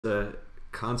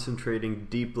Concentrating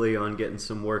deeply on getting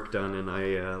some work done, and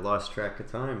I lost track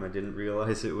of time. I didn't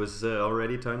realize it was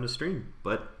already time to stream,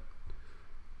 but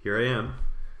here I am.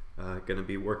 Gonna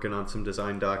be working on some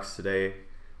design docs today,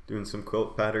 doing some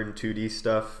quilt pattern 2D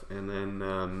stuff, and then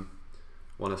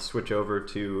want to switch over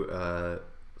to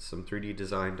some 3D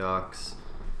design docs,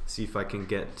 see if I can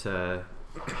get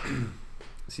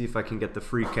see if I can get the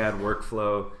FreeCAD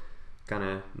workflow kind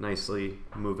of nicely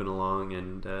moving along,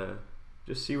 and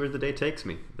just see where the day takes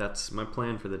me. That's my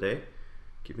plan for the day,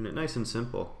 keeping it nice and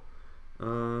simple.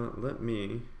 Let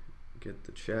me get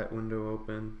the chat window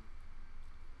open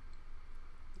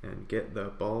and get the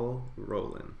ball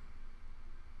rolling.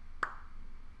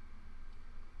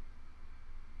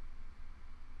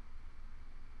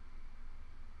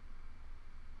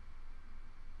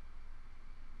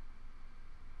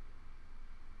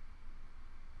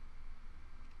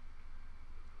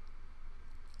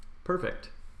 Perfect,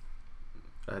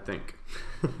 I think.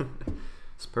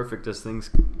 As perfect as things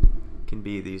can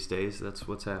be these days, that's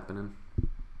what's happening.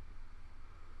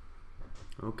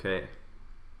 Okay.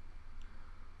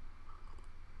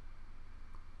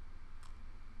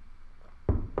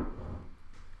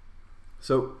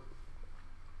 So,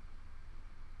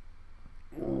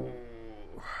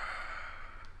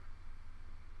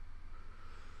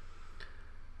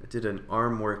 I did an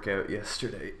arm workout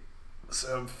yesterday,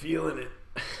 so I'm feeling it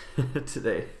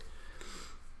today.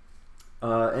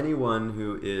 Anyone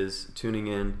who is tuning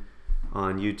in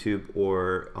on YouTube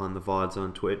or on the VODs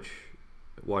on Twitch,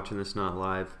 watching this not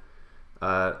live,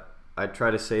 I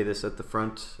try to say this at the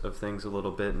front of things a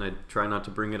little bit, and I try not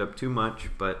to bring it up too much,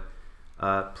 but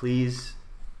please,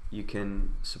 you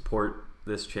can support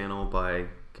this channel by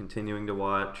continuing to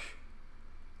watch,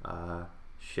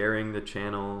 sharing the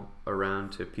channel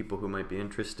around to people who might be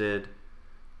interested,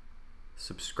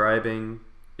 subscribing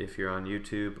if you're on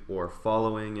YouTube, or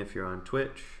following if you're on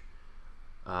Twitch,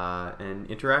 and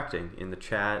interacting in the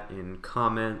chat, in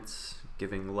comments,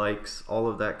 giving likes, all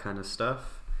of that kind of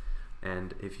stuff.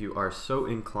 And if you are so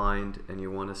inclined and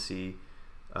you want to see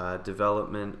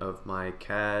development of my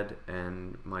CAD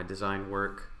and my design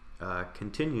work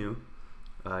continue,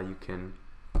 you can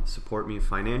support me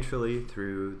financially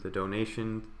through the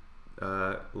donation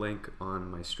link on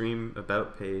my stream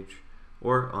about page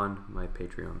or on my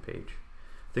Patreon page.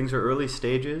 Things are early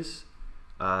stages,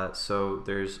 so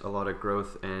there's a lot of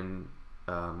growth and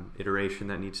iteration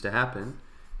that needs to happen.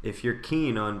 If you're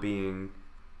keen on being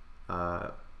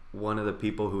one of the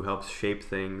people who helps shape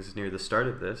things near the start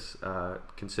of this,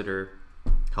 consider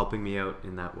helping me out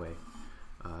in that way.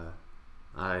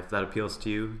 If that appeals to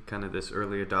you, kind of this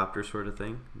early adopter sort of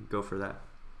thing, go for that.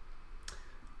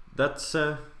 That's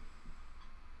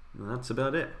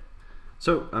about it.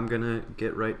 So I'm gonna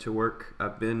get right to work.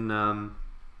 I've been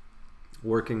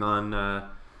working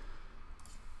on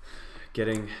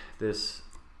getting this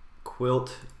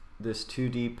quilt, this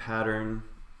 2D pattern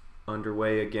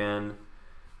underway again,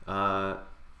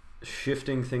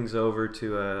 shifting things over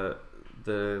to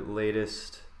the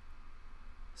latest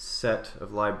set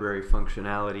of library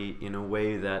functionality in a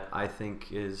way that I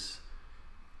think is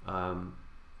a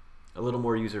little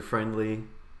more user-friendly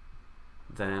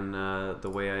than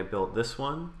the way I built this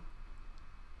one.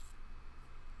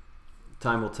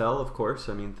 Time will tell, of course.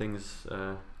 I mean, things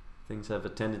have a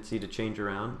tendency to change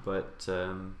around, but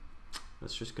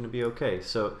that's just going to be okay.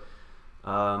 So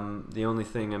the only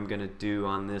thing I'm going to do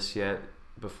on this yet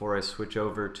before I switch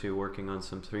over to working on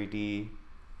some 3D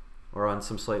or on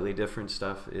some slightly different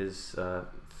stuff is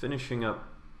finishing up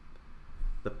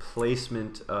the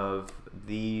placement of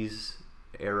these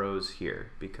arrows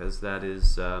here, because that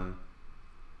is well,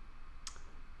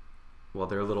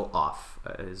 they're a little off,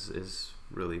 is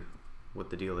really what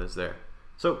the deal is there.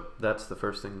 So that's the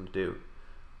first thing to do.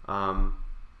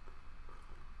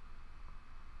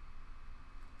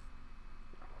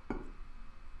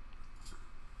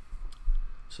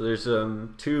 So there's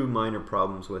two minor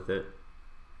problems with it.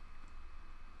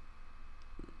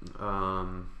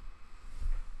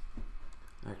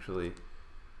 Actually,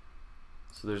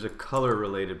 so there's a color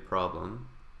related problem,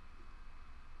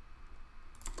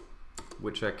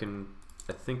 which I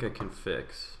think I can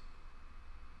fix.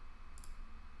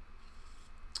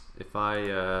 If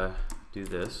I do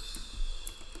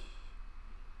this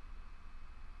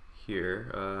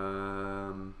here,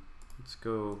 let's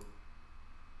go.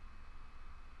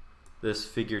 This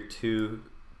figure 2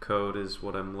 code is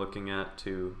what I'm looking at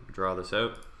to draw this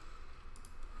out.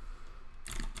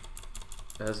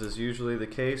 As is usually the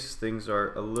case, things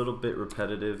are a little bit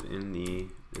repetitive in the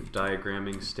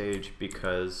diagramming stage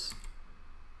because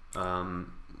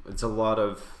it's a lot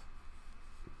of,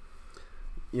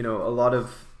 a lot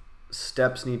of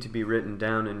steps need to be written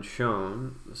down and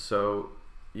shown, so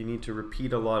you need to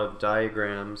repeat a lot of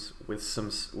diagrams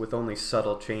with only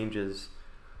subtle changes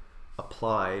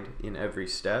applied in every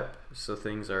step, so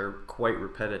things are quite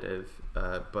repetitive,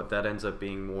 but that ends up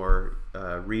being more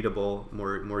readable,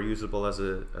 more usable as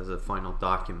a final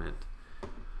document.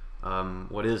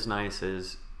 What is nice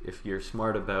is if you're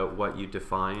smart about what you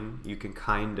define, you can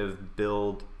kind of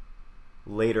build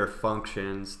later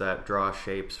functions that draw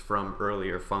shapes from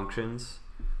earlier functions.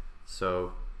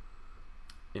 So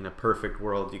in a perfect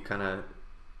world, you kind of,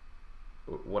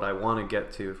 what I want to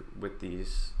get to with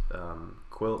these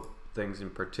quilt things in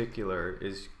particular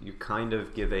is you kind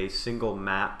of give a single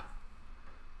map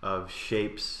of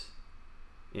shapes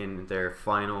in their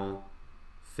final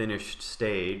finished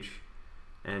stage,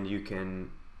 and you can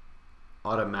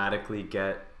automatically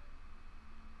get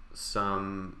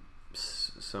some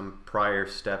prior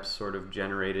steps sort of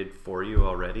generated for you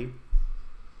already.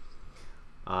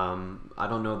 I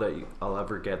don't know that I'll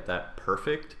ever get that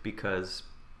perfect because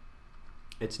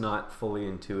it's not fully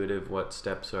intuitive what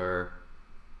steps are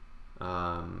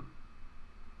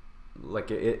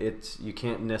like it's you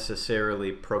can't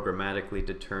necessarily programmatically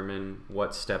determine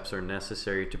what steps are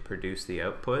necessary to produce the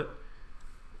output,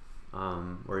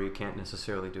 or you can't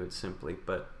necessarily do it simply,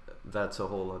 but that's a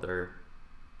whole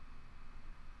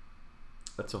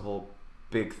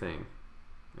big thing,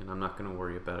 and I'm not going to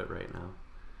worry about it right now.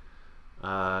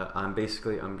 I'm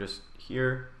just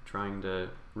here trying to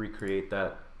recreate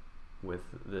that with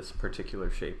this particular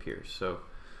shape here. So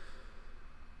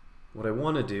what I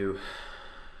want to do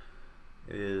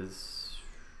is,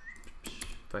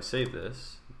 if I save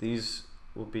this, these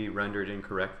will be rendered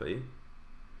incorrectly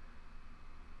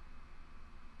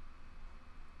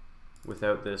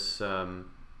without this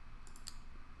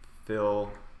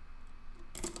fill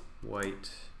white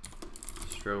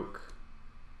stroke.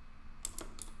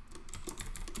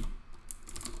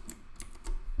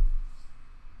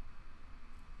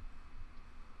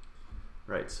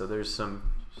 Right, so there's some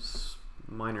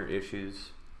minor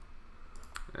issues,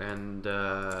 and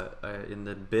in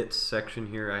the bits section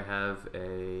here I have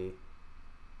a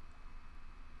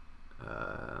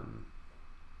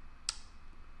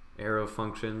arrow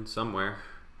function somewhere.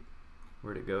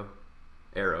 Where'd it go?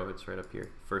 Arrow, it's right up here,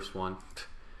 first one.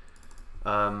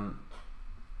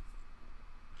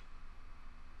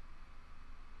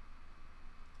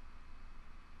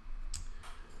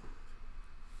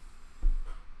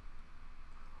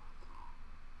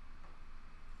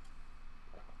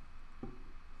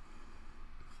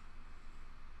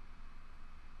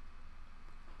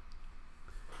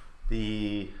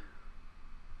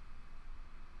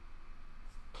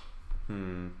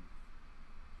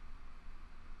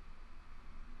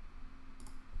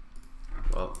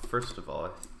 Well, first of all, I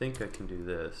think I can do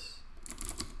this.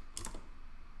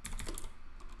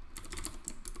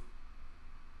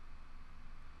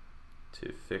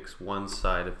 To fix one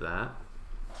side of that.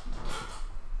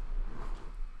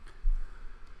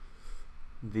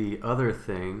 The other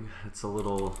thing, it's a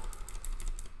little,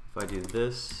 if I do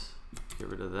this, get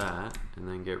rid of that, and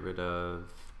then get rid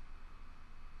of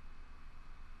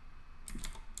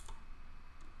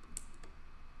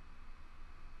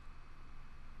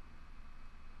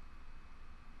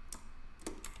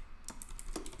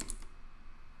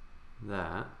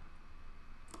that.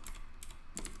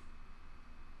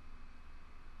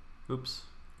 Oops,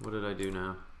 what did I do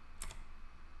now?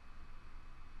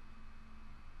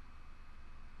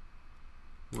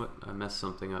 What? I messed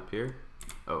something up here.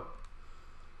 Oh.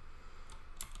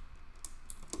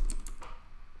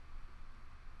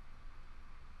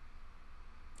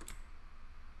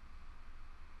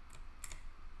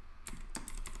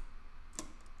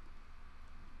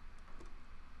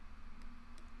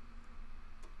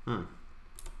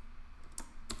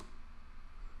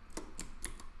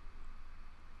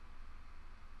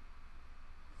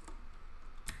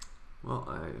 Well,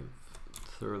 I've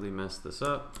thoroughly messed this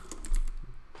up.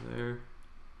 There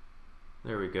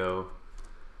we go.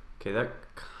 Okay, that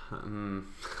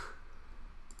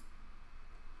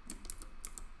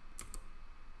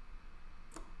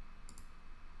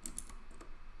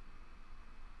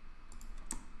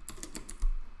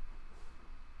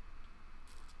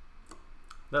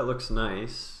that looks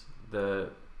nice. A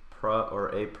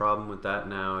problem with that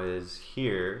now is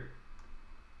here.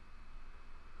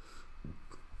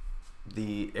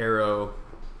 The arrow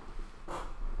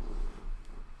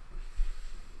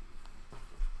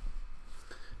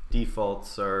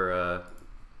defaults are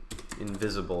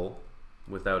invisible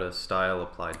without a style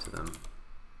applied to them.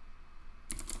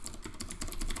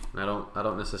 I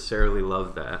don't necessarily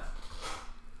love that.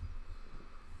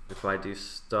 If I do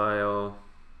style,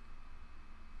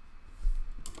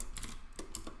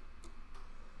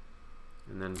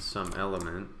 and then some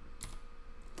element.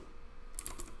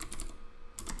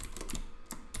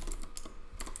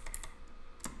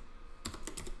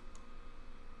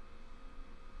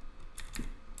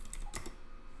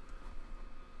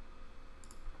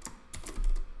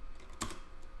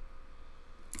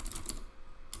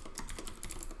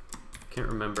 Can't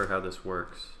remember how this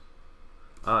works.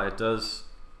 It does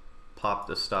pop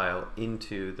the style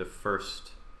into the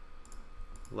first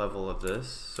level of this.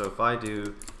 So if I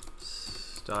do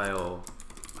style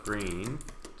green,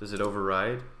 does it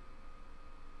override?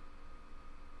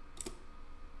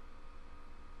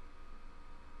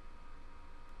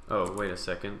 Oh, wait a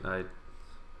second.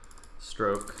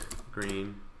 Stroke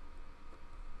green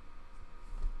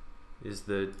is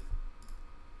the...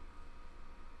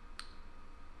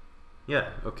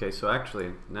 Yeah, okay, so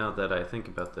actually, now that I think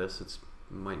about this, it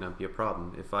might not be a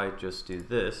problem. If I just do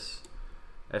this,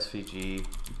 SVG,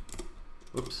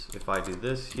 oops, if I do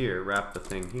this here, wrap the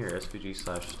thing here, SVG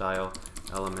slash style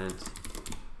element,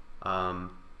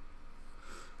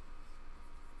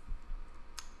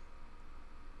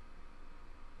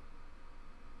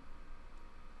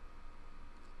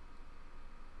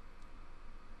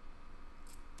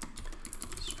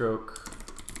 stroke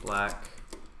black,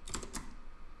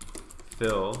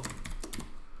 fill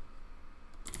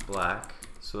black.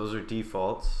 So those are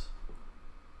defaults.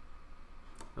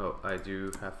 Oh, I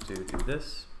do have to do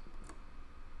this.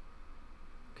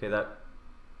 Okay, that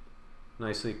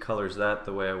nicely colors that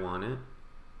the way I want it.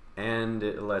 And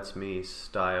it lets me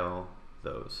style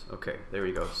those. Okay, there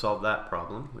we go. Solve that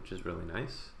problem, which is really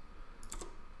nice. It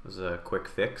was a quick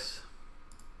fix.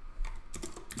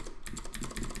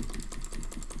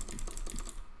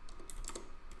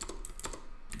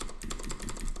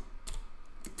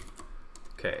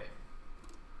 Okay.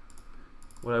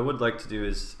 What I would like to do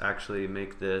is actually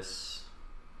make this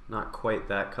not quite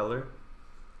that color.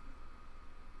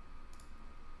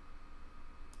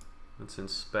 Let's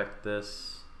inspect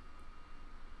this.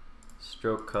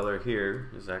 Stroke color here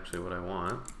is actually what I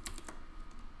want.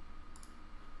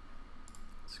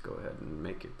 Let's go ahead and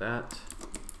make it that.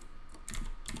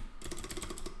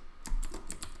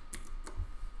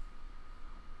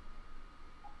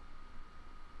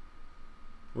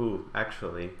 Ooh,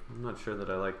 actually, I'm not sure that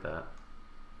I like that.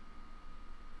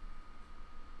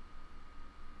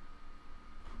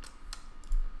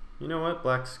 You know what?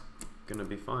 Black's gonna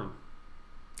be fine.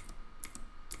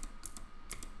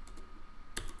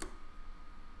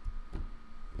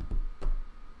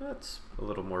 That's a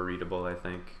little more readable, I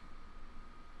think.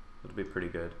 It'll be pretty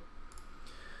good.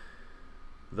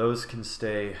 Those can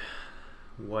stay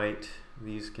white.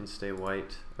 These can stay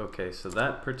white. Okay, so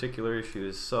that particular issue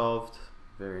is solved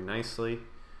very nicely.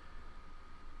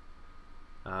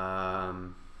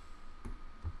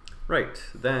 Right,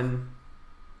 then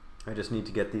I just need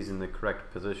to get these in the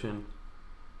correct position.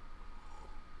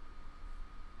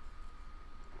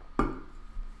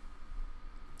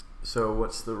 So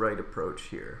what's the right approach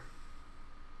here?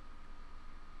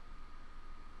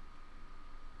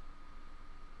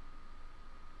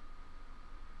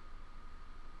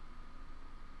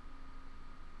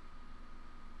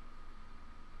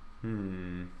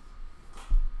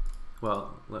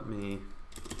 Well, let me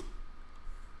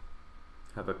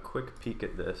have a quick peek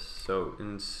at this. So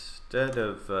instead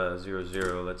of 0,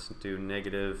 0, let's do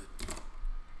negative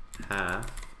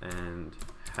half and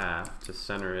half to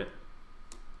center it.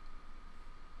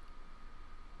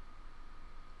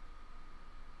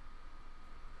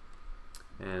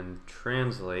 And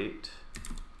translate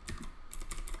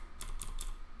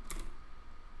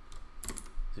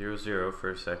 0, 0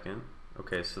 for a second.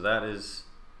 Okay, so that is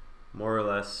more or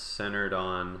less centered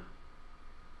on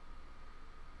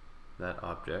that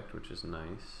object, which is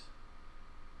nice.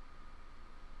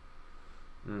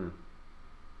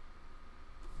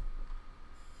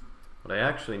 What I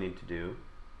actually need to do,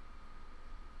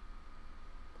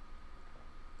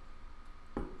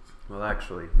 well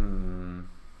actually,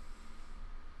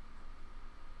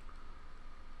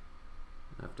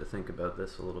 I have to think about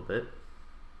this a little bit.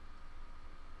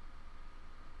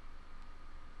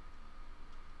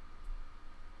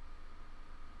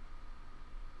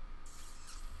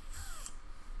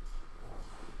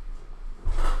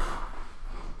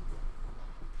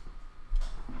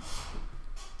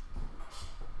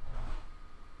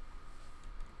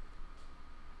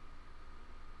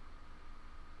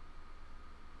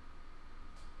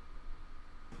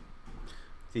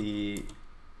 The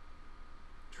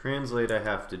translate I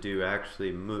have to do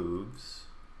actually moves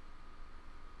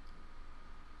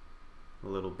a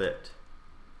little bit.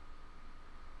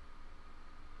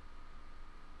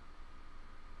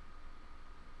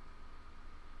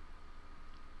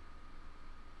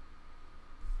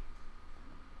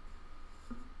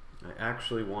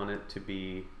 actually want it to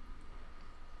be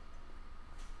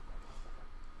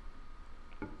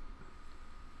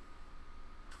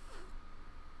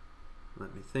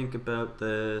let me think about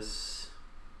this.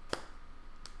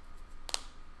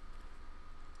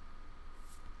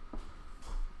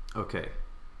 Okay.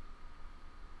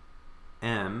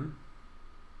 M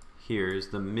here is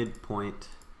the midpoint.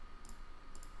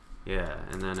 Yeah,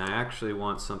 and then I actually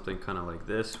want something kind of like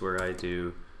this where I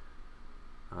do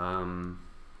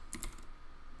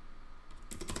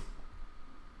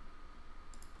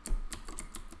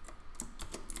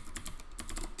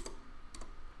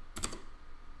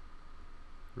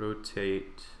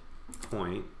rotate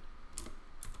point.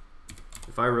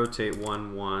 If I rotate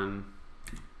 1, 1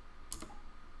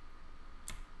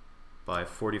 by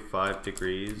 45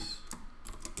 degrees,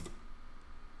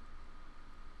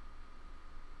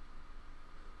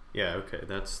 yeah, okay,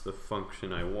 that's the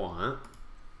function I want.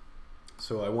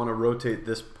 So I want to rotate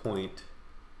this point,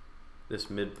 this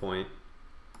midpoint,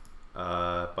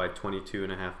 by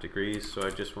 22.5 degrees. So I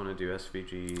just want to do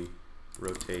SVG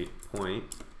rotate point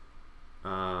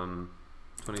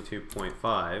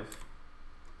 22.5.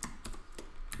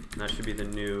 And that should be the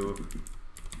new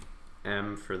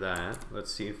M for that.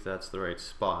 Let's see if that's the right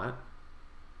spot.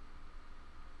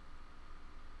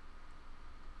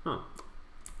 Huh.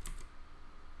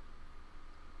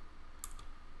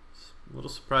 A little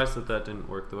surprised that that didn't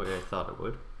work the way I thought it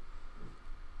would.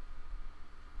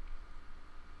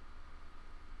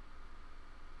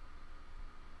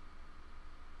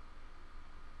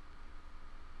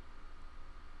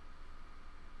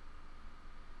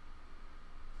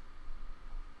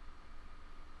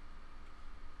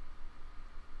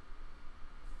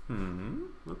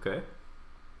 Okay.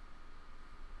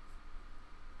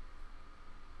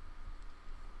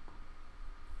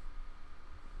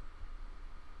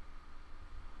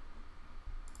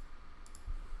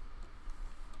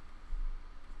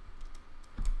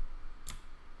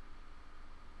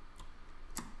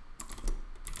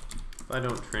 If I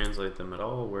don't translate them at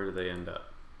all, where do they end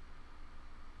up?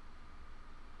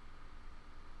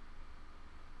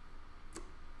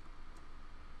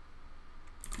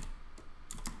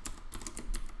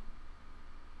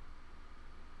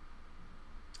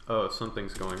 Oh,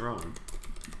 something's going wrong.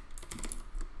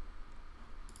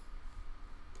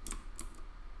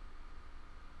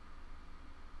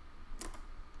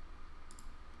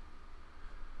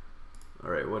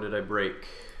 Alright, what did I break?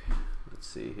 Let's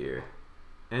see here.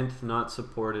 Nth not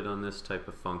supported on this type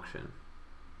of function.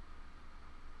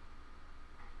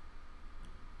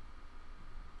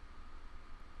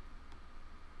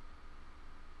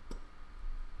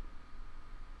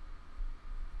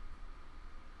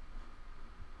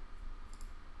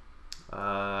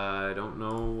 I don't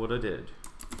know what I did.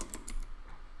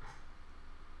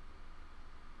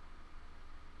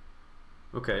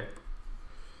 Okay,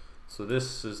 so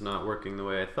this is not working the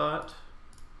way I thought.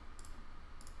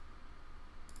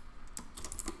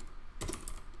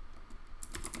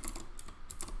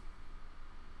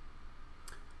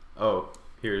 Oh,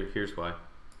 here's why.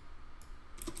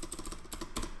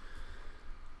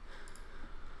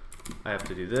 I have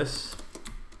to do this.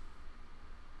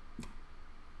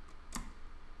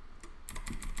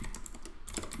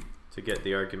 To get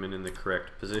the argument in the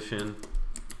correct position.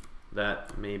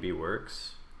 That maybe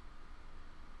works.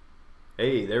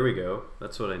 Hey, there we go.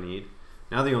 That's what I need.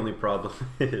 Now the only problem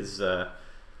is the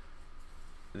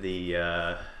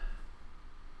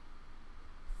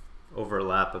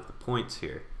overlap of the points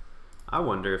here. I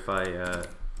wonder if I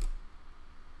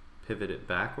pivot it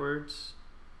backwards.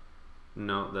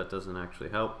 No, that doesn't actually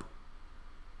help.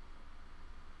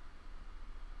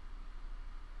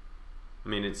 I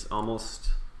mean, it's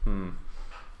almost...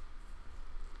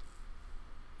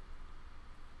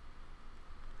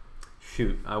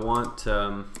 Shoot, I want...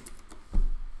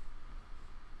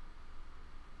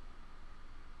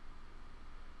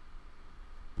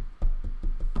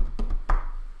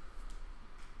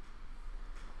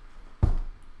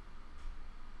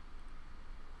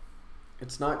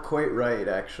 It's not quite right,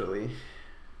 actually,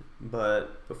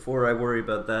 but before I worry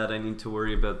about that, I need to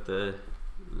worry about the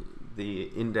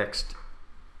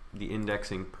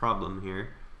indexing problem here.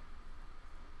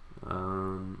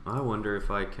 I wonder if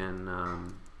I can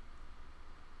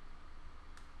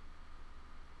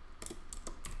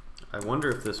I wonder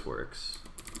if this works.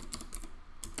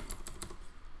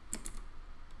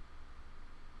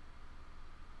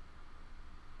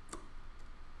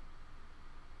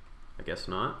 I guess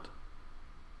not.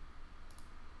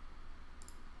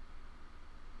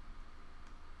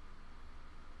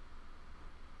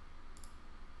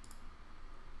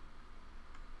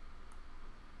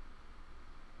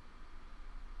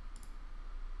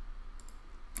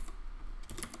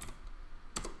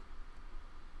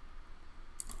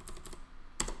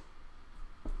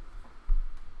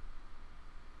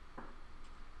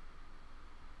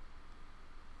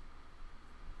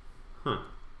 Huh.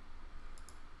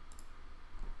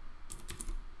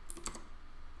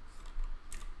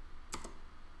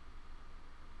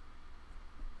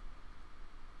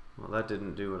 Well, that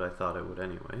didn't do what I thought it would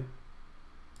anyway.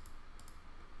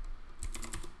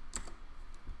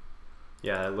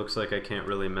 Yeah, it looks like I can't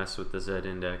really mess with the Z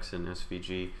index in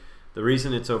SVG. The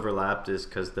reason it's overlapped is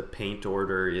because the paint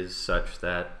order is such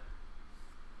that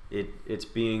it's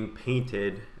being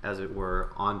painted, as it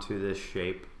were, onto this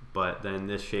shape, but then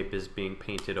this shape is being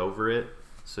painted over it,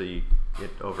 so it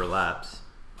overlaps.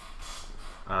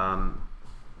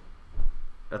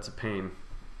 That's a pain.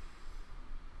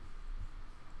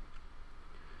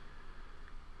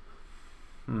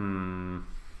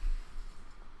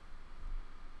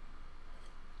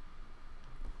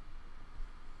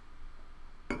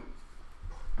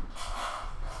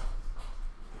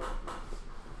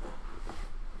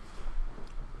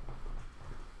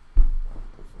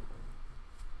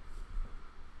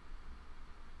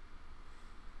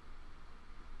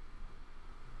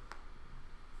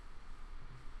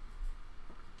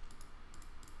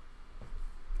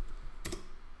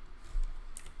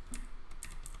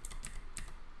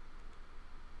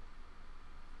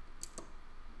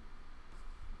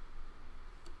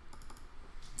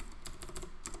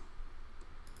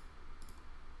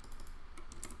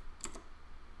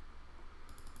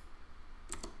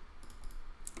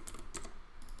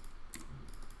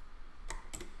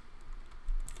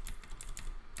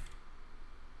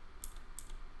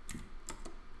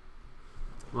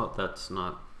 Well, it's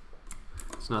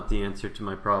not the answer to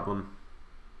my problem.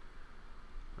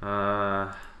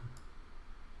 So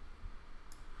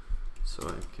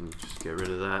I can just get rid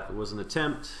of that. It was an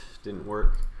attempt, didn't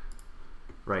work.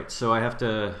 Right, so I have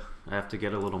to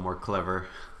get a little more clever.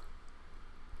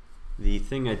 The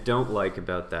thing I don't like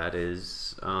about that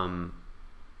is I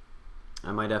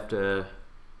might have to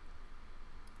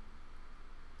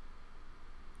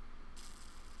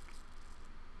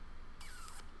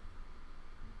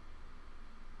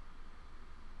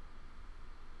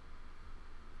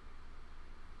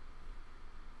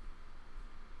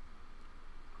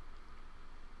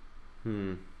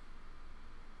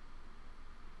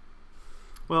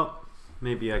well,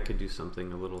 maybe I could do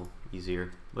something a little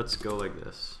easier. Let's go like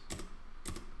this.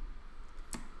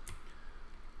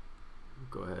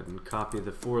 Go ahead and copy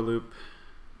the for loop,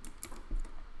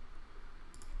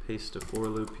 paste a for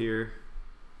loop here,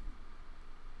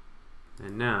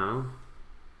 and now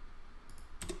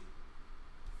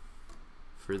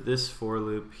for this for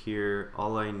loop here,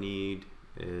 all I need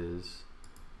is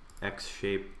X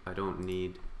shape. I don't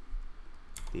need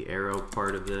the arrow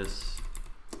part of this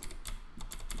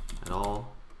at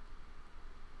all.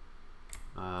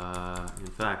 In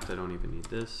fact, I don't even need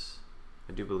this.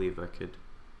 I do believe I could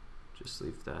just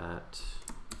leave that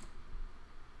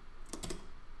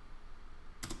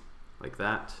like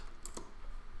that.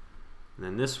 And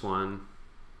then this one,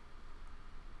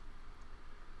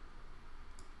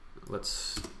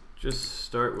 let's just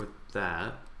start with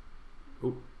that.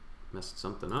 Oh, messed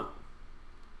something up.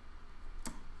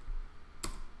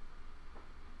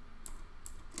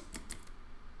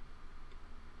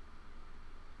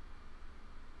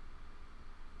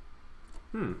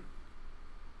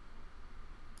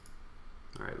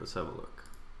 All right, let's have a look.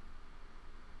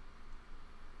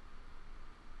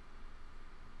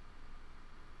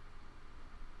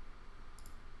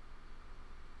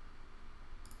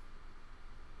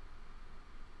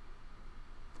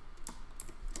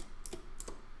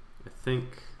 I think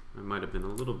I might have been a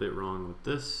little bit wrong with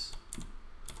this.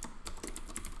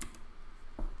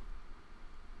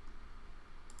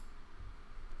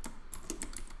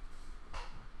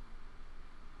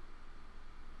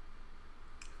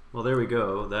 Well, there we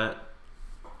go. That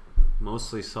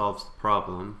mostly solves the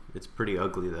problem. It's pretty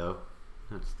ugly though.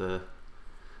 It's the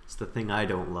thing I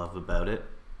don't love about it.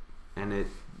 And it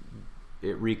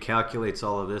recalculates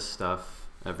all of this stuff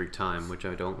every time, which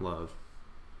I don't love.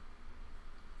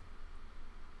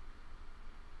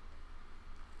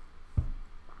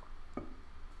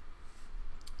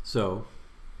 So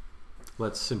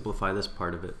let's simplify this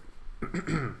part of it.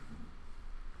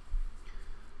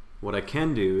 What I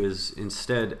can do is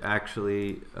instead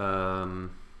actually all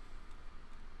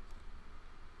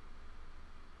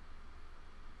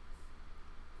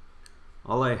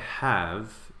I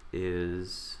have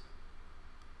is,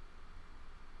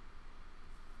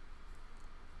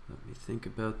 let me think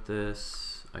about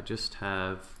this. I just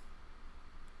have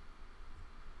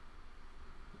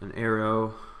an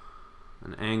arrow,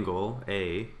 an angle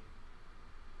A,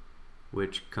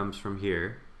 which comes from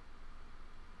here.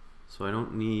 So I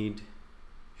don't need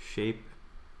shape.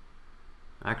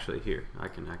 Actually, here, I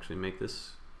can actually make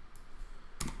this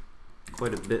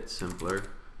quite a bit simpler,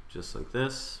 just like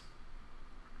this.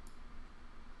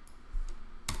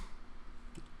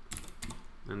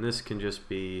 And this can just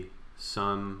be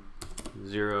sum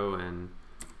 0 and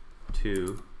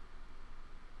 2.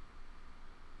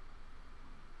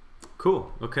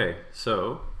 Cool, okay,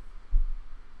 so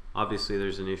obviously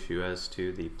there's an issue as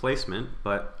to the placement,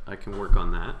 but I can work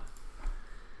on that.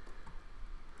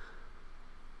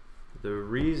 The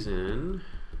reason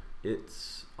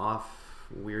it's off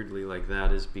weirdly like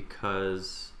that is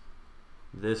because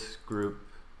this group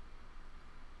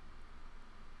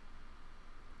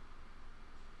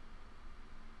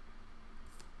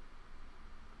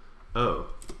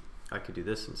I could do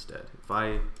this instead. If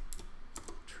I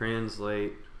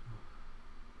translate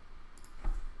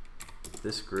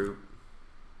this group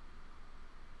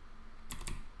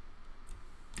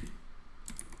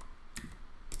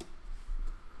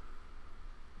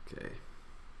okay.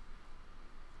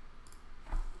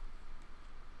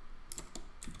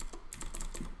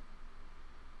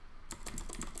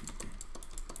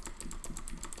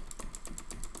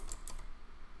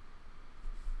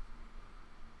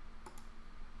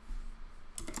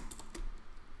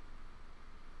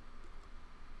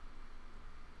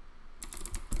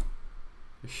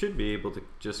 I should be able to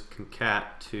just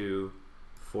concat two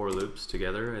for loops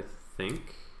together, I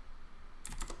think.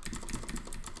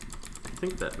 I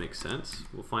think that makes sense.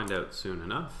 We'll find out soon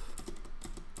enough.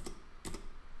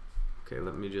 Okay,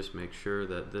 let me just make sure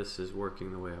that this is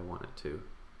working the way I want it to.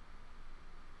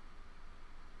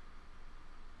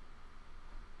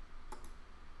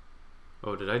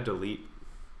 Oh, did I delete?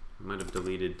 I might have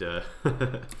deleted the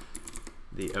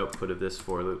output of this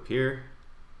for loop here.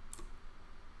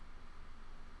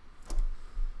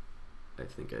 I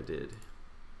think I did.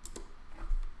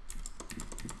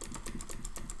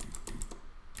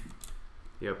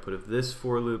 The output of this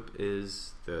for loop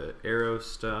is the arrow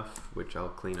stuff, which I'll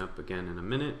clean up again in a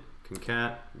minute.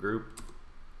 Concat, group,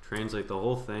 translate the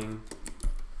whole thing.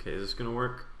 Okay, is this gonna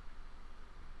work?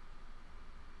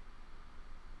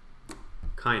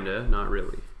 Kinda, not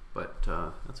really, but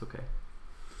that's okay.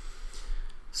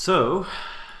 So,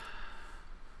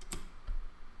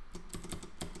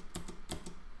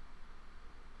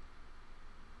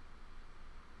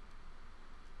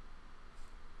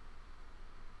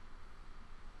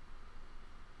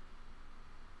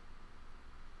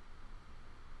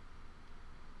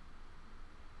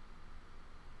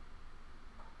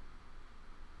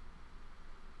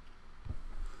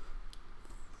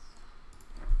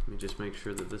 let me just make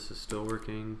sure that this is still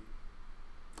working.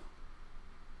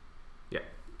 Yeah,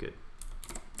 good.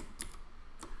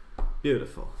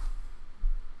 Beautiful.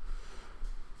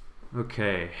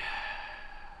 Okay.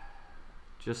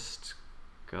 Just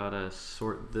gotta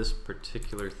sort this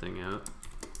particular thing out.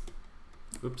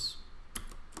 Oops.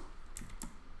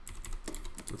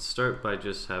 Let's start by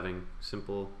just having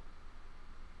simple.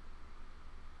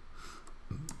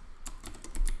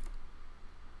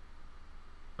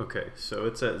 Okay, so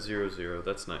it's at 0, 0.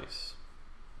 That's nice.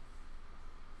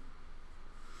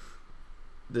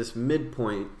 This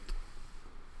midpoint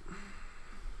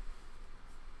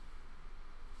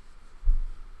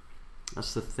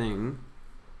that's the thing.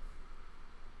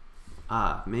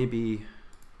 Maybe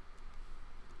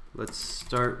let's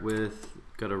start with,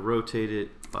 gotta rotate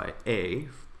it by A.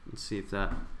 Let's see if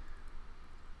that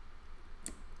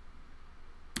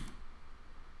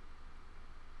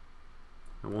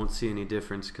I won't see any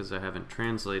difference because I haven't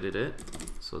translated it.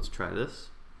 So let's try this.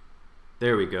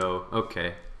 There we go.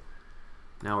 Okay.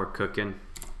 Now we're cooking.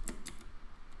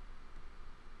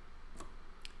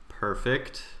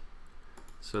 Perfect.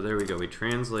 So there we go. We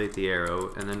translate the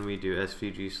arrow and then we do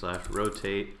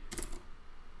svg/rotate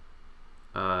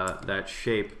that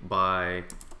shape by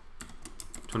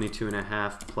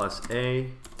 22.5 plus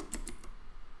A.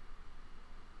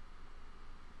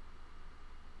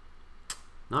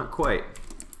 Not quite.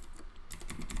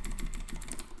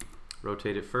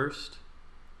 Rotate it first.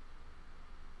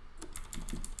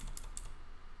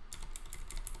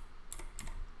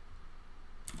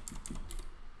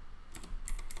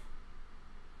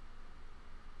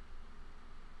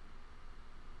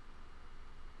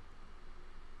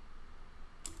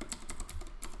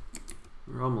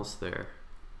 We're almost there.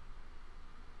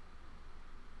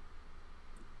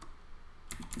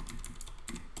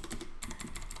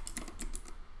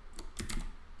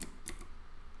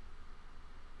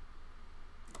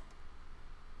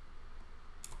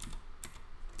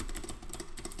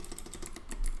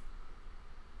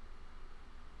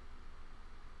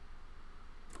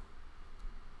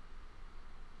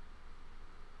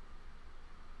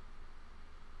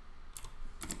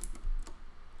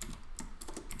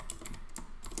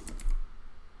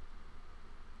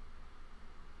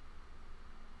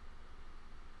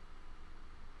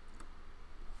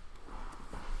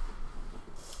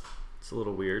 It's a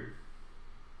little weird.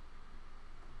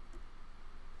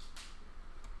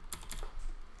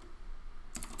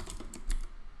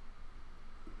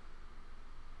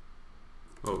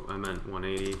 Oh, I meant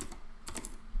 180,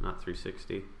 not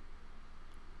 360.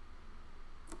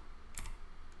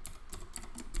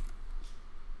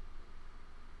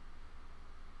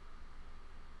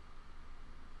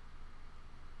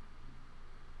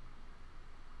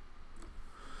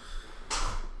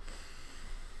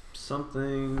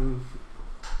 Something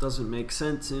doesn't make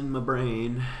sense in my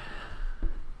brain.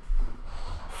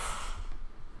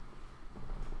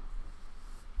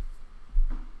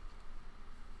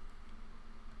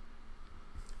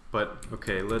 But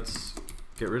okay, let's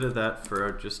get rid of that for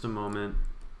just a moment.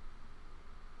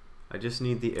 I just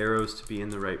need the arrows to be in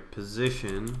the right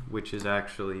position, which is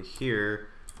actually here.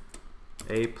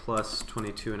 A plus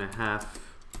 22.5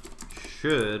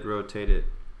 should rotate it.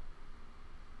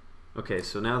 Okay,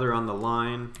 so now they're on the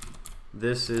line.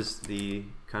 This is the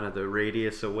kind of the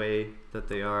radius away that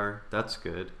they are. That's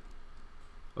good.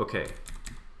 Okay,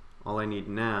 all I need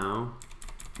now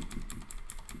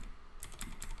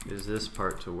is this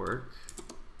part to work.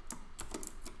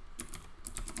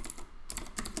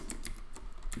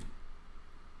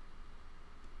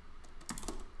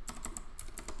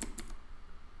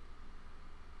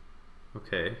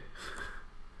 Okay.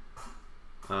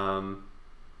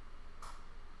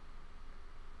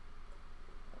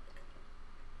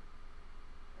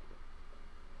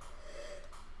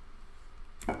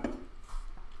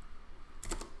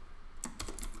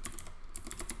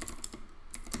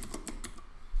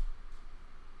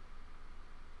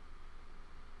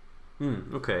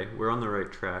 Okay, we're on the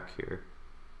right track here.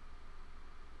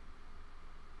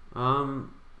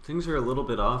 Things are a little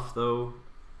bit off though.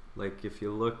 Like if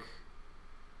you look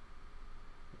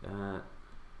at, I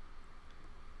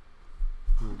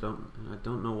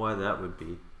don't know why that would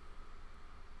be,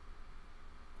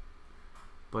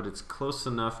 but it's close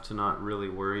enough to not really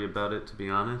worry about it, to be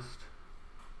honest.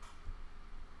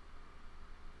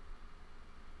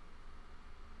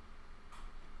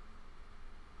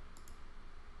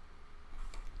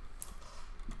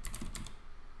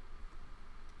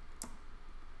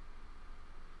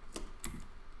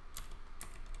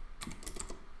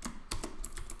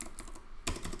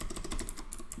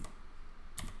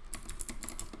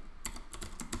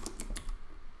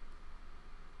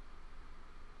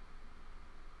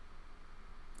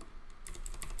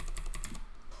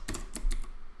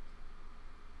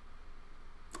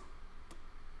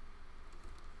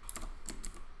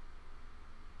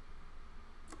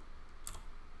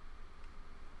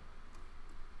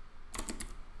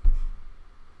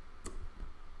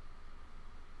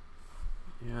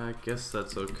 Yeah, I guess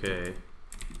that's okay.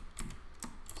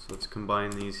 So let's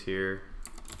combine these here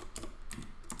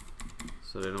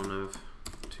so they don't have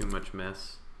too much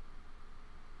mess.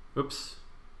 Oops.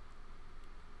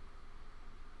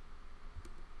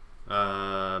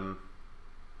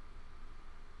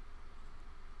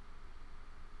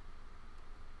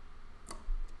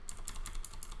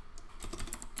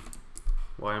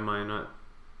 Why am I not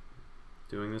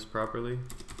doing this properly?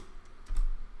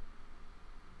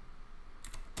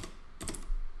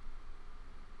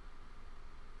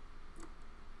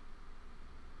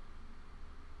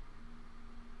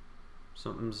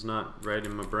 Something's not right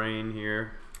in my brain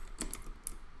here.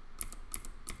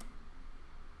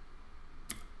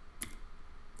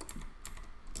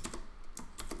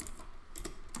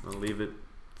 I'll leave it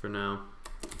for now.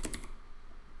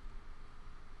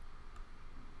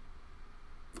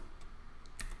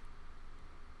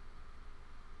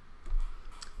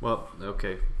 Well,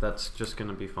 okay, that's just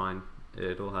gonna be fine.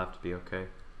 It'll have to be okay.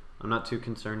 I'm not too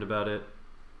concerned about it.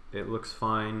 It looks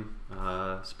fine,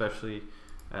 especially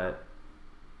at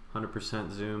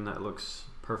 100% zoom. That looks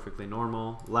perfectly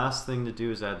normal. Last thing to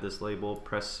do is add this label,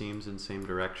 press seams in same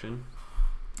direction,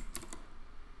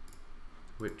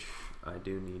 which I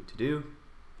do need to do.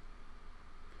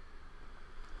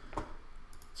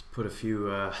 Let's put a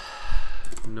few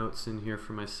notes in here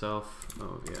for myself.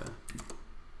 Oh yeah.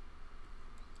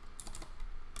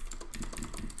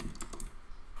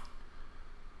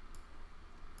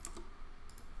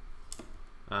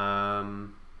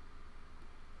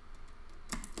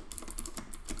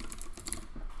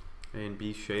 A and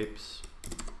B shapes.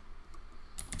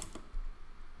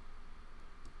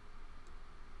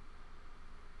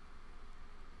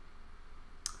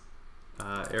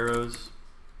 Arrows.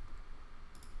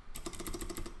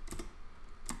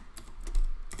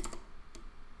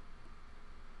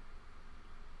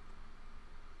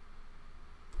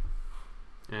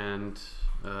 And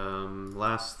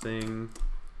last thing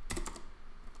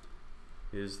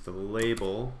is the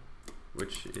label.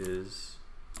 which is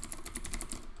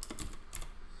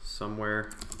somewhere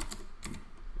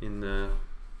in the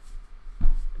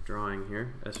drawing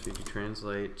here. SVG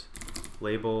translate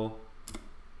label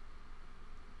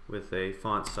with a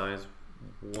font size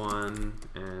 1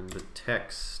 and the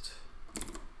text.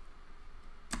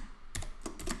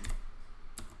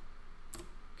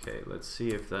 Okay, let's see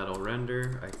if that'll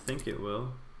render. I think it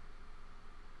will.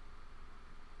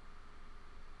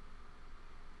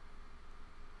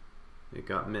 It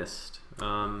got missed.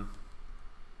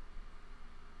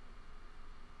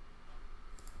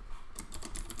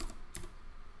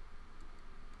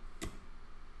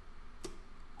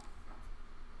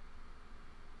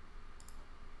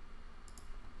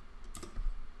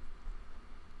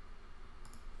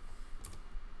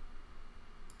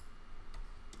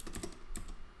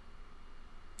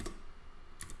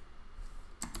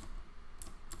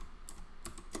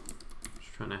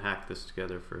 Trying to hack this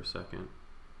together for a second.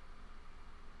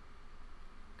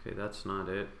 Okay, that's not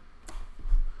it.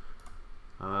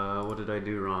 What did I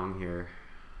do wrong here?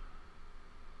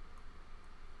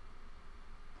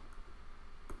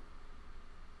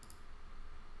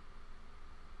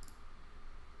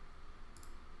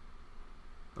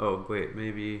 Oh, wait,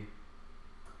 maybe...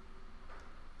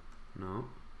 No.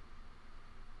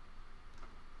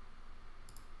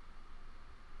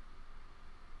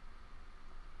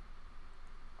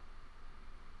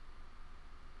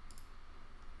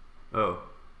 Oh,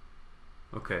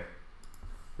 okay.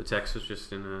 The text was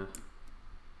just in a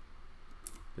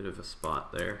bit of a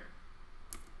spot there.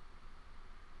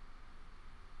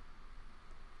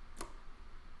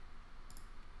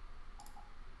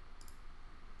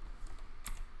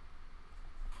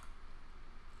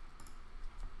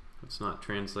 Let's not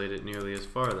translate it nearly as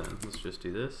far then. Let's just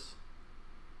do this.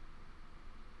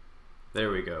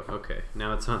 There we go. Okay,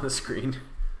 now it's on the screen.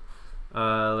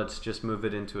 Let's just move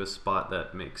it into a spot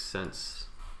that makes sense.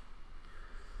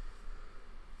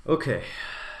 Okay.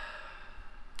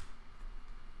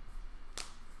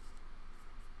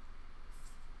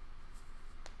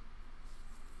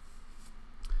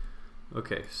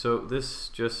 Okay, so this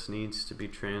just needs to be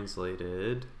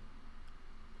translated.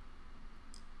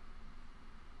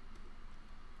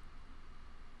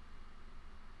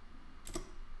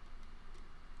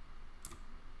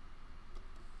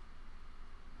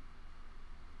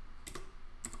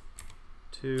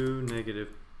 To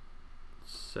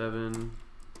 -7.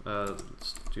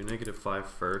 Let's do -5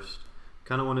 first.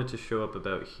 Kind of want it to show up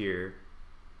about here.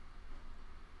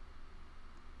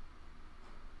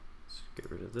 Let's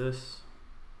get rid of this.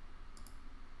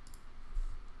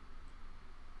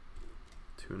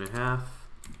 2.5.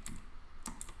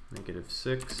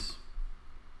 -6.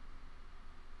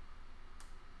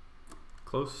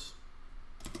 Close.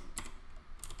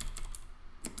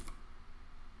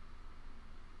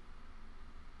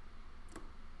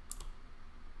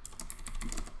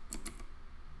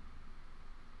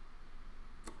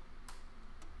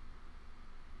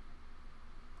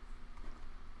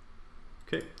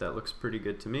 Okay, that looks pretty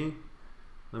good to me.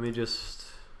 Let me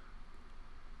just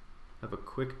have a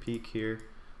quick peek here.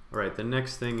 All right, the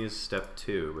next thing is step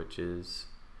 2, which is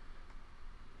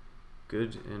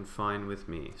good and fine with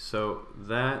me. So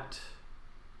that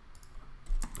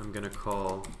I'm gonna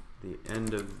call the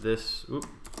end of this,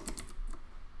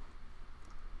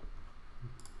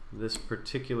 this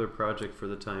particular project for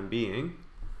the time being.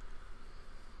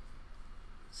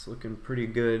 It's looking pretty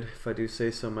good if I do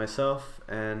say so myself,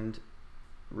 and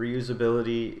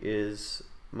reusability is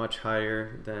much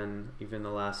higher than even the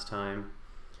last time,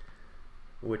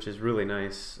 which is really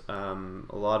nice. A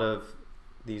lot of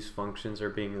these functions are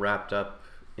being wrapped up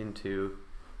into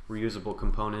reusable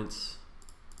components,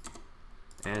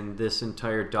 and this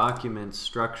entire document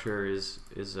structure is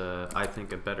I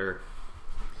think a better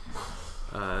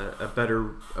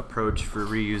approach for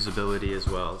reusability as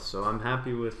well. So I'm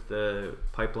happy with the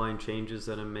pipeline changes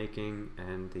that I'm making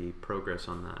and the progress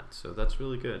on that. So that's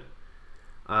really good.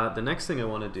 The next thing I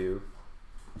want to do,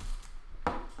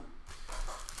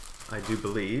 I do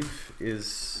believe,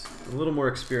 is a little more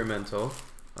experimental.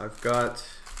 I've got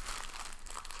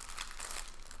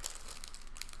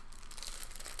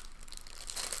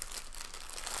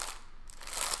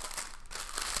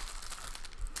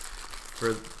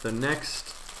for the next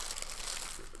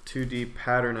 2D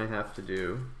pattern I have to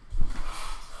do,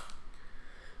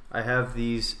 I have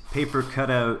these paper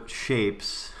cutout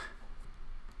shapes,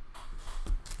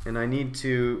 and I need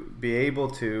to be able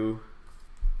to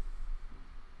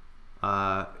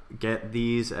get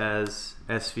these as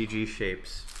SVG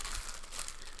shapes.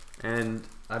 And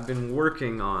I've been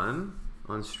working on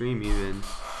stream even,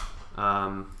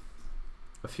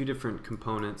 a few different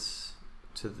components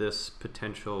to this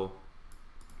potential,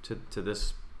 to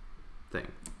this thing.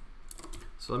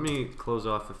 So let me close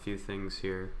off a few things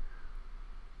here.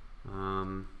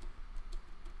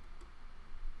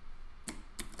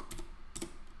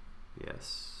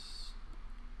 Yes.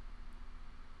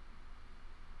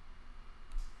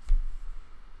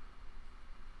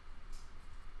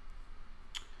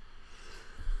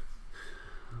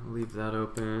 I'll leave that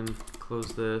open,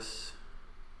 close this.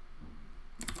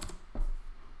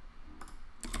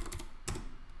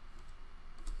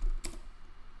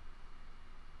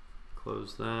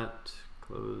 Close that,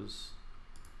 close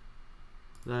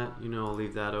that, you know, I'll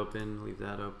leave that open, leave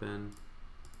that open.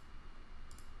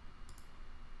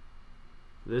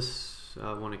 This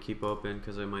I want to keep open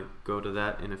because I might go to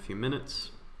that in a few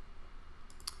minutes.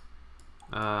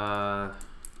 What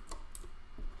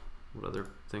other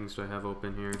things do I have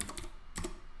open here?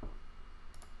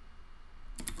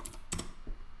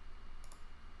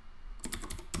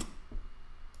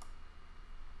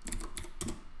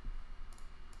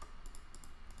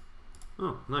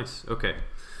 Oh, nice. Okay.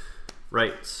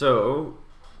 Right. So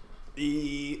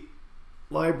the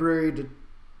library to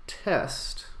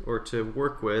test or to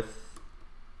work with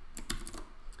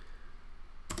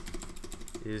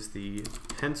is the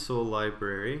pencil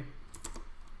library,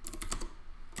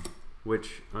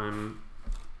 which I'm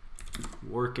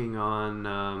working on.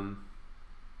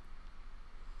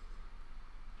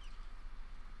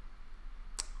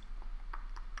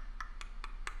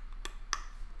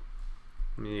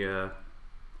 Let me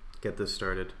get this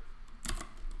started.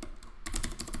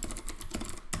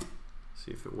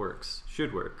 See if it works.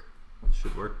 Should work.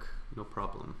 Should work, no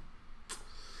problem.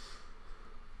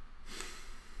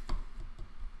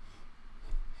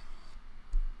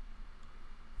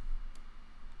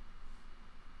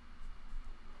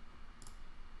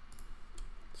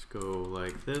 Let's go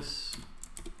like this.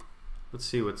 Let's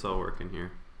see what's all working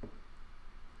here.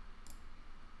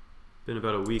 Been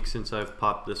about a week since I've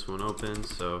popped this one open,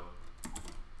 so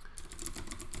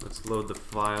let's load the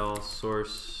file.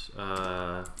 Source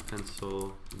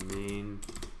pencil main.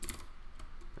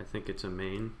 I think it's a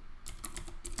main.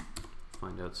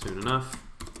 Find out soon enough.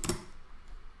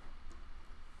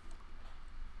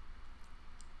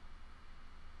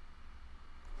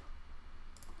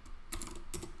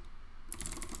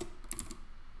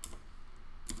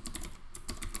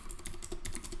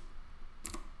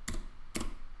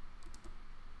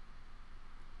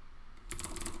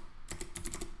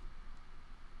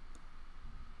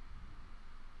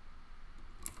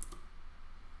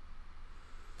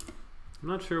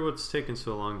 I'm not sure what's taking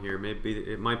so long here. Maybe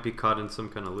it might be caught in some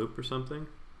kind of loop or something.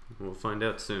 We'll find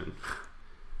out soon.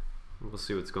 We'll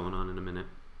see what's going on in a minute.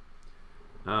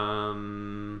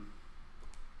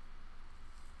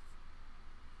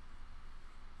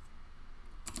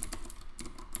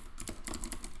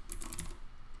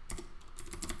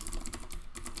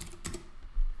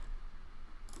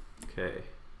 Okay.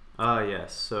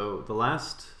 Yes. So the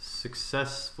last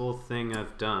successful thing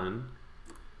I've done,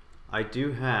 I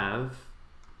do have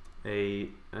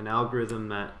an algorithm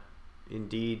that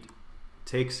indeed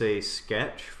takes a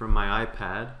sketch from my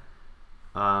iPad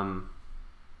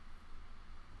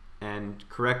and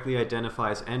correctly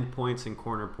identifies endpoints and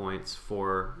corner points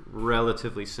for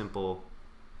relatively simple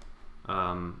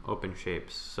open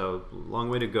shapes. So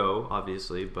long way to go,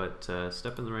 obviously, but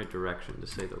step in the right direction to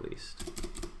say the least.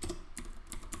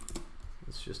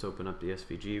 Let's just open up the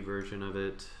SVG version of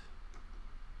it.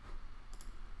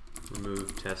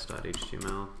 Remove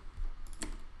test.html.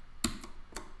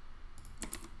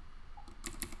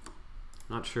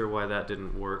 Not sure why that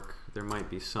didn't work. There might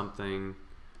be something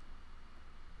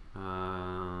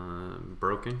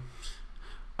broken.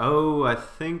 Oh, I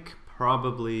think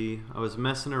probably I was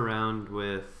messing around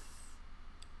with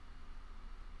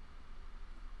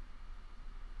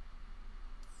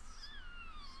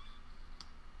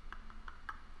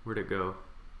where'd it go?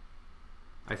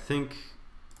 I think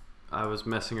I was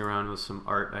messing around with some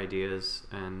art ideas,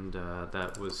 and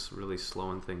that was really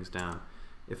slowing things down.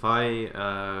 If I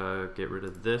get rid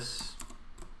of this,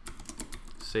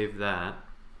 save that,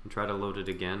 and try to load it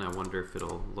again, I wonder if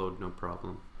it'll load no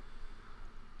problem.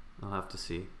 I'll have to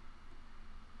see.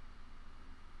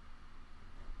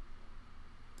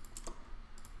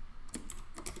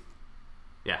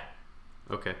 Yeah,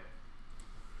 okay.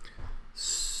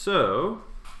 So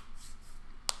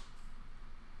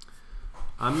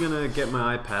I'm gonna get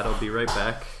my iPad. I'll be right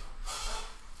back.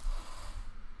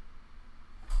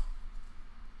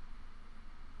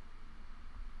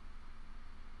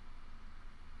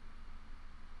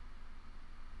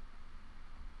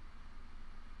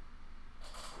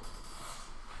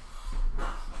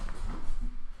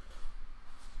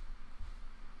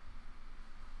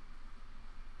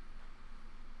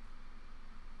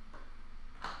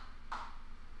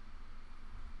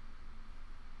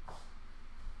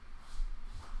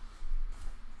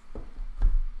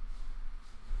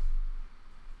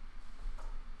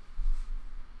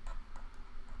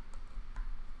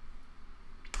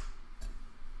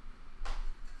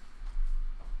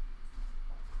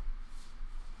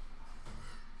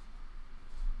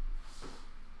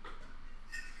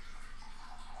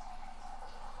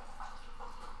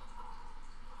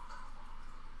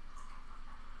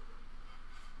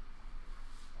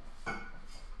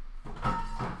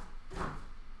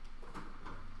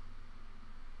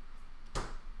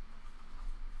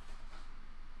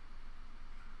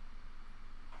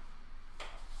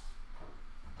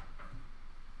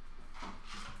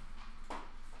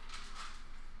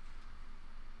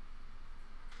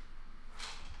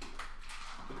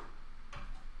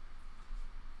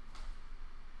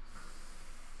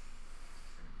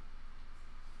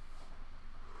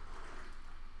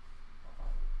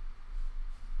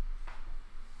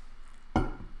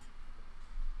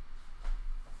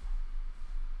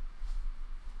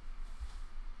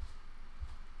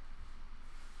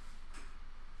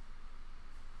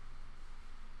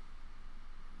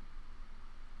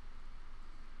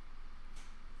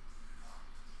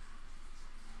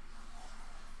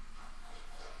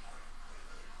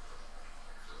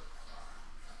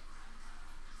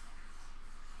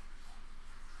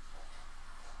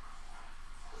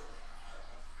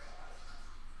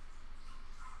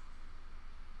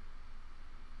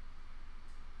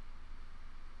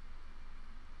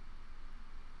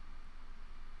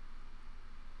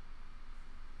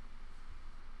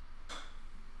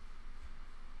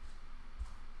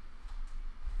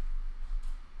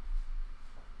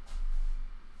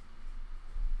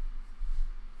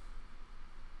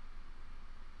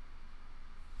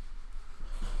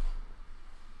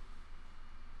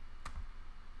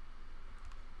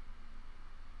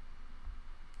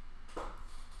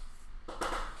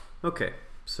 Okay,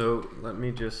 so let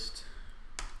me just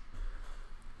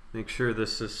make sure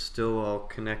this is still all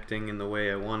connecting in the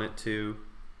way I want it to.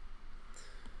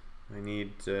 I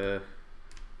need to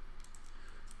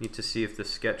see if the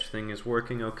sketch thing is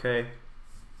working okay.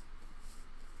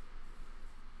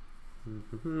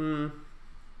 Let's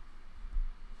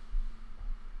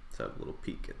have a little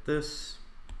peek at this.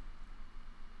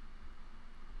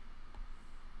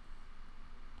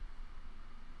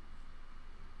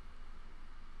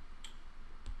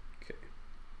 Okay.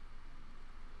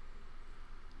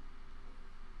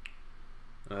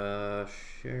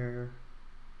 Share.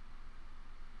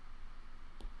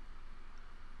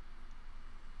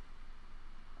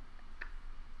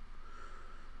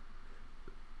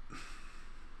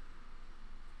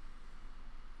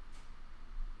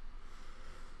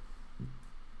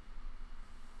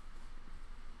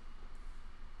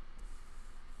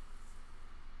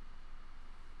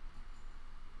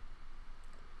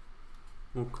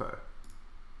 Okay.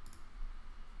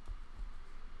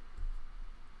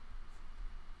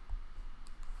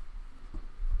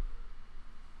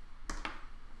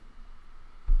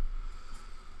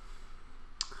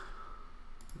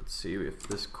 Let's see if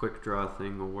this quick draw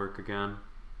thing will work again.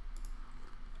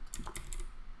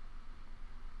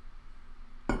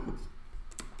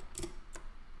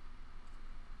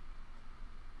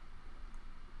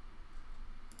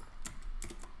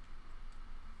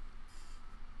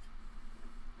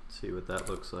 See what that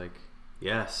looks like.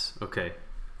 Yes, okay.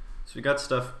 So we got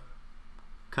stuff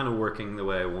kind of working the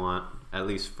way I want, at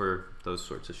least for those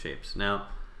sorts of shapes. Now,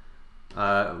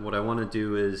 what I want to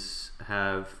do is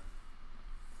have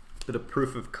a bit of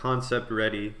proof of concept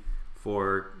ready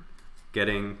for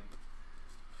getting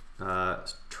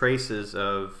traces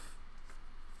of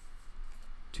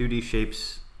 2D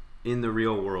shapes in the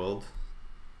real world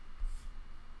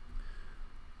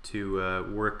to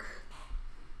work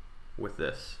with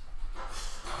this.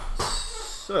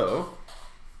 So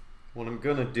what I'm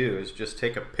gonna do is just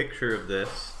take a picture of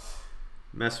this,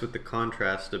 mess with the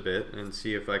contrast a bit, and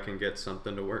see if I can get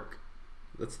something to work.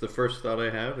 That's the first thought I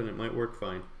have, and it might work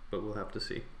fine, but we'll have to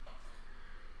see.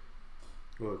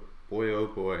 Oh boy, oh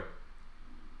boy.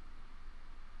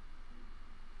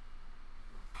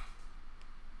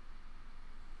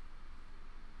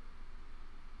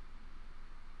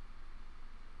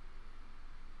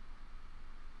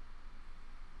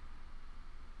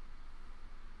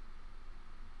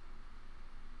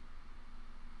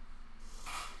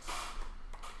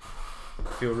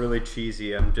 I feel really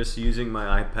cheesy. I'm just using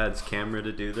my iPad's camera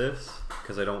to do this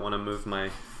because I don't want to move my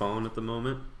phone at the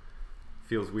moment.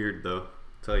 Feels weird though, I'll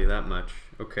tell you that much.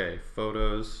 Okay,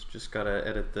 photos, just gotta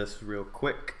edit this real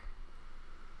quick.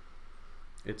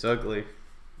 It's ugly.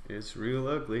 It's real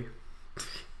ugly.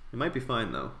 It might be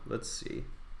fine though. Let's see.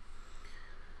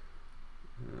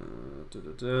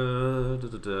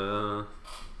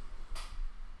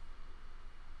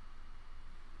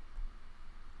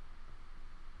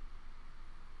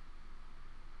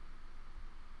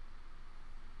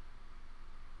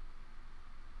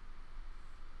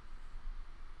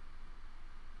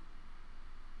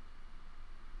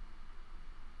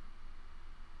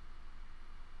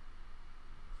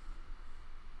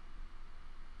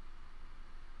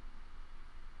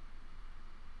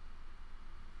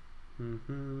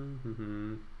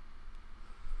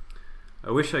 I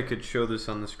wish I could show this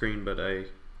on the screen, but I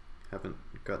haven't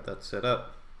got that set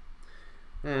up.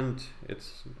 And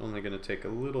it's only going to take a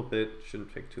little bit,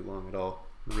 shouldn't take too long at all,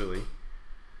 really.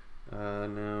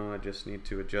 Now I just need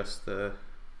to adjust the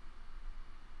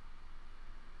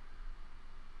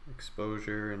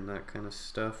exposure and that kind of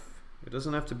stuff. It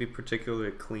doesn't have to be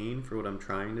particularly clean for what I'm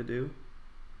trying to do.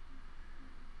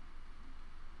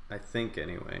 I think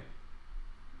anyway.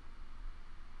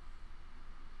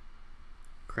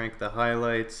 Crank the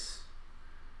highlights,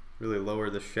 really lower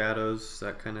the shadows,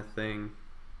 that kind of thing.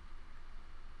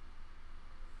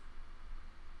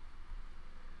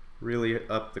 Really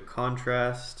up the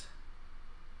contrast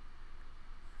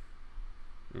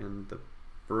and the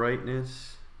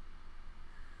brightness.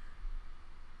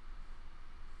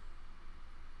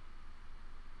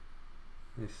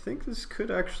 I think this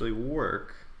could actually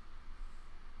work.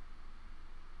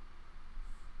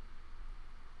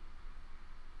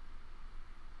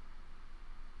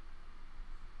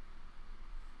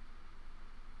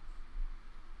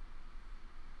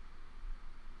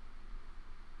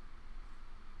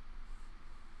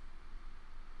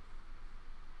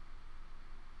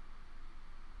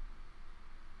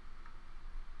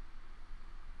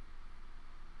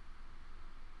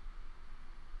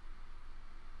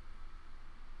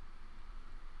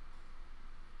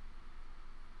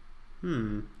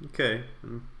 Okay,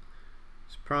 I'm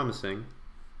It's promising.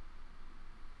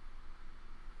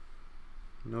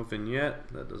 No vignette,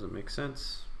 that doesn't make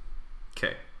sense.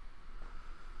 Okay.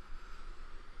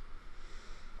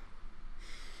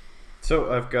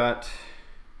 So I've got,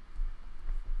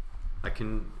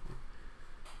 so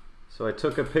I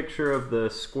took a picture of the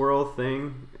squirrel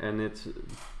thing, and it's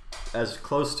as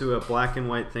close to a black and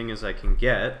white thing as I can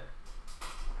get.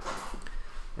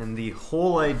 And the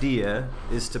whole idea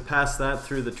is to pass that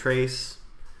through the trace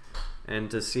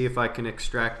and to see if I can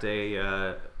extract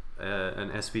an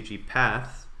SVG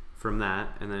path from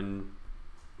that, and then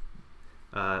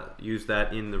use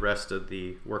that in the rest of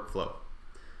the workflow.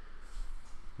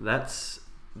 That's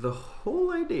the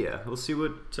whole idea. We'll see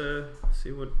what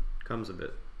comes of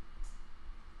it.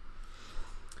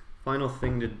 Final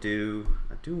thing to do.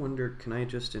 I do wonder, can I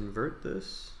just invert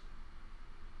this?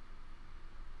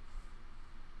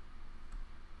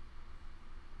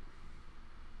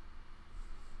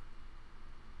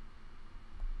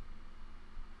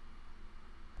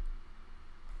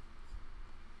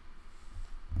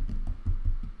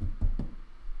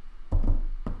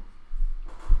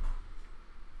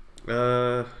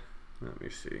 Let me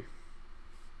see.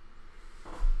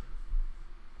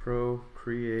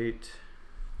 Procreate.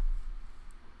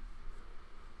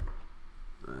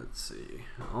 Let's see.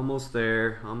 Almost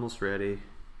there. Almost ready.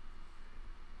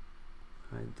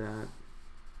 Hide that.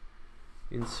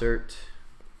 Insert.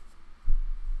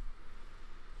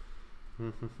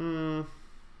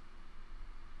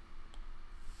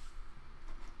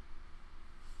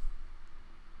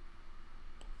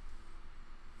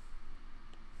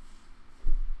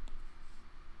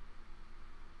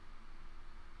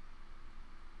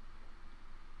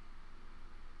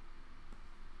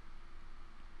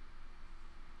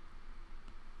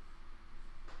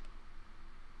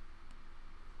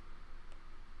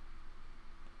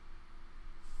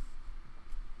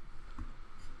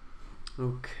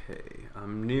 Okay,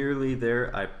 I'm nearly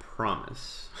there, I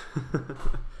promise.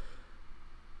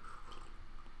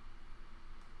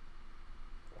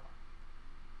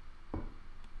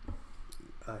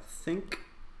 I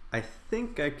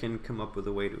think I can come up with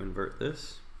a way to invert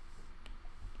this.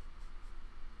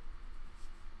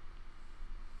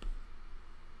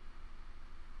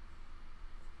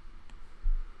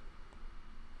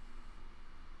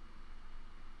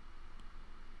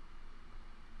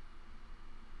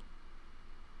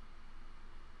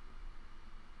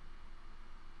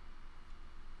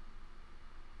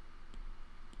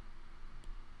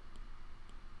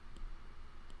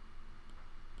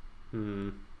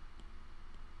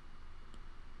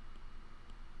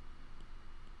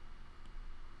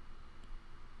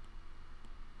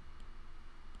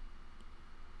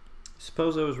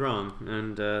 Suppose I was wrong,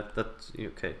 and that's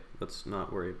okay. Let's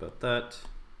not worry about that.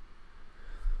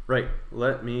 Right,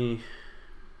 let me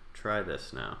try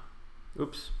this now.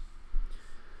 Oops.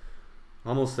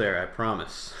 Almost there, I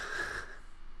promise.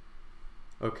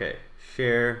 Okay,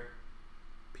 share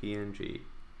PNG.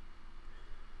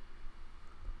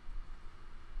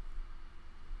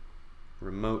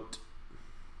 Remote.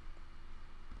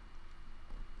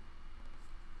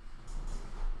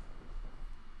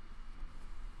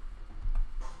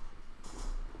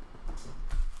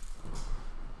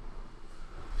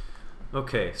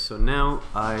 Okay, so now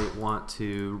I want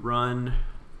to run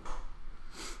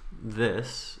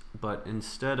this, but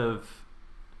instead of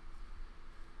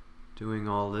doing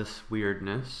all this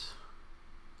weirdness,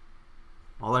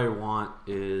 all I want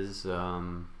is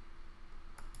to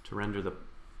render the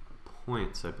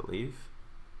points, I believe.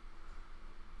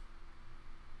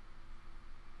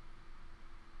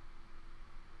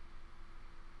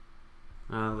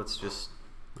 Let's just,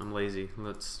 I'm lazy.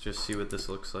 Let's just see what this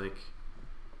looks like.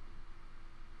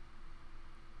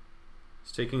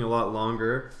 It's taking a lot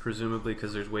longer, presumably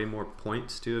because there's way more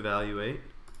points to evaluate.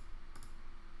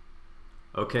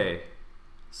 Okay,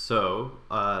 so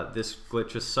this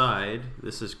glitch aside,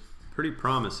 this is pretty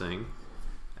promising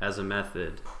as a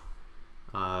method.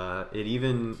 It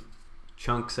even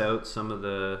chunks out some of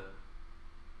the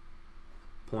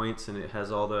points, and it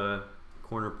has all the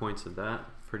corner points of that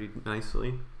pretty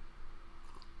nicely.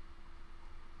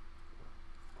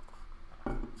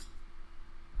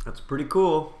 That's pretty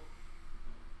cool.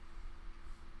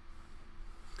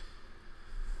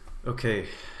 Okay,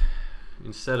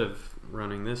 instead of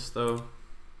running this though,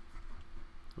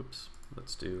 oops,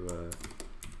 let's do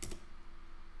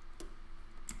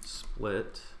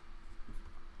split,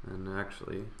 and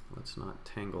actually let's not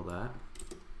tangle that.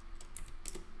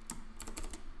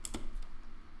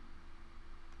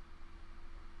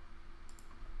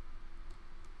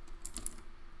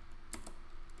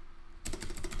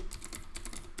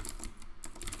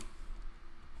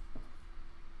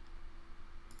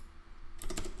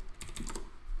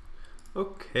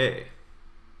 Okay.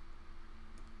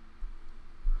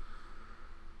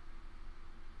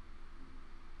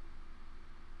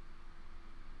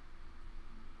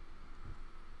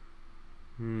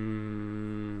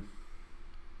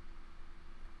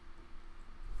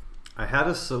 I had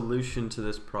a solution to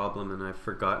this problem and I've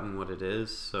forgotten what it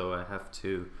is, so I have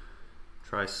to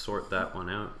try sort that one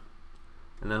out.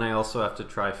 And then I also have to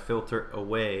try filter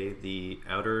away the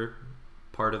outer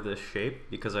part of this shape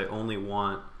because I only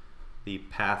want the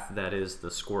path that is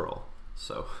the squirrel.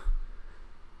 So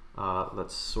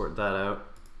let's sort that out,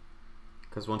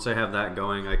 because once I have that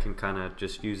going, I can kind of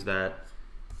just use that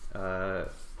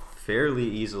fairly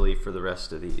easily for the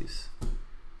rest of these.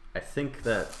 I think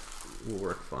that will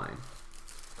work fine.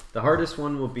 The hardest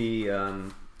one will be,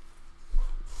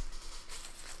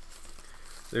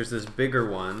 there's this bigger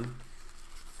one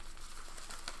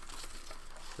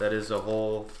that is a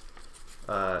whole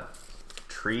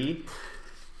tree,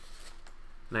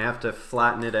 and I have to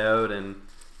flatten it out and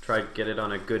try to get it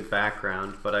on a good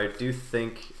background, but I do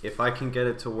think if I can get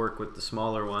it to work with the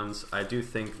smaller ones, I do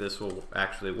think this will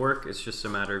actually work. It's just a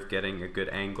matter of getting a good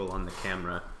angle on the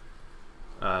camera.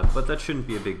 But that shouldn't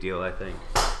be a big deal, I think.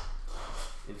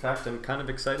 In fact, I'm kind of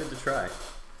excited to try.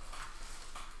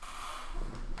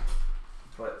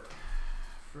 But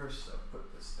first I'll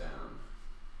put this down.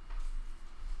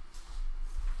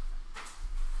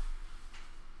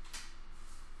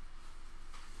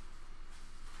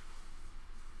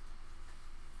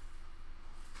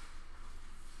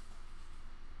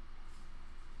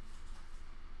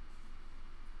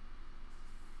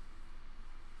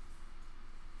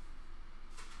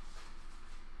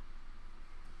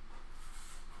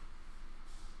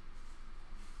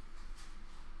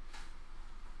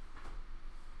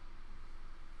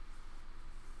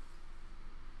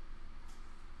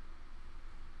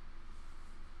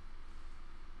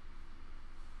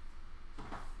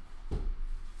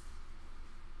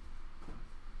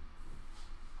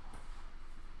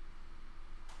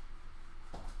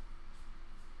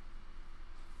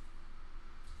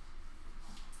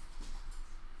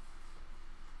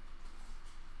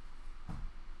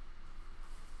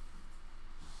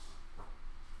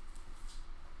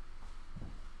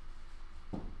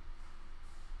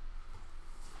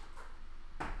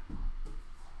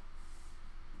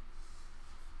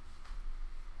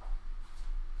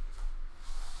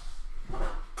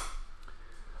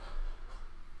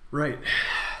 Right,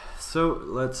 so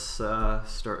let's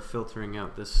start filtering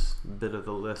out this bit of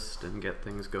the list and get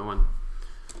things going.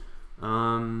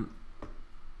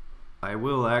 I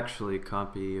will actually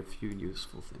copy a few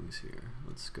useful things here.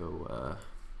 Let's go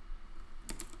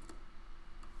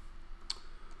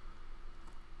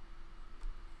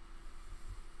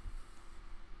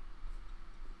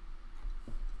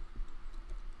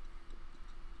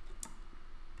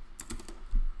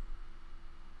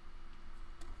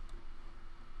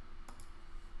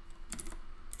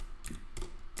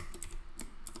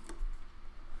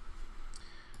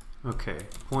okay,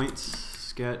 points,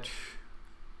 sketch.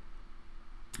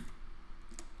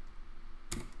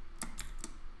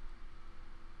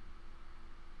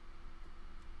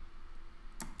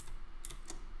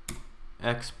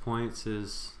 X points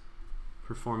is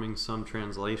performing some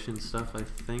translation stuff, I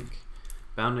think.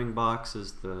 Bounding box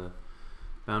is the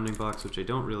bounding box, which I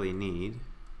don't really need.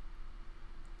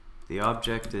 The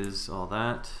object is all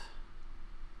that.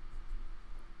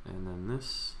 And then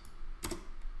this.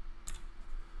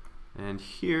 And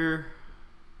here,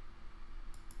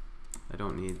 I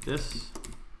don't need this,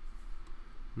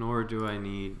 nor do I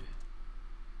need,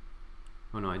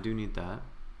 oh no, I do need that,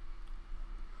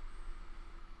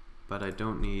 but I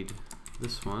don't need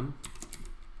this one,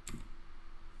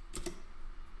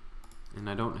 and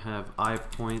I don't have I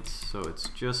points, so it's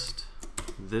just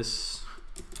this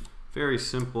very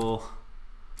simple.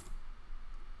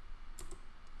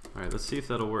 All right, let's see if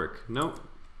that'll work. Nope.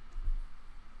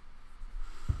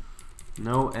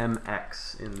 No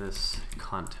MX in this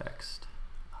context.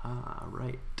 Ah,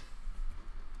 right.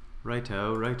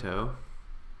 Righto, righto.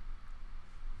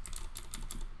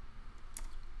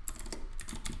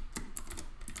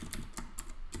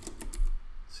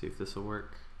 See if this will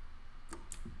work.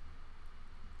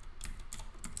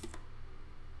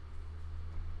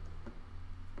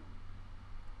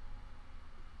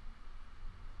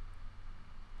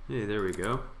 Hey, there we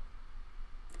go.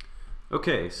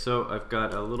 Okay, so I've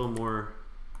got a little more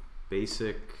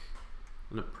basic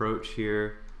an approach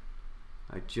here.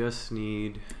 I just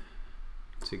need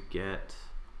to get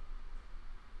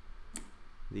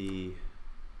the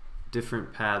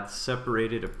different paths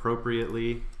separated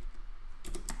appropriately.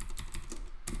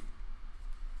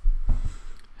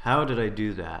 How did I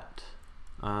do that?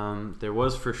 There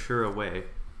was for sure a way,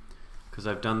 because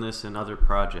I've done this in other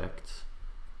projects.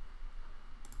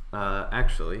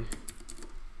 Actually,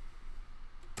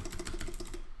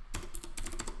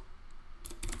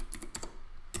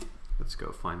 let's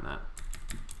go find that.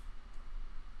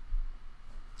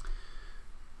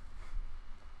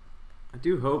 I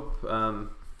do hope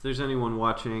if there's anyone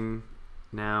watching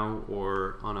now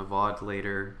or on a VOD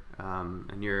later,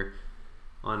 and you're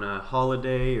on a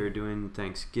holiday or doing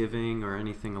Thanksgiving or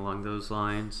anything along those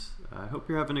lines, I hope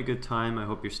you're having a good time. I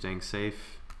hope you're staying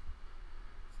safe.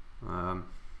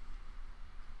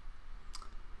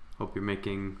 Hope you're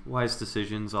making wise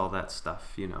decisions, all that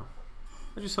stuff, you know.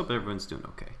 I just hope everyone's doing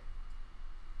okay.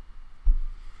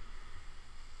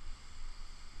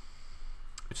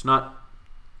 It's not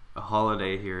a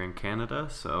holiday here in Canada,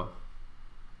 so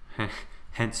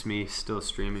hence me still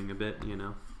streaming a bit, you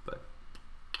know, but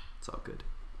it's all good.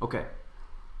 Okay.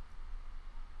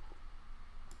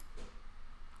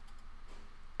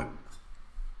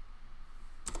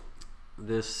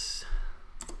 This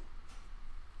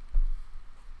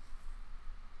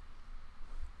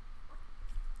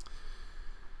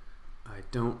I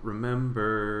don't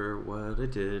remember what I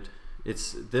did.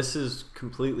 This is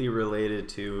completely related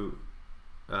to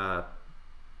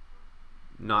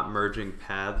not merging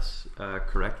paths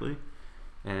correctly,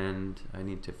 and I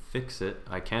need to fix it.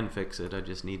 I can fix it, I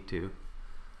just need to.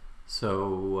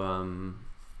 So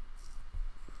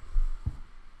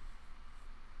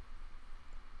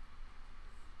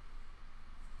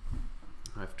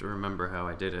I have to remember how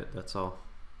I did it, that's all.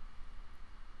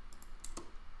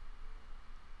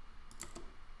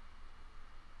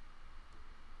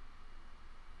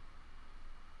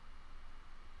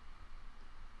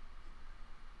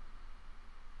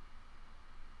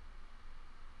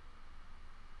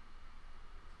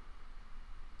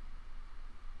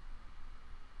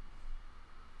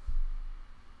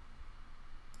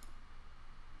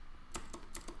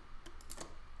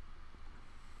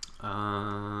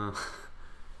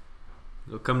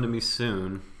 It'll come to me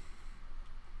soon.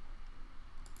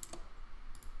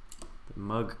 The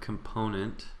mug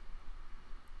component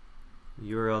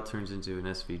URL turns into an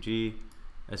SVG,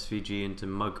 SVG into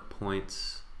mug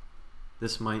points.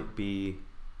 This might be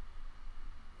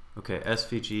okay.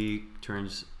 SVG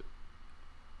turns,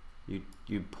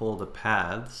 you pull the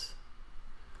paths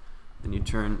and you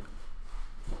turn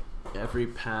every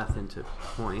path into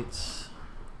points.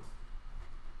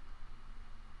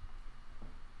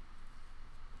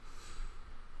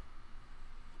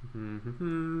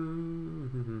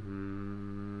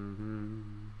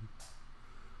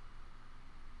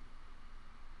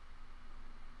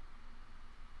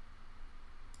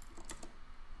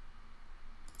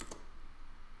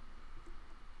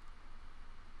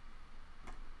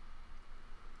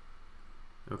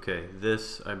 Okay,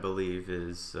 this I believe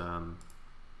is the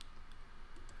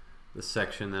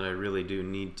section that I really do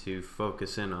need to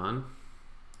focus in on.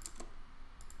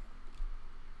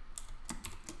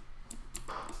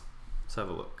 Let's have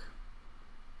a look.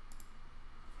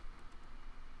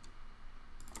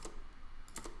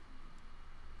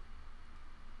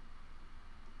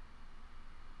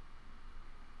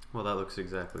 Well, that looks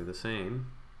exactly the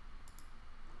same.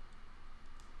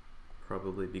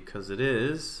 Probably because it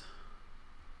is.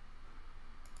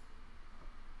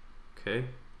 Okay.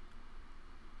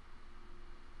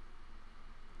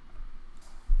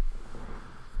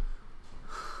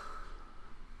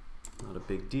 Not a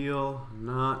big deal,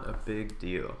 not a big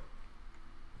deal.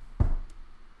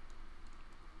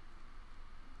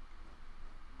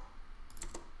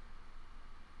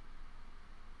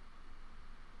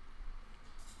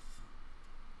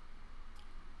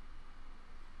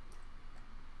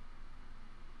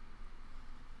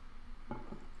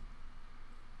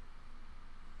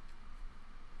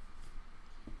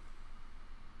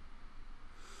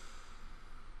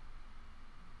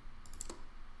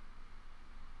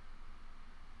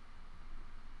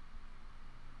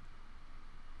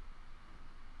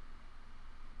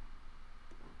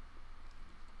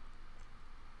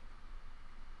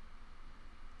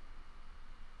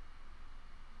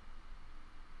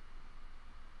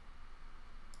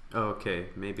 Okay,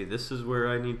 maybe this is where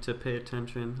I need to pay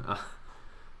attention.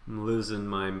 I'm losing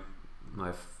my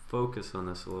focus on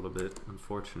this a little bit,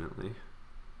 unfortunately.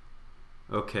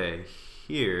 Okay,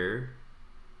 here.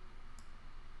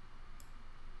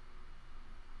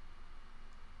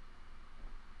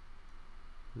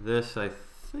 This, I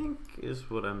think, is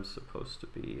what I'm supposed to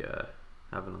be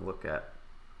having a look at.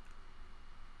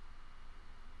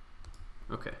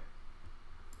 Okay,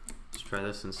 let's try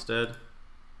this instead.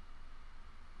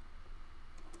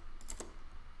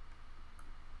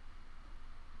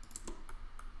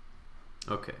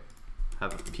 Okay,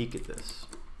 have a peek at this.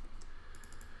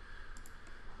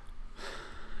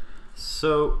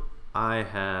 So I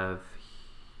have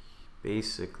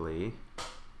basically,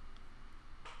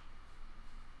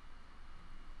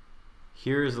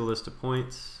 here's a list of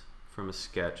points from a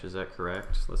sketch. Is that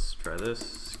correct? Let's try this.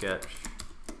 Sketch.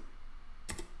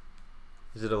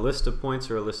 Is it a list of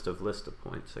points or a list of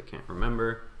points? I can't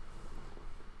remember.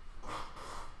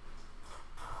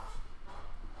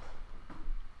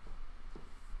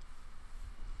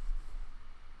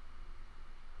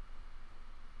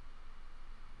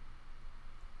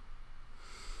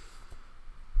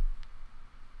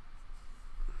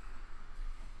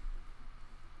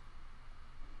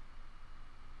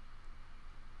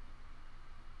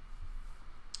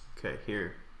 Okay,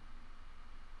 here.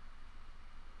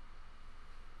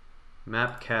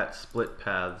 Map cat split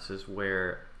paths is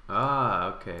where,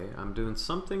 okay, I'm doing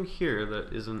something here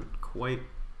that isn't quite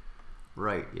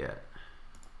right yet.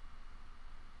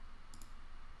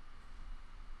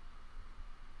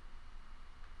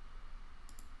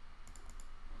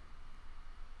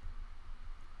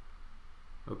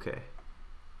 Okay.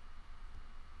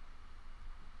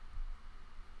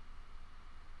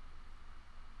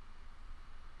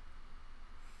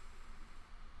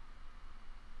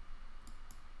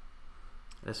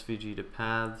 SVG to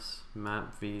paths,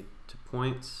 map V to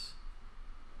points.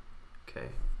 Okay.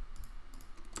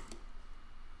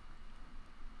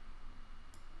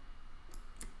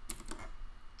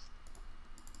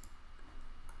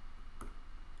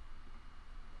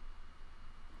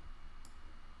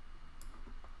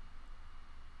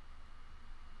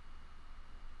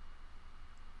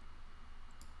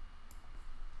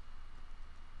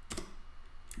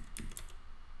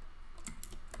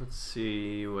 Let's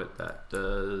see what that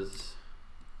does.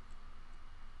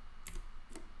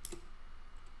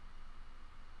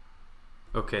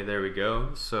 Okay, there we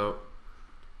go. So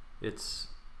it's,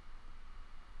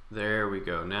 there we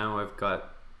go. Now I've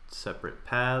got separate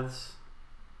paths.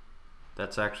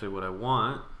 That's actually what I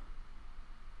want.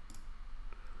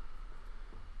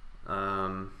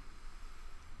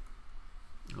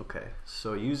 Okay,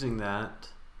 so using that,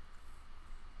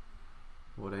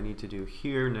 what I need to do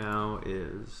here now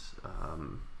is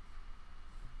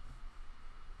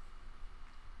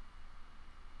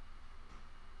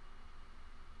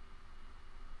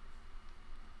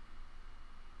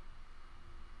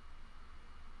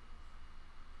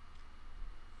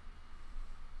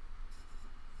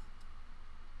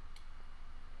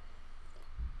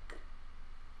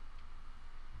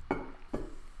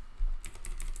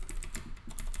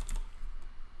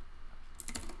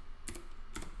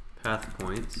path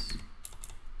points.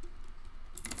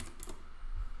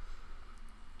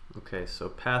 Okay, so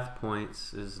path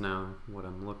points is now what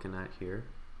I'm looking at here.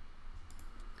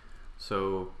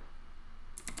 So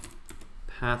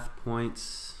path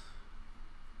points,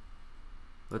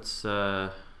 let's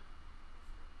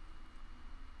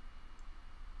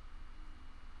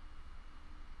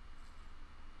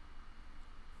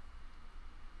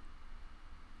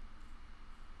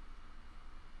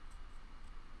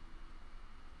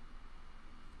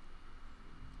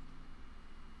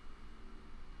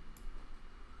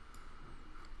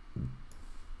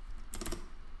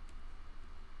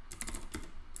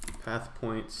path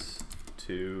points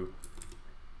to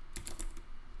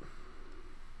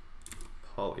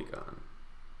polygon.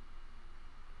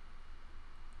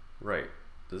 Right.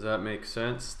 Does that make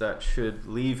sense? That should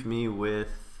leave me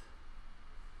with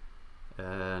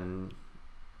an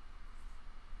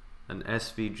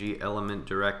SVG element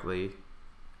directly.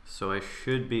 So I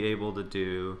should be able to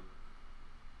do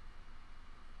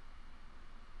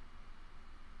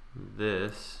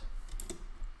this.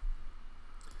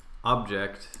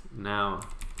 Object now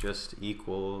just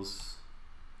equals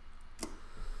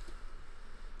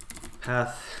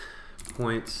path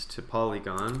points to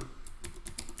polygon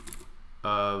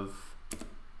of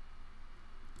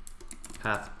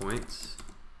path points.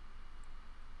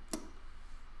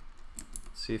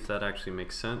 See if that actually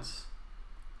makes sense.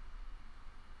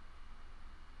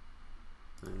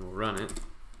 And we'll run it.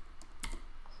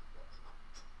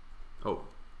 Oh.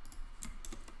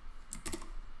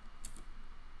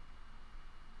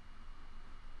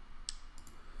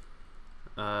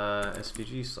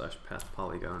 SVG slash path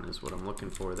polygon is what I'm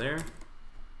looking for there.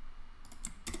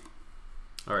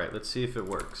 Alright, let's see if it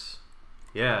works.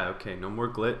 Yeah, okay, no more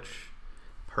glitch.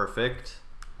 Perfect.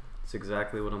 That's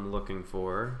exactly what I'm looking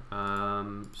for.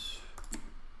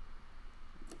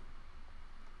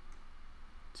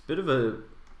 It's a bit of a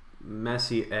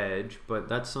messy edge, but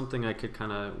that's something I could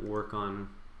kind of work on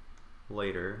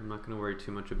later. I'm not going to worry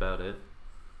too much about it.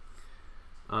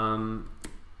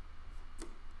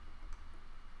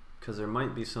 because there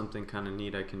might be something kind of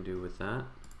neat I can do with that.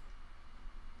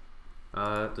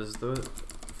 Does the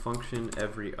function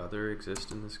every other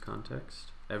exist in this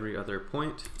context? Every other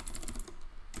point?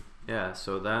 Yeah,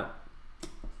 so that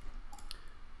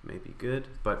may be good.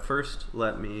 But first,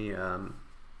 let me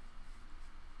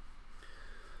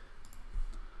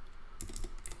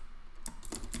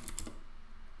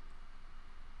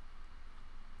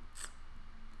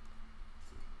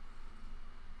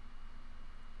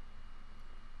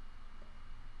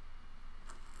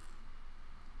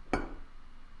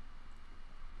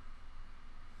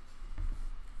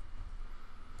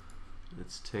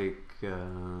let's take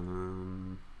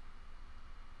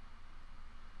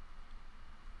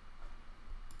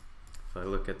if I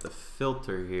look at the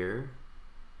filter here,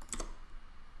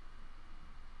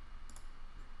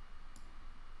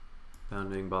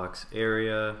 bounding box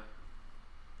area,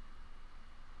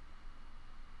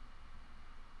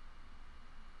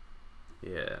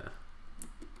 yeah.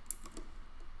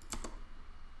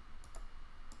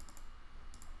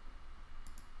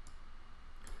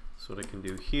 So what I can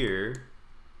do here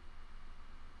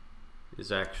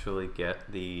is actually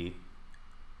get the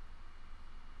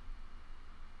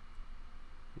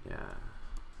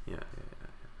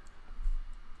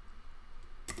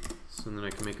So then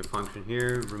I can make a function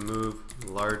here, remove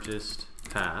largest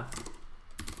path,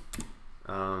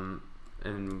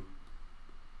 and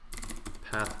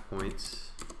path points.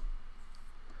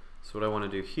 So what I want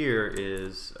to do here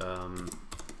is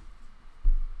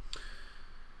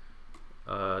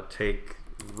take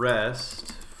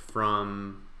rest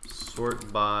from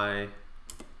sort by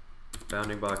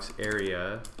bounding box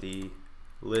area, the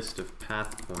list of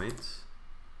path points.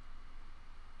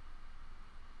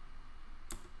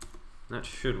 That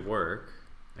should work.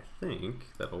 I think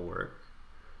that'll work.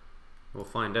 We'll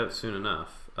find out soon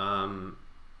enough.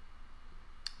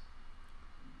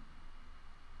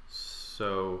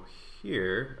 So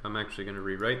here, I'm actually going to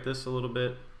rewrite this a little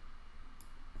bit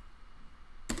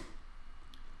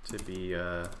to be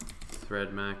a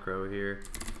thread macro here.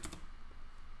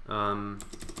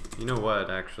 You know what,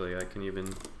 actually, I can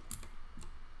even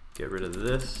get rid of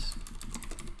this.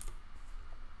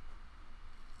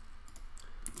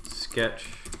 Sketch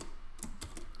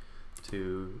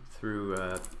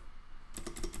through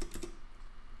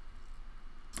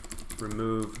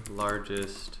remove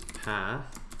largest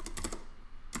path,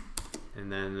 and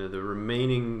then the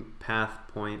remaining path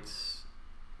points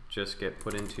just get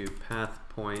put into path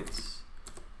points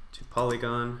to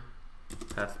polygon,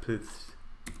 path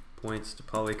points to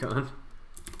polygon,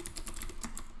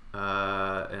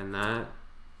 and that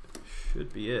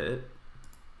should be it.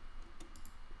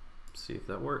 See if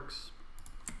that works.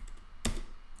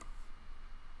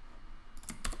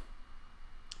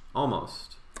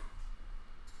 Almost.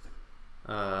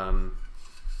 Oh,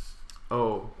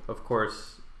 of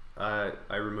course, I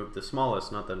removed the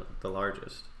smallest, not the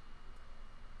largest.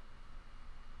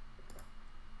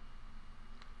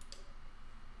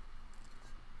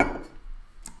 I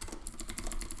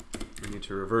need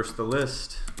to reverse the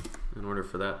list in order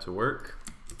for that to work.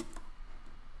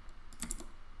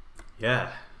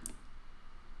 Yeah.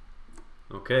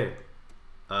 Okay,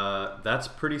 that's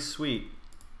pretty sweet,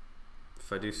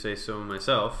 if I do say so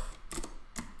myself.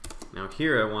 Now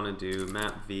here I want to do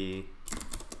map v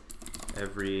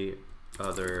every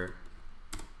other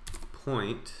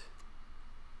point.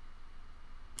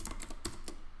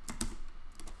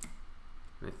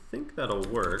 I think that'll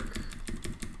work.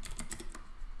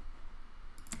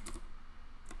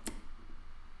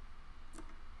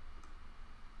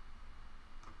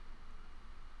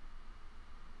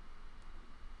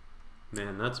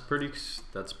 Man, that's pretty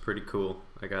cool,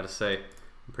 I gotta say.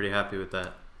 I'm pretty happy with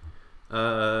that.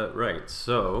 Right,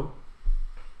 so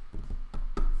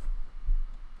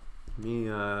me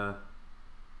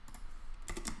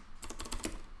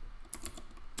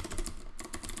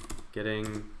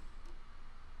getting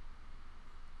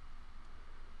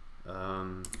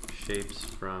shapes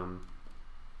from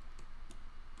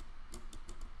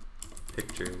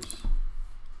pictures.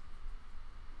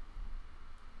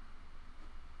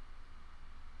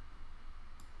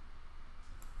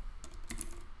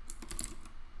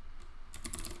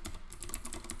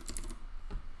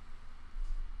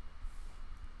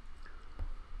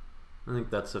 I think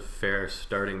that's a fair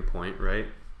starting point, right?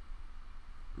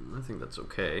 I think that's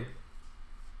okay.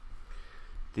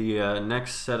 The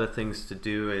next set of things to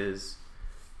do is,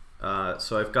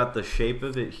 so I've got the shape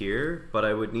of it here, but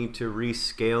I would need to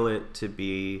rescale it to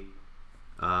be,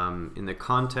 in the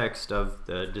context of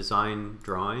the design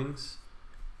drawings,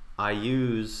 I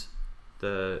use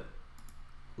the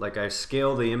like I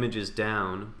scale the images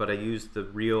down, but I use the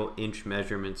real inch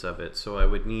measurements of it. So I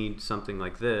would need something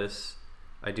like this.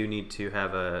 I do need to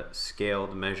have a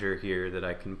scaled measure here that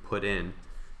I can put in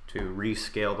to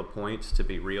rescale the points to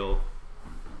be real,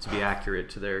 to be accurate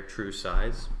to their true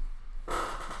size.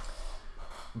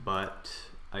 But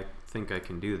I think I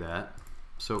can do that.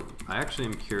 So I actually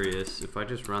am curious if I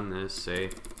just run this, say,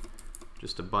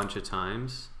 just a bunch of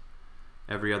times,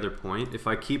 every other point. If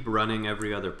I keep running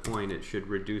every other point, it should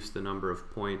reduce the number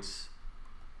of points.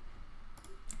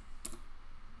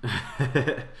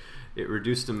 It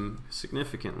reduced them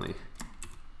significantly.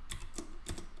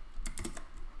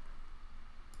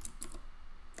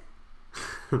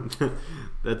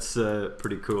 That's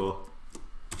pretty cool.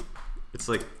 It's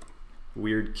like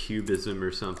weird cubism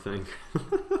or something.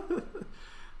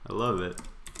 I love it.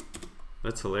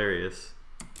 That's hilarious.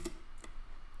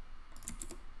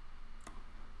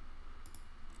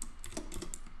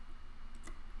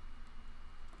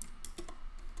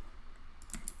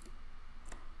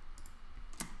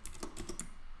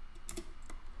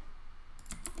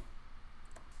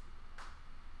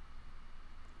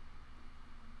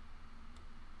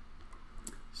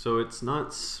 So it's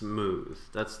not smooth.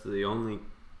 That's the only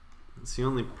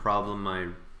problem I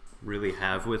really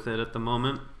have with it at the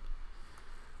moment.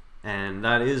 And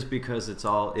that is because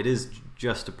it is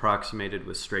just approximated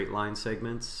with straight line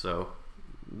segments, so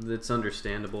it's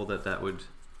understandable that that would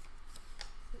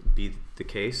be the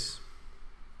case.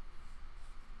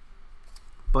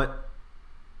 But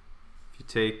if you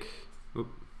take,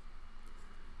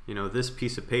 you know, this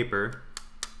piece of paper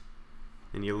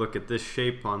and you look at this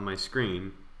shape on my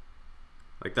screen,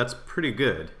 like that's pretty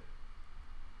good.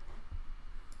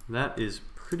 That is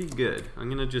pretty good. I'm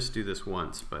gonna just do this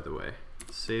once, by the way.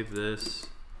 Save this.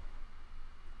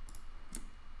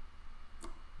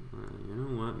 You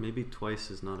know what? Maybe twice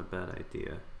is not a bad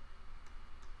idea.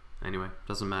 Anyway,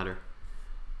 doesn't matter.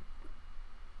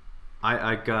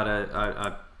 I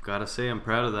gotta say I'm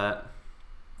proud of that.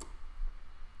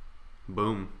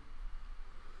 Boom.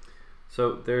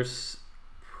 So there's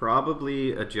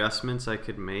probably adjustments I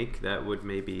could make that would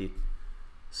maybe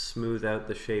smooth out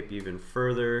the shape even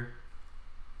further.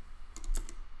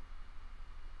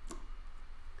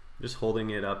 Just holding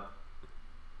it up.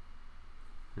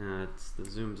 The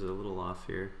zoom's a little off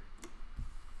here.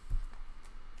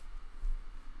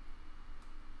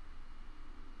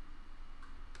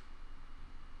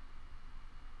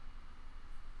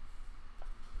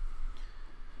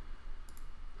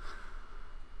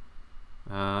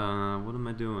 What am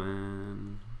I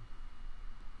doing?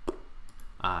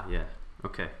 Ah, yeah.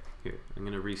 Okay, here. I'm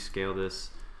gonna rescale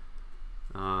this.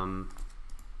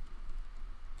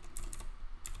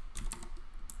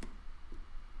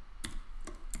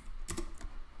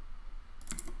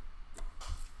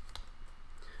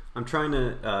 I'm trying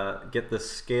to get the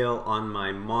scale on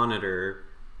my monitor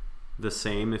the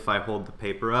same if I hold the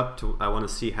paper up. I want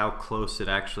to see how close it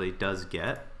actually does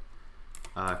get,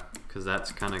 because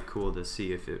that's kind of cool to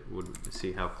see if it would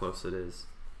see how close it is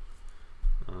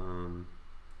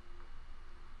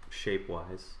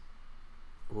shape-wise.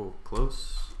 Oh,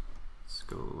 close. Let's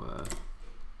go.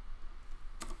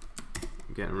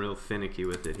 I'm getting real finicky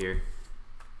with it here.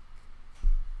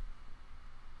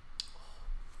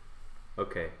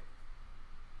 Okay,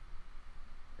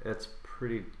 that's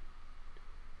pretty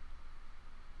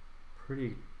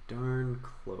darn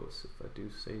close, if I do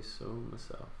say so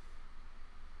myself.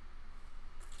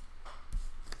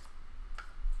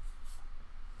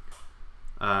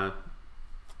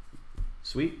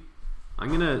 Sweet. I'm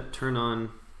gonna turn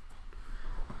on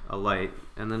a light,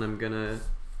 and then I'm gonna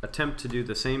attempt to do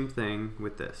the same thing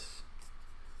with this.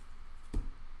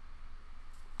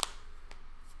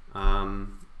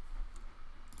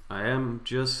 I am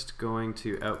just going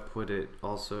to output it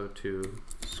also to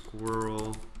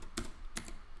squirrel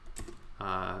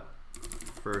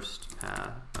first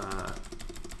path.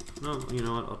 No, you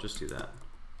know what? I'll just do that.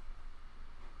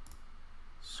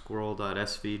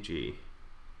 Squirrel.svg.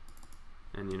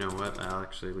 And you know what? I'll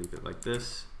actually leave it like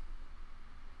this.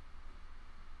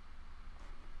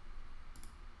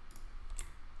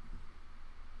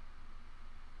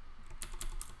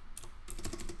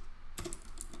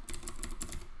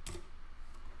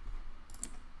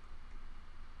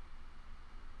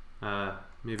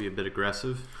 Maybe a bit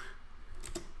aggressive.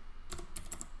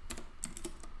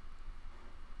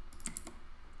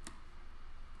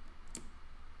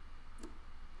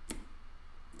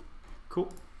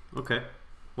 Cool. Okay.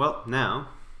 Well, now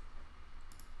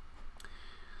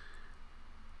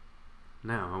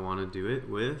I want to do it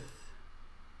with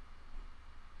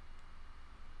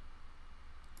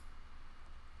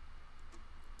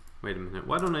Wait a minute,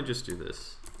 why don't I just do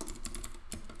this?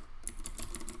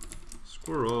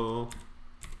 Squirrel.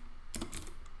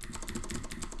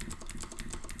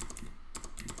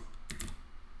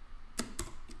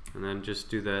 And then just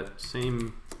do that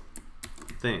same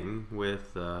thing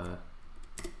with the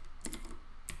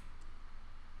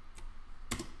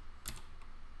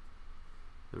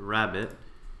rabbit.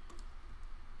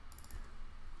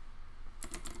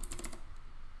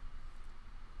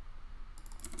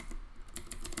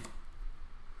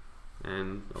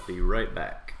 And I'll be right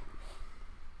back.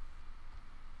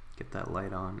 Get that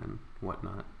light on and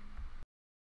whatnot.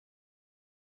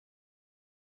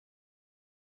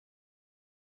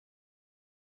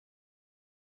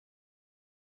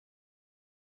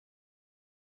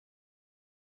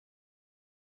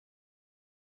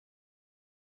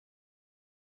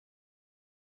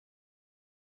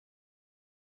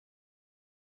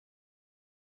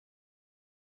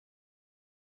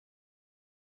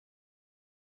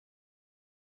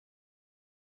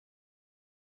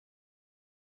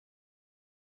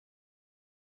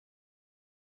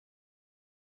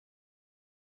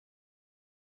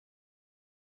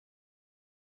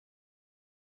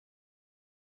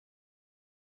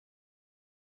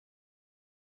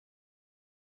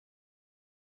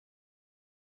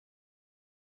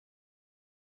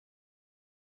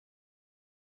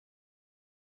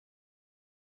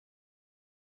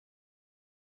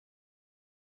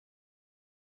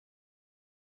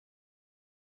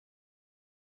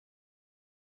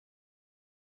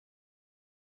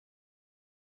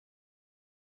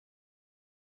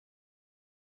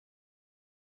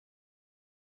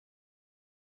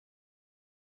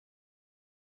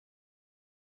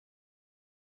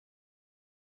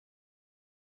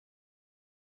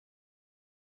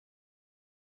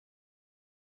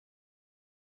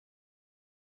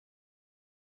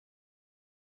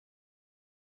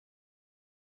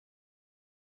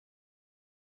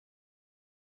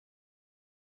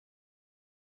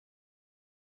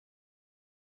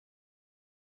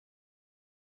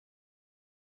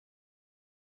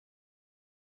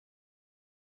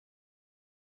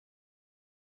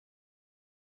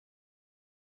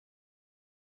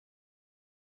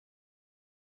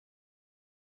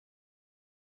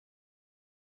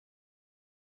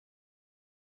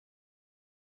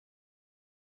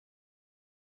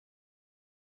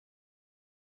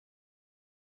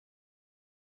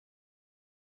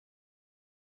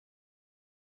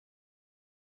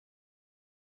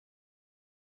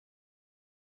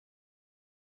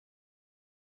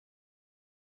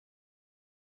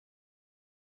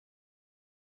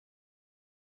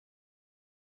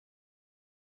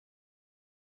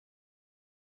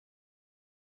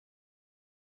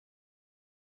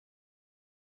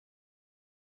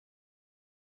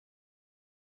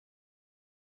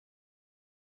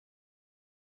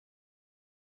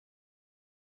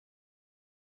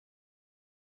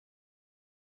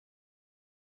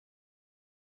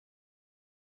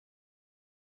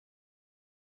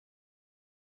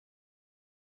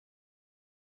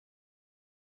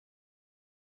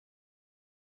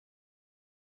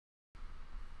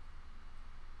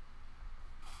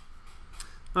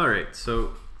 Alright,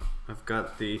 so I've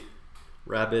got the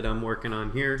rabbit I'm working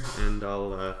on here, and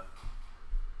I'll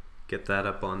get that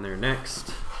up on there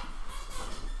next.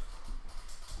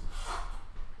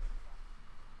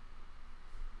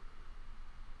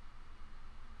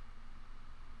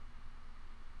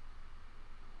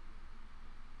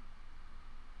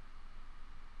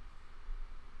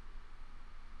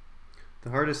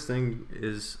 The hardest thing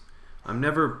is I'm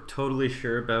never totally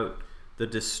sure about the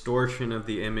distortion of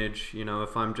the image. You know,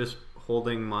 if I'm just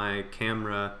holding my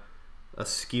camera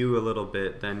askew a little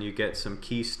bit, then you get some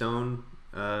keystone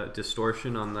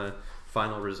distortion on the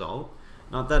final result.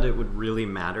 Not that it would really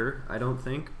matter, I don't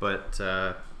think, but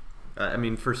I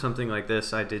mean, for something like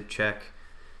this, I did check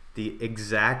the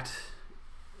exact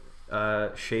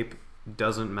shape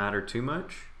doesn't matter too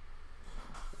much.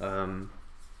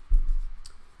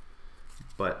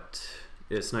 But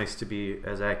it's nice to be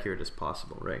as accurate as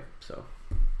possible, right? So,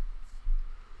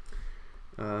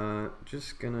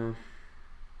 just gonna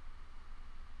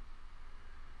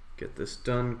get this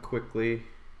done quickly.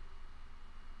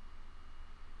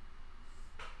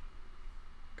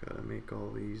 Gotta make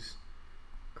all these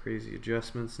crazy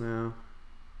adjustments now.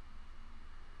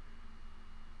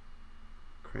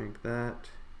 Crank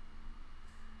that.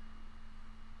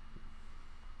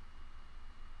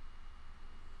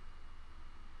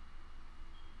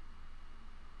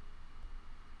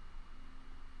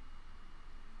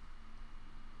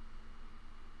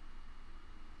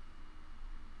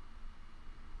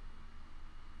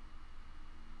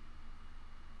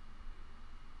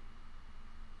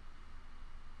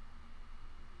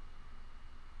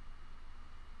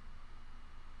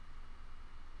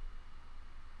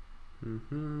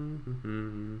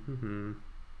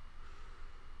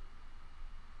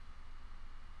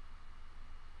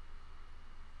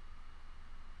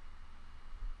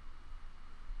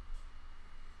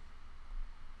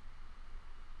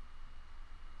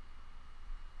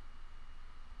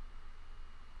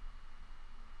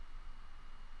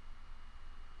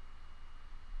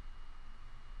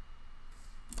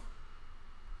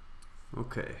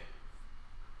 Okay,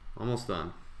 almost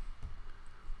done.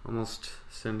 Almost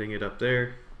sending it up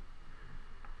there.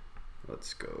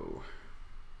 Let's go.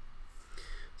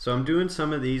 So I'm doing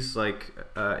some of these like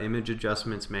image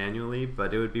adjustments manually,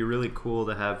 but it would be really cool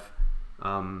to have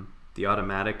the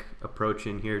automatic approach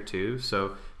in here too.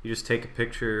 So you just take a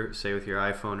picture, say with your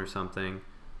iPhone or something,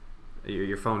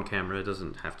 your phone camera. It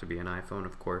doesn't have to be an iPhone,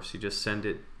 of course. You just send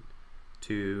it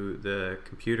to the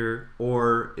computer,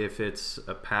 or if it's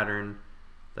a pattern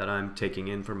that I'm taking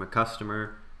in from a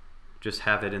customer, just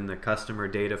have it in the customer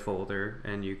data folder,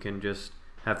 and you can just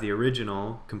have the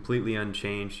original completely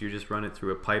unchanged. You just run it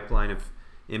through a pipeline of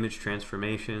image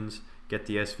transformations, get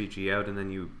the SVG out, and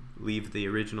then you leave the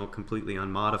original completely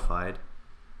unmodified.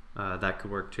 That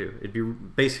could work too. It'd be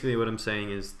basically, what I'm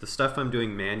saying is the stuff I'm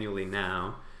doing manually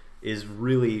now is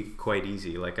really quite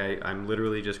easy. Like I'm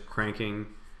literally just cranking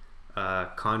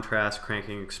contrast,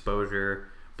 cranking exposure,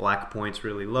 black points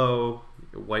really low,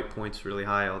 white points really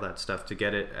high, all that stuff to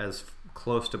get it as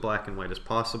close to black and white as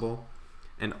possible.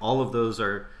 And all of those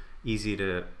are easy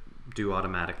to do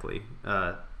automatically.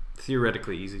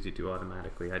 Theoretically easy to do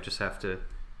automatically. I just have to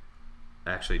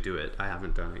actually do it. I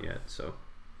haven't done it yet, so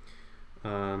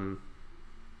let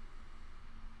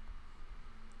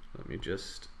me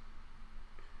just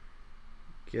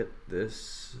get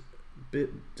this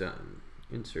bit done.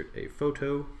 Insert a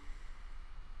photo.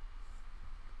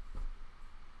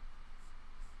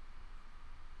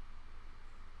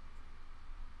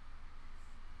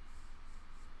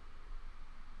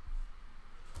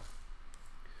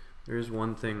 There's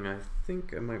one thing I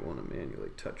think I might want to manually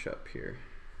touch up here.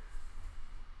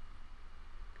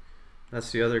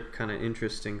 That's the other kind of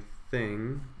interesting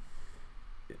thing.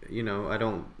 You know, I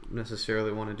don't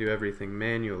necessarily want to do everything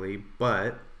manually,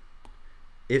 but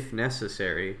if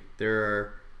necessary, there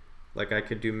are, like, I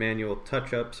could do manual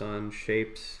touch-ups on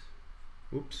shapes.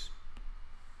 Oops.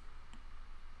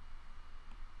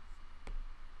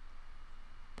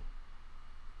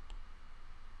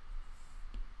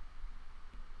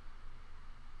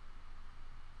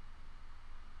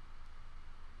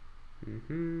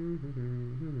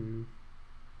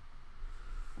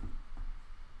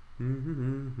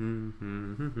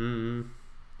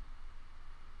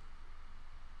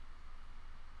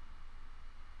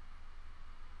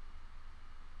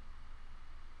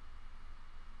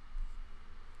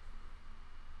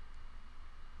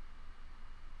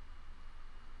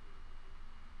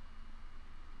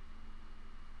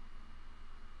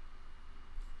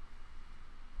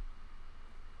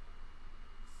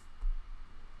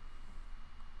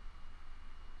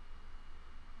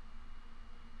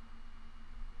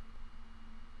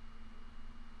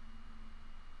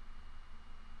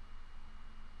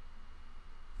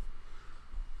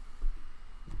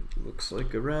 Looks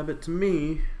like a rabbit to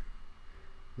me.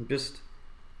 Just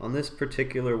on this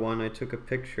particular one, I took a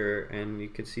picture and you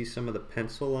could see some of the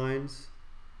pencil lines.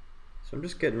 So I'm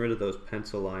just getting rid of those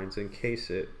pencil lines in case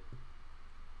it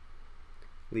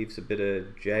leaves a bit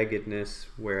of jaggedness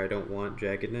where I don't want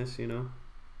jaggedness, you know?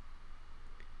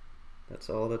 That's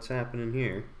all that's happening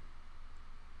here.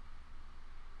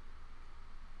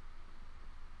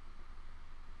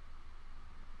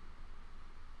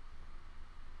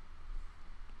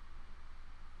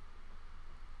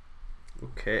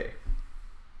 Okay.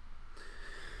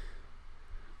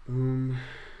 Boom.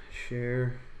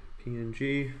 Share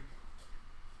PNG.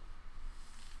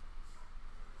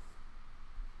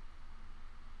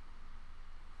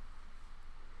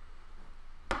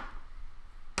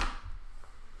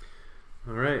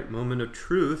 All right, moment of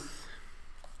truth.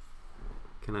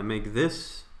 Can I make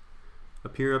this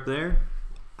appear up there?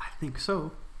 I think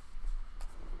so.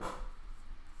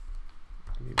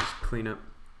 Let me just clean up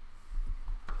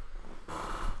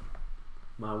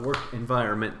my work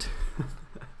environment.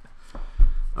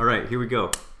 All right, here we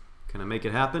go. Can I make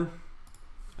it happen?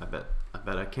 I bet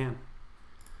I can.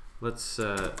 Let's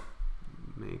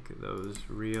make those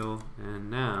real,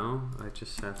 and now I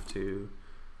just have to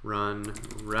run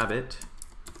rabbit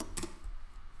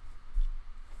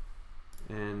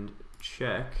and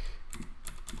check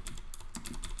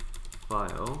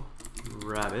file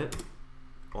rabbit.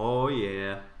 Oh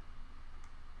yeah,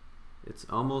 it's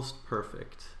almost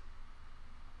perfect.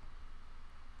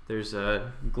 There's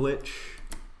a glitch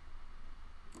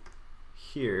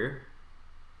here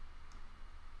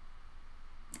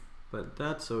but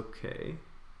that's okay.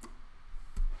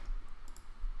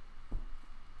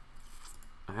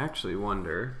 I actually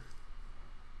wonder,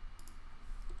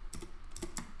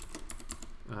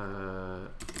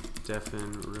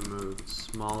 defen remove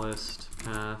smallest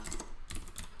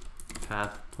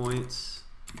path points,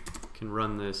 can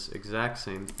run this exact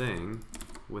same thing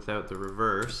without the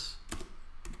reverse.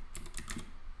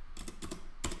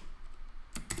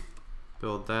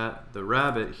 Build that, the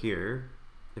rabbit here,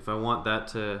 if I want that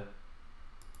to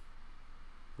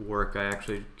work, I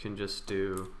actually can just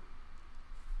do,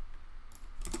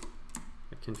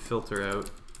 I can filter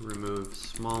out, remove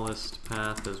smallest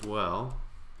path as well,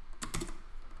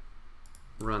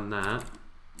 run that,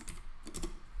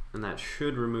 and that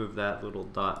should remove that little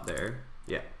dot there.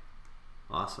 Yeah,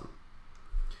 awesome.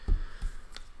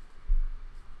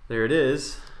 There it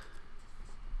is.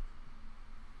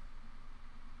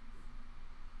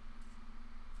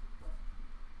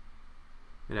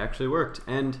 It actually worked,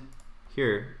 and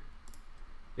here,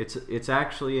 it's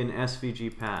actually an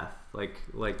SVG path. Like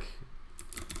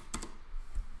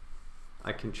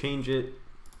I can change it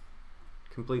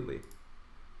completely.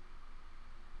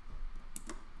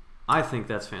 I think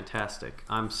that's fantastic.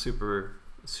 I'm super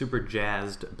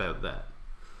jazzed about that.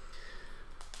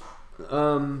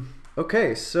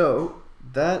 Okay, so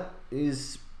that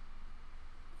is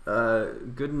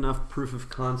good enough proof of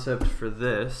concept for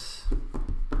this.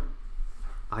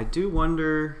 I do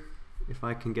wonder if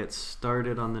I can get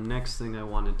started on the next thing I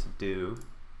wanted to do.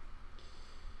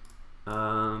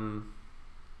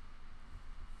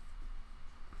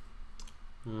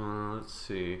 Let's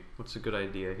see, what's a good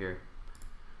idea here?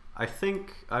 I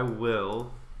think I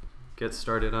will get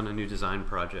started on a new design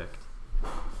project.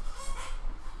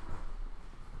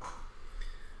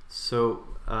 So,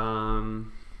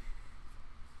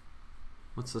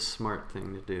 what's the smart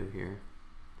thing to do here?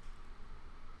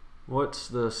 What's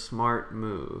the smart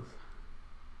move?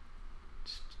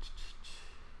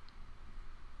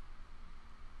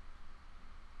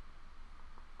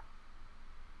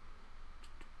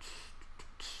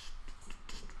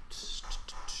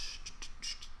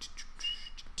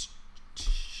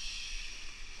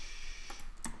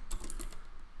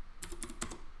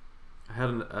 I had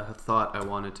a thought I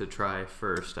wanted to try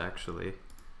first, actually.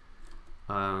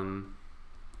 I'm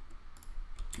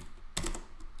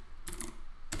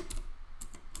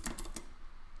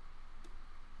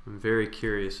very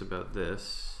curious about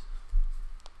this.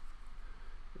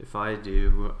 If I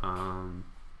do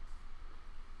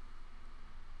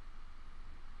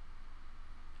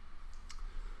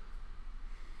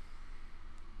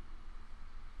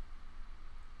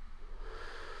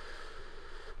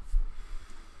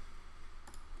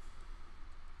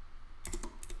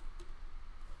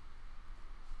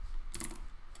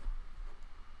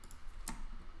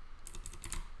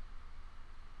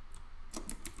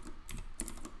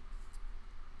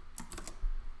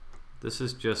this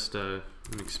is just an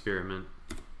experiment.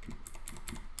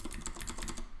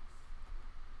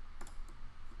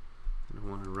 I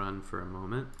want to run for a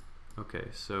moment. Okay,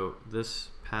 so this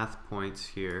path points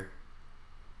here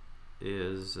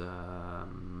is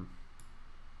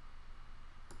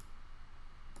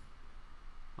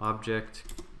object.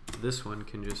 This one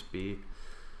can just be,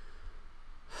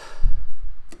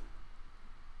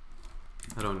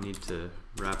 I don't need to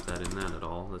wrap that in that at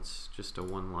all. That's just a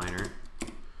one-liner.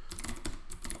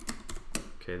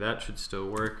 Okay, that should still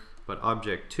work, but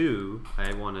object 2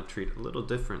 I want to treat a little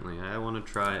differently. I want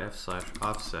to try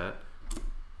f/offset.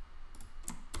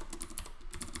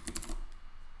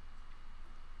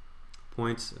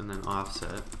 Points and then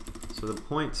offset. So the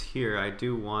points here I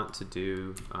do want to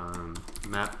do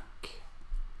map.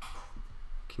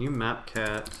 Can you map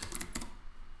cat?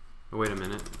 Oh, wait a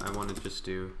minute. I want to just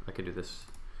do, I could do this.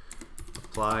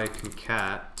 Apply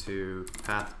concat to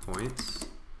path points.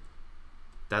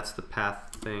 That's the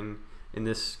path thing. In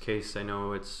this case, I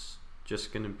know it's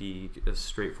just going to be a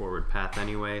straightforward path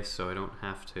anyway, so I don't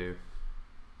have to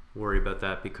worry about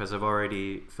that because I've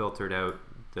already filtered out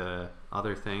the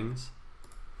other things.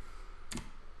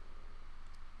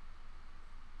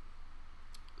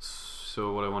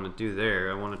 So what I want to do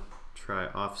there, I want to try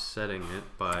offsetting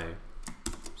it by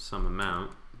some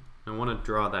amount. I want to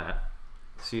draw that,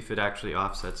 see if it actually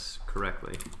offsets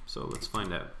correctly. So let's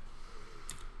find out.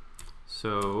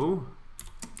 So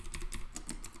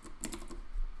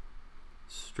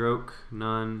stroke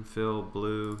none, fill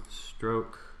blue,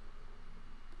 stroke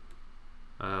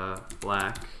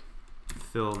black,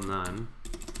 fill none,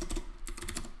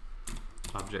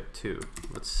 object 2.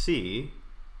 Let's see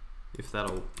if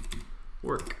that'll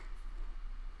work.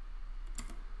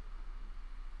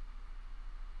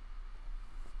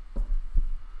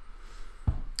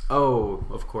 Oh,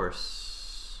 of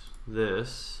course.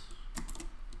 This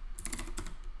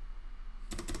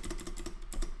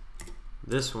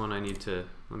one I need to,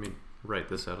 let me write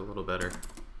this out a little better.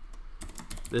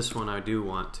 This one I do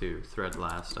want to thread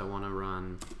last. I want to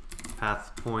run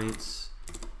path points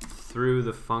through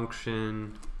the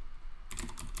function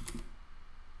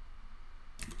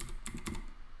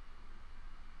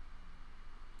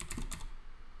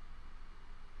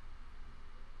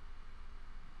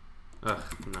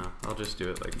no, I'll just do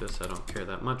it like this. I don't care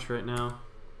that much right now.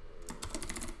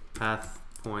 Path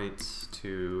points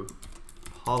to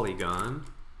polygon.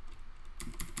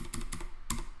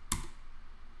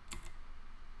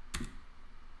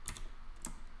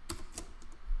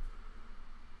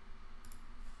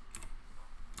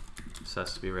 This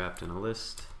has to be wrapped in a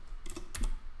list.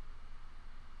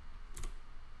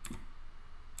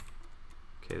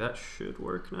 Okay, that should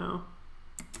work now.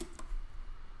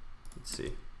 Let's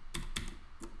see.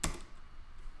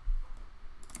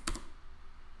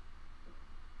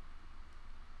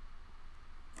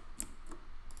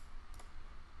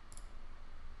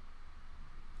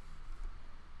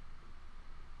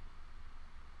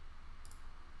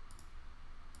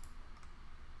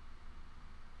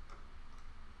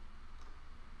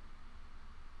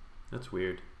 That's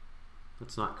weird.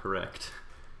 That's not correct.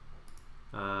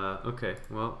 Okay,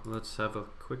 well, let's have a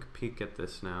quick peek at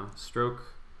this now.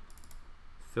 Stroke,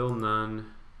 fill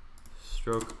none,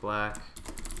 stroke black,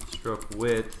 stroke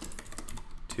width,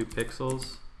 2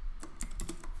 pixels.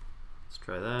 Let's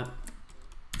try that.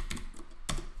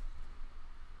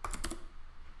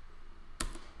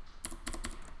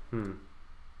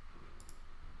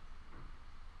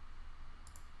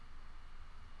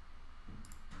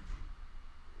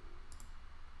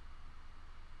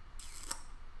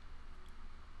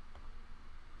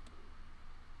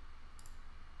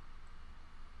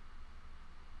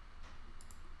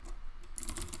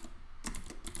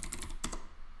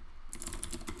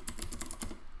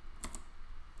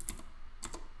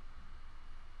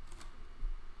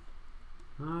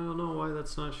 I don't know why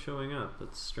that's not showing up.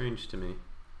 That's strange to me.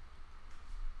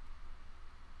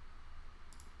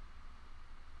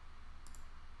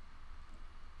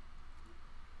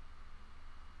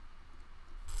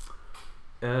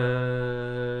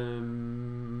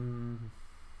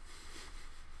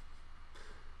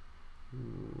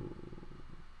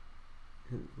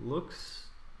 It looks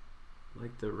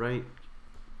like the right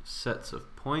sets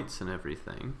of points and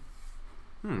everything.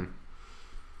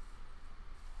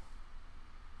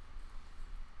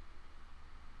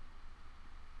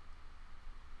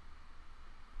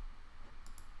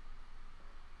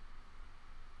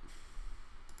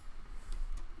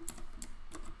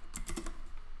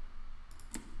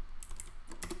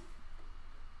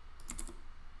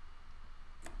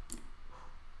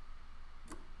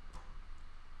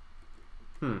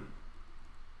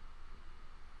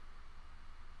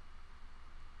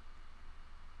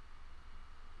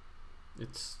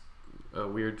 It's a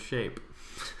weird shape.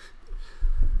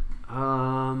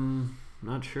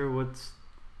 Not sure what's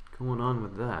going on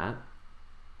with that,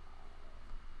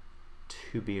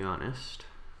 to be honest.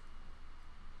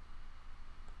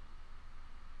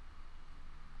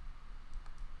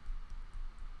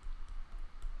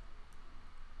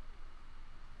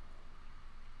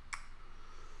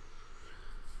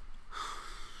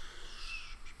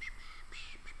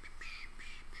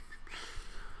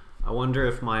 I wonder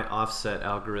if my offset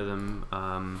algorithm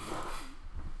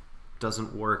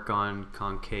doesn't work on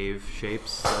concave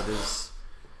shapes. That is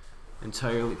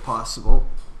entirely possible.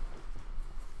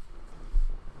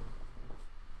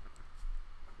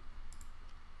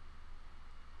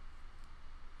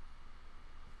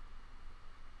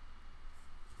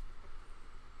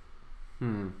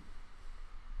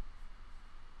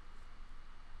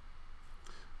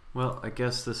 Well, I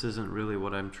guess this isn't really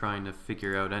what I'm trying to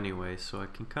figure out anyway, so I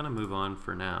can kind of move on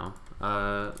for now.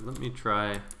 Let me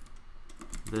try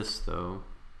this though.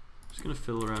 I'm just going to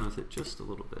fiddle around with it just a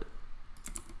little bit.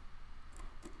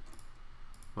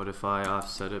 What if I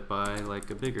offset it by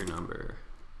like a bigger number?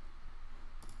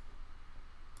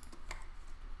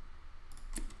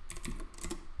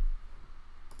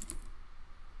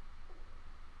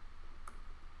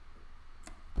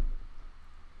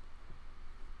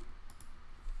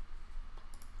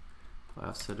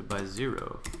 Offset it by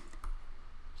 0. Does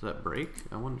that break?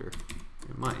 I wonder.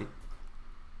 It might.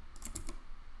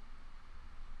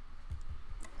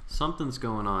 Something's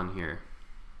going on here.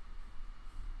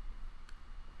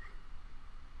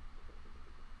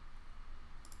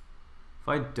 If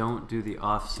I don't do the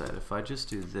offset, if I just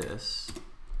do this,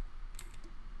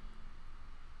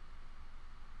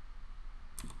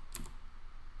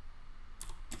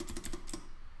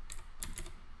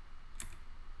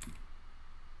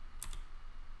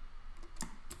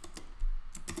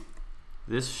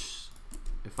 this,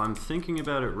 if I'm thinking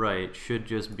about it right, should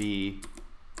just be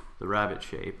the rabbit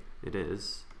shape. It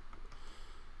is.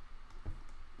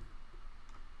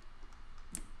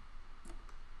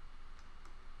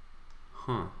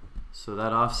 Huh. So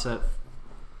that offset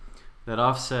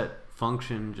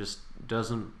function just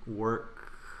doesn't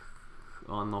work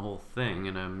on the whole thing,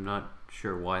 and I'm not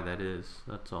sure why that is.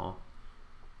 That's all.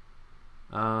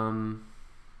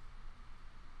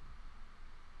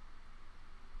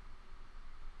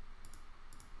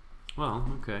 Well,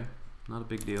 okay, not a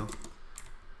big deal.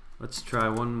 Let's try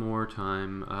one more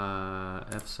time.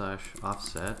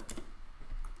 f/offset.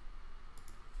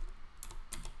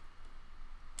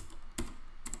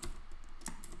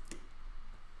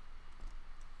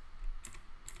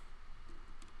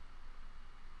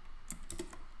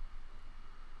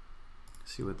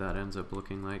 See what that ends up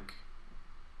looking like.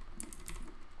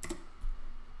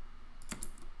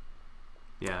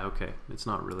 Yeah, okay, it's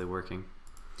not really working.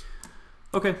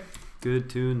 Okay, good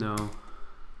to know.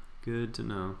 Good to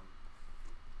know.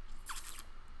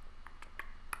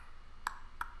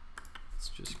 Let's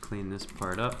just clean this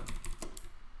part up.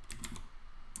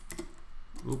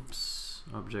 Oops,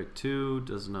 object 2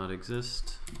 does not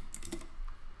exist.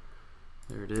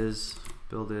 There it is.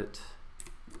 Build it.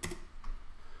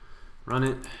 Run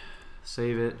it.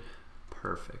 Save it.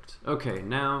 Perfect. Okay,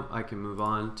 now I can move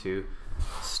on to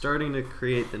starting to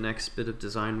create the next bit of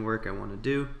design work I want to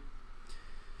do.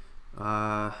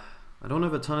 I don't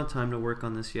have a ton of time to work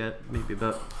on this yet, maybe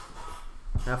about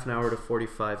half an hour to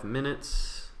 45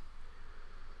 minutes.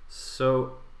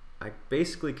 So I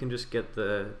basically can just get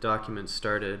the document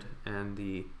started and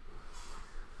the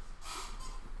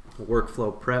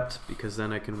workflow prepped, because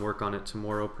then I can work on it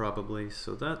tomorrow probably.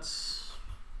 So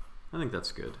I think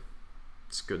that's good.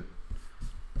 It's a good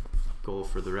goal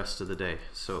for the rest of the day.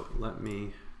 So let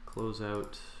me close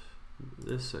out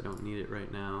this. I don't need it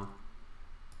right now.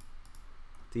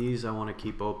 These I want to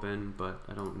keep open, but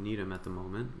I don't need them at the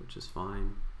moment, which is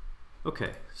fine.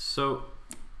 Okay, so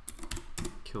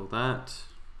kill that.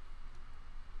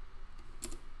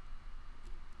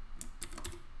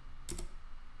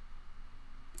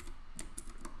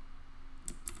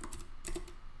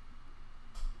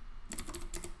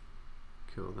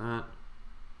 Kill that.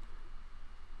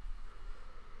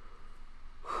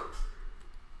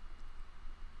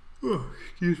 Oh,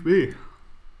 excuse me.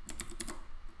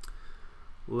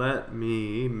 Let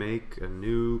me make a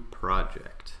new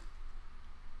project.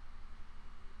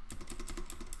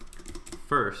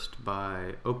 First,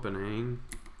 by opening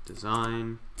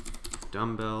design,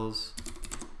 dumbbells,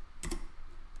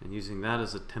 and using that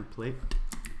as a template.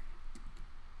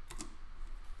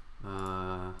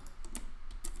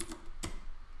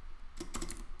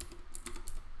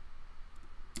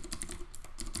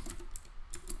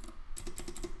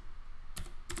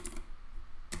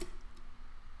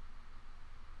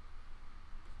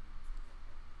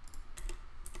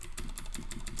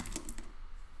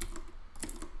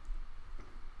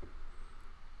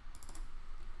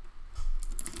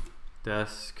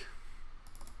 Desk,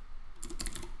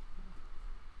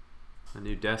 a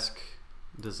new desk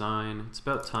design. It's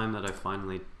about time that I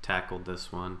finally tackled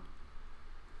this one.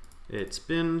 It's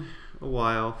been a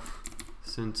while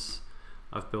since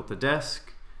I've built a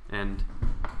desk, and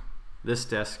this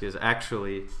desk is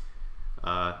actually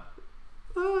on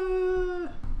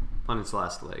its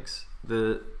last legs.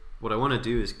 What I want to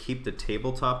do is keep the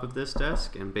tabletop of this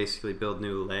desk and basically build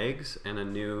new legs and a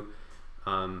new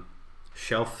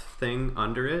shelf thing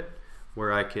under it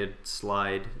where I could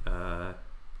slide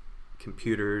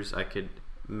computers. I could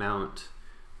mount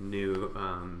new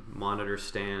monitor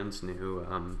stands,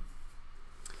 new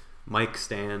mic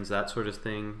stands, that sort of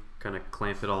thing, kind of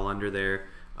clamp it all under there,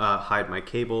 hide my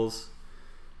cables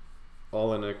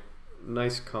all in a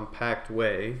nice compact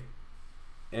way,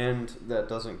 and that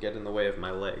doesn't get in the way of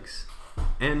my legs,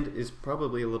 and is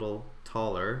probably a little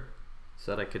taller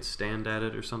so that I could stand at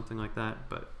it or something like that,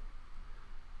 but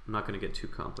I'm not going to get too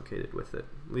complicated with it,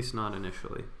 at least not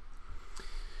initially.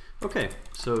 Okay,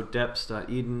 so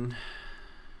deps.eden.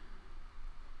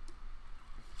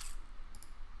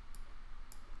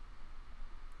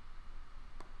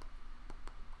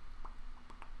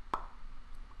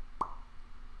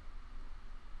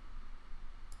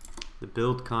 The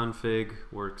build config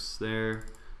works there.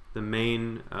 The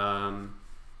main, I'm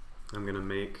going to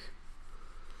make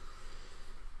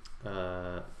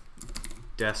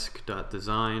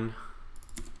desk.design.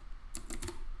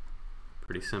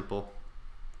 Pretty simple.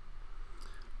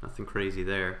 Nothing crazy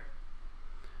there.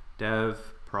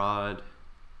 Dev, prod,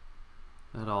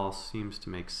 that all seems to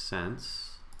make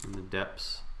sense in the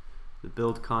deps. The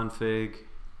build config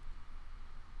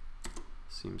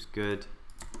seems good.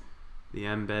 The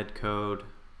embed code,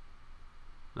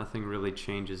 nothing really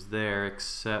changes there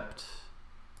except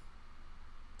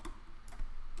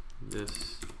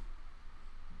this.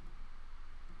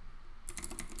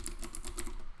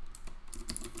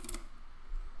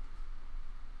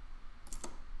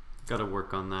 Got to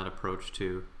work on that approach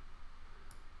too.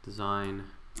 Design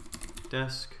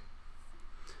desk,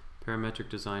 parametric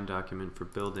design document for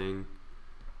building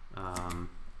a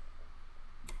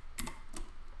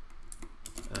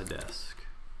desk.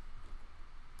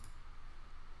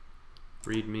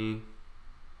 README,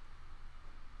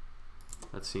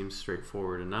 that seems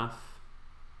straightforward enough.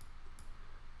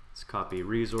 Let's copy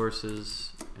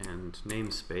resources and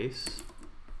namespace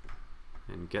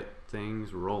and get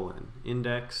things rolling.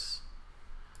 Index,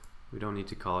 we don't need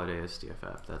to call it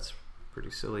ASDFapp, that's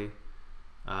pretty silly.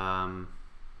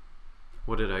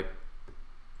 What did I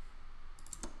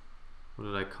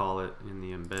call it in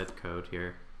the embed code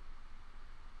here?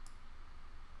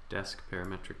 Desk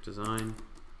parametric design.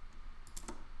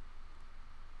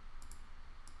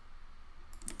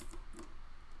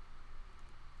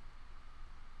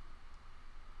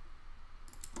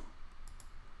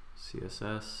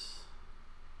 CSS.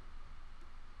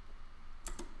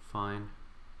 Fine.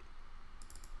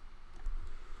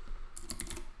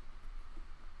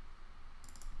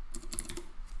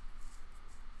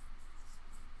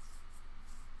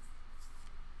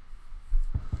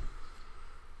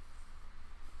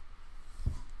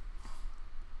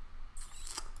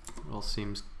 All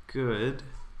seems good,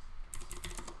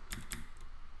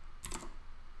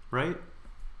 right?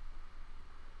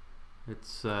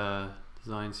 It's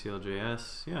design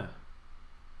CLJS, yeah.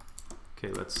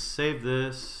 Okay, let's save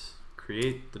this,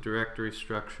 create the directory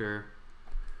structure.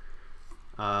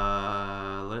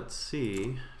 Let's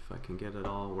see if I can get it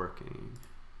all working.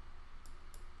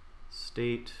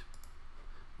 State,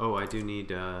 oh, I do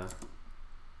need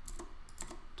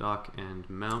doc and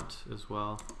mount as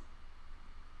well.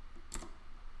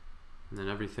 And then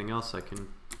everything else I can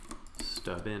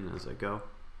stub in as I go.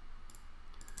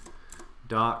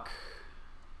 Doc,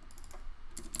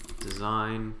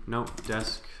 design, nope,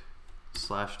 desk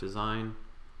 / design.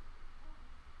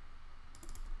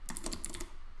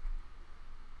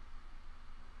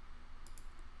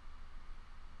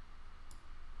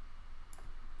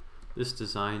 This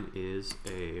design is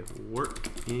a work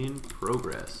in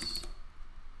progress.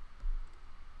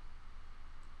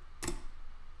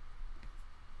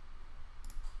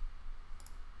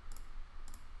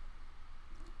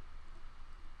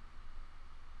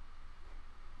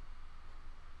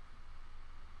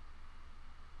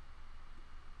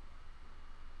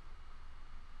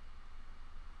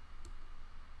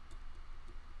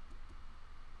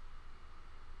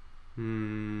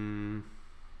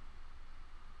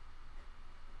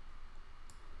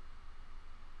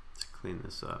 Let's clean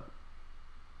this up.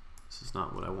 This is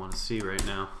not what I want to see right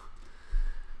now.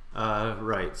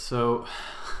 Right, so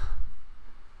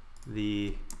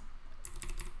the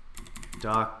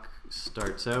doc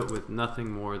starts out with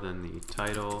nothing more than the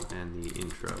title and the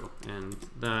intro, and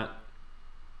that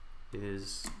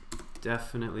is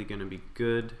definitely going to be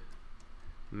good.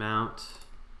 Mount,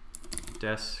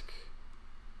 desk,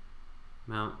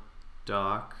 mount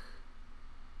doc,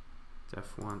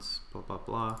 def once, blah blah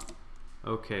blah.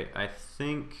 Okay, I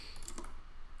think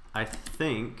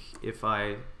if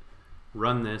I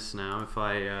run this now, if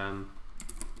I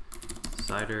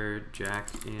cider jack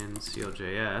in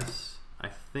CLJS, I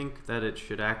think that it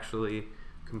should actually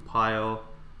compile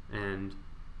and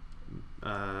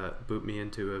boot me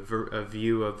into a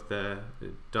view of the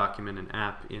document and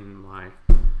app in my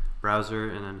browser,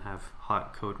 and then have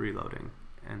hot code reloading,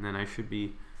 and then I should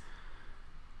be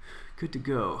good to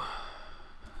go.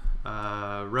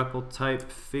 REPL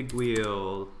type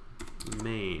figwheel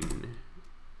main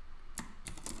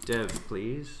dev,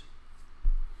 please.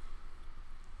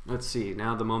 Let's see,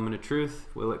 now the moment of truth.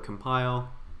 Will it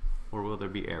compile or will there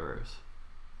be errors?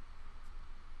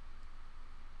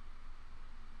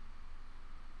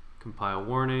 Compile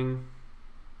warning.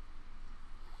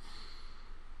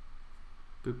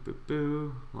 Boo boo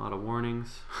boo. A lot of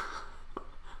warnings.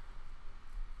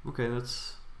 Okay,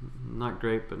 that's not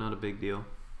great, but not a big deal.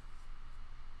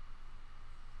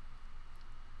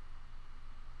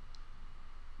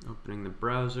 Opening the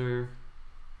browser.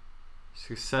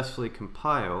 Successfully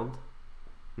compiled.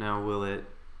 Now will it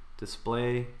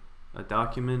display a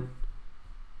document?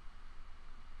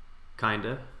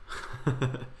 Kinda.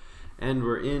 And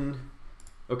we're in.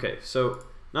 Okay, so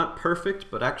not perfect,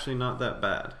 but actually not that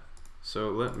bad. So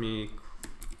let me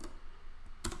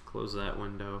close that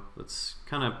window. Let's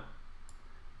kind of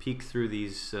peek through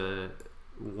these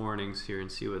warnings here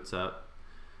and see what's up.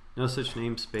 No such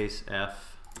namespace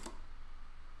F.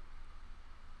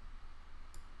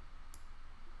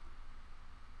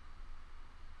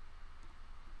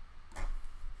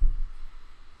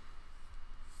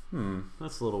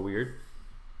 That's a little weird.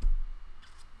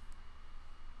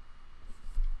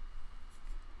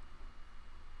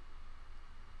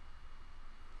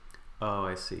 Oh,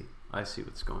 I see. I see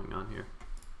what's going on here.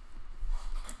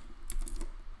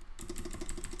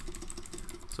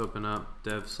 Let's open up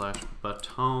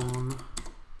dev/baton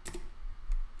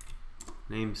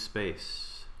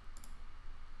namespace.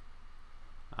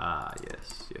 Ah,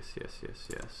 yes, yes, yes, yes,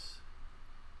 yes.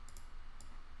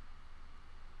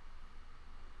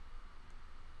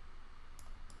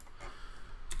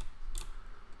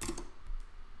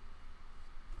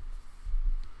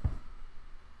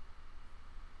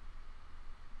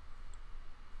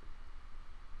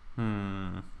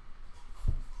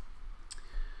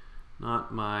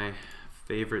 Not my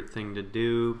favorite thing to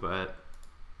do, but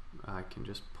I can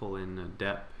just pull in a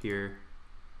dep here.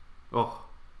 Oh,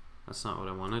 that's not what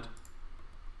I wanted.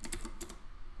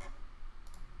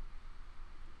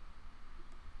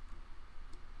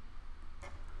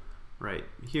 Right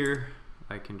here,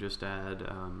 I can just add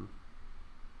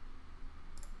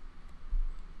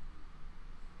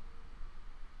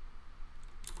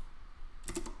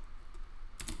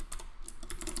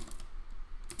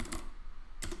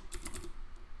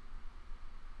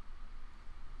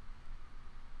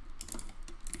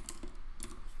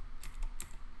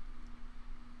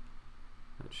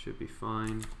should be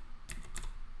fine.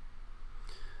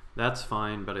 That's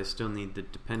fine, but I still need the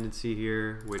dependency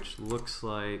here, which looks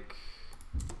like,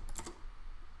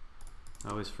 I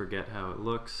always forget how it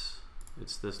looks.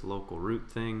 It's this local root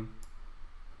thing.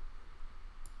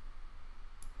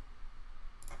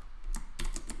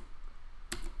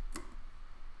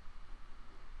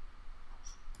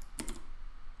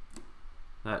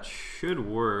 That should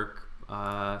work.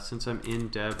 Since I'm in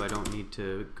dev, I don't need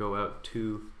to go out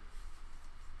to,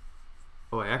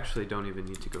 oh, I actually don't even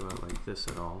need to go out like this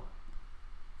at all.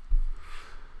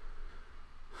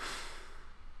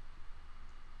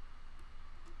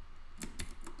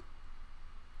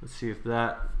 Let's see if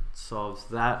that solves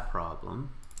that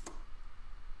problem.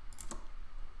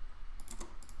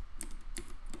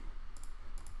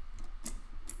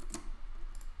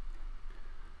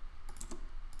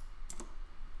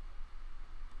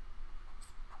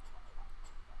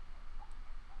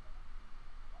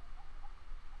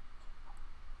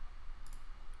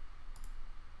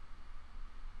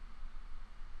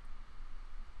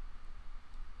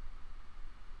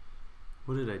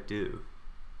 What did I do?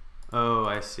 Oh,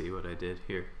 I see what I did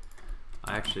here.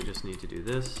 I actually just need to do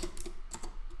this.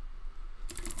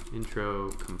 Intro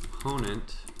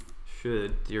component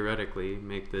should theoretically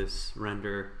make this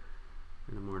render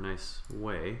in a more nice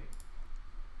way.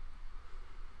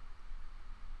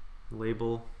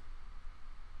 Label.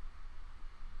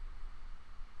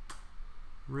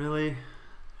 Really?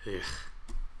 Ugh.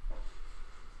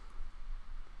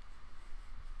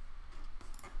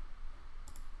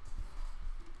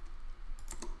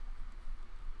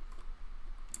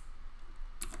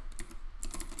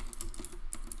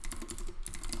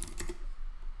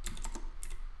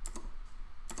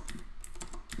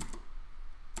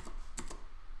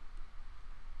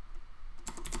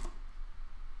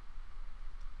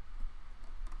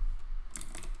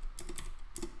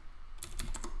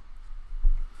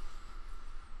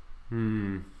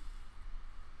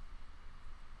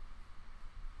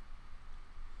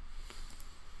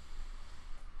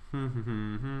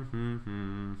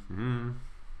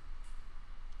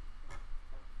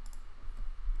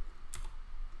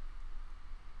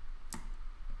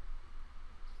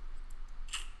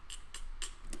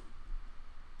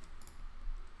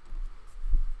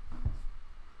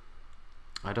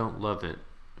 I don't love it.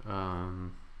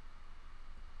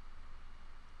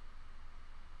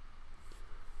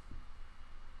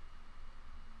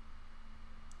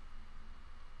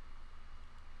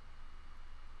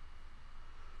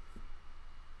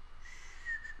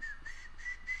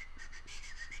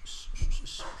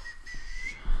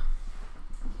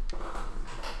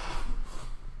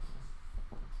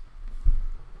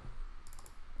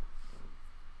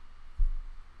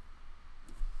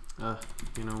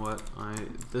 You know what?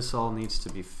 This all needs to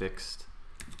be fixed.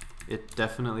 It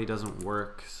definitely doesn't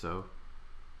work, so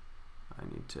I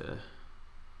need to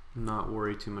not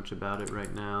worry too much about it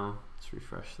right now. Let's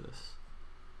refresh this.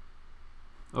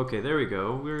 Okay, there we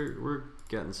go. We're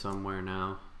getting somewhere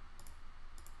now.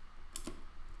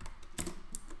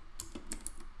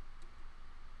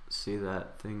 See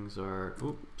that things are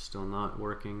still not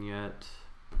working yet.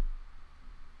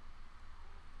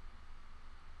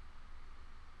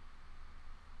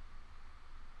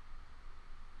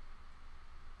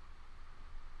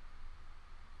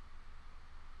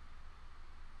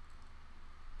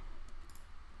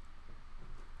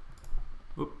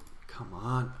 Come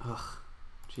on. Ugh.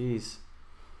 Jeez.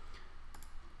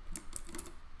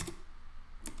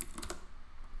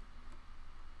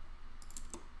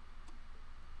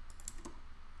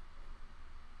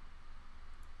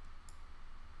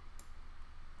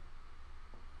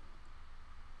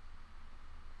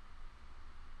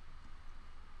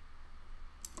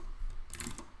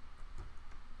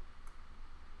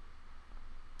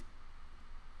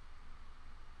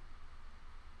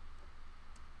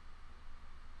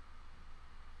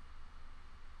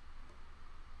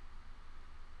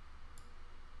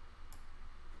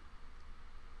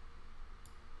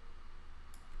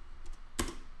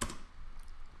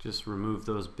 Just remove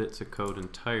those bits of code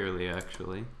entirely,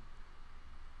 actually.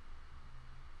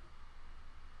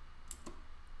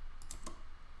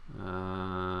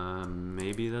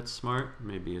 Maybe that's smart,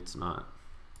 maybe it's not.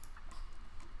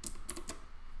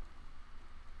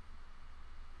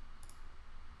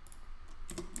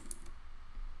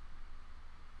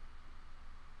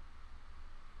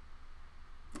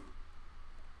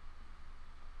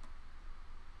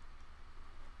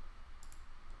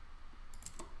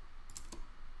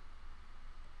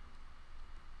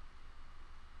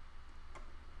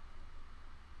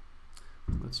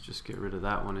 Let's just get rid of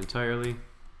that one entirely.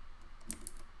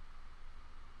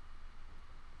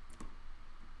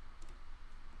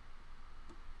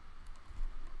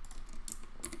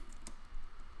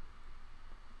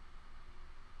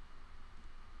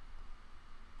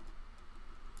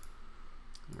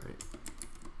 All right.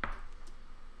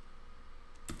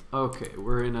 Okay,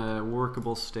 we're in a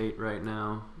workable state right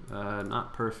now.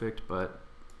 Not perfect, but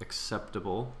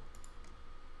acceptable.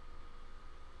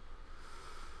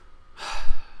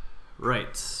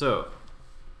 Right, so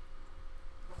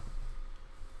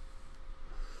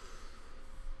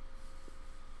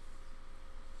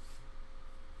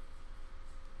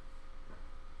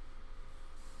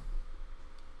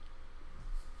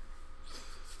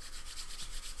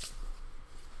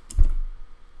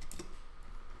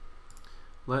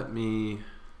let me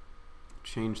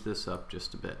change this up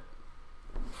just a bit.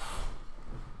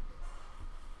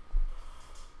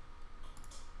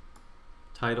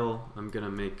 Title, I'm gonna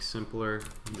make simpler.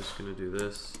 I'm just gonna do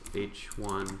this,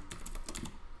 H1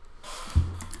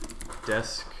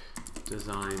 desk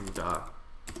design dot.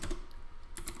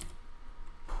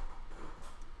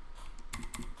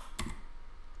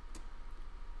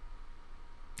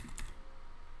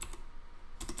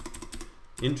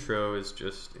 Intro is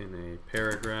just in a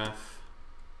paragraph.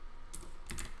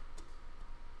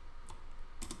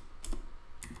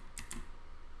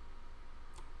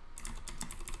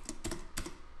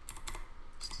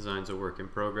 Design's a work in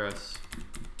progress.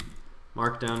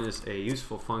 Markdown is a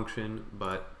useful function,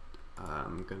 but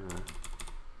I'm gonna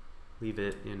leave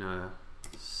it in a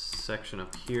section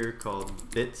up here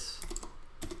called bits.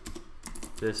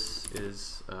 This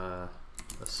is a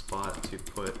spot to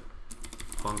put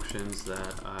functions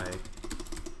that I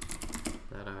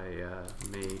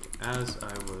made as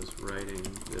I was writing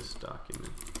this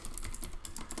document.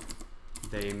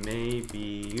 They may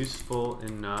be useful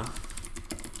enough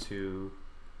to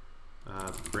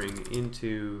bring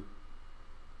into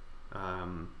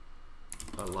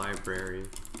a library,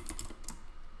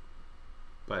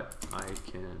 but I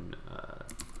can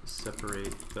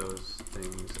separate those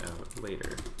things out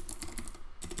later.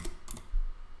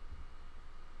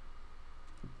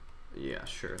 Yeah,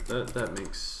 sure, that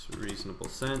makes reasonable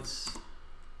sense.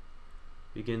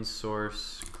 Begin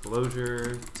source,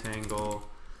 Clojure, Tangle,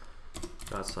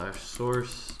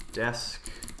 /source,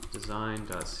 desk,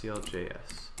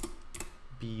 design.cljs.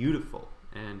 Beautiful.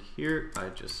 And here I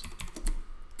just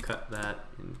cut that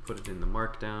and put it in the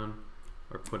markdown,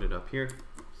 or put it up here.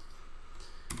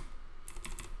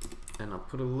 And I'll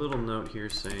put a little note here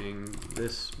saying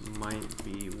this might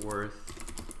be worth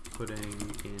putting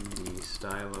in the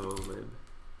stylo lib.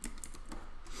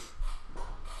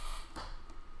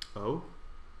 Oh?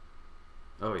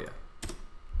 Oh yeah.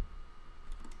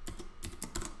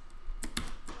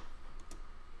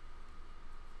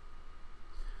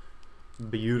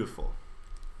 Beautiful.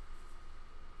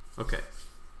 Okay.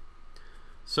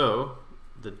 So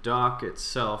the doc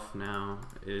itself now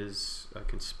is, I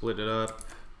can split it up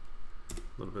a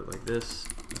little bit like this,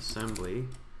 assembly.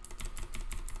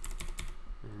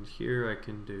 And here I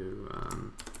can do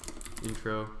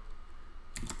intro.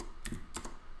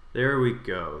 There we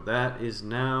go. That is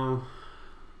now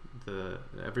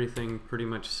everything pretty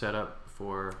much set up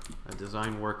for a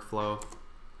design workflow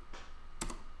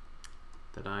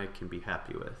that I can be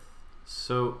happy with.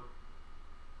 So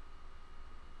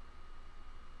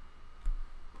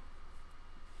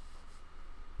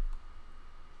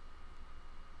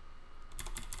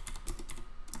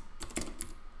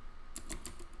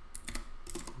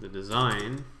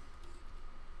design,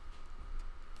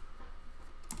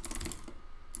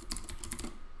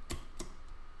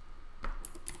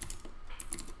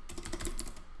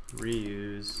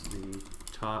 reuse the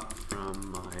top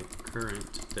from my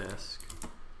current desk.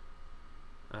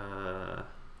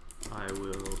 I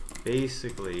will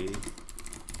basically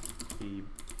be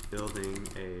building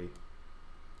a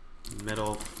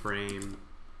metal frame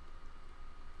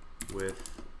with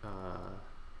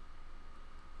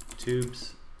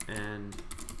tubes and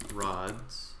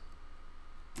rods,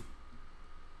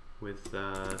 with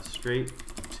straight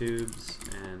tubes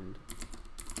and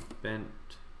bent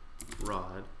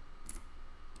rod.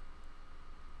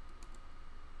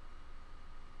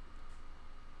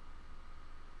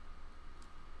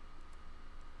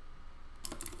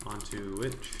 Onto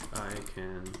which I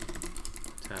can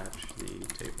attach the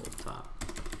tabletop.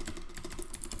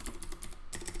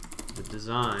 The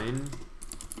design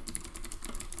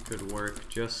could work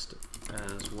just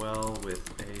as well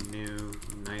with a new,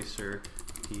 nicer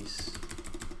piece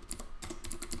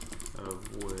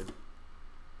of wood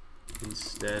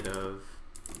instead of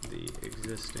the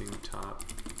existing top,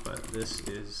 but this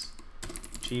is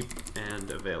cheap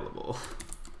and available.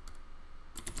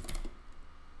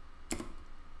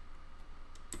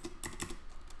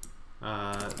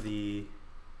 The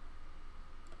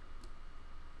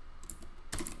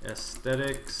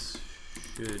aesthetics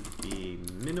should be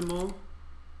minimal.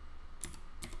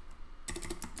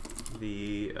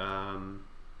 The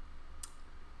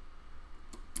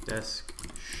desk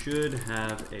should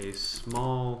have a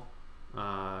small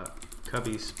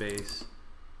cubby space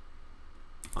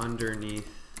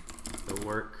underneath the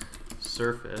work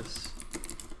surface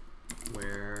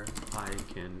where I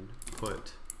can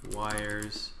put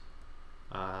wires,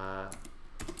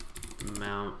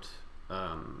 mount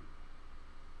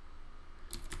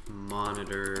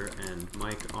monitor and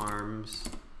mic arms,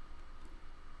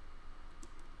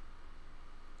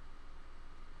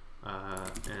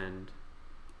 and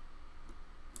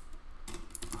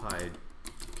hide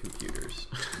computers.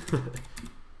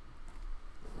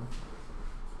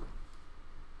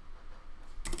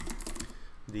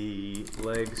 The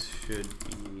legs should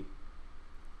be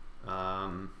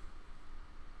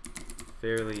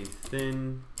fairly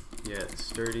thin yet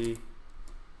sturdy.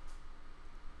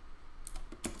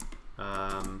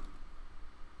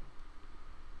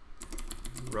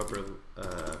 Rubber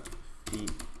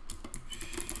feet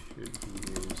should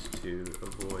be used to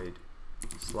avoid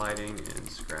sliding and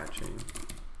scratching.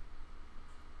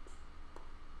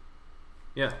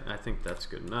 Yeah, I think that's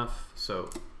good enough. So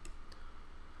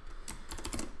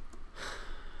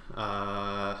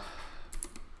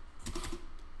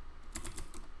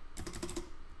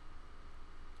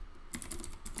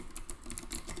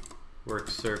work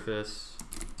surface,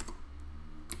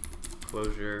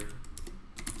 Clojure,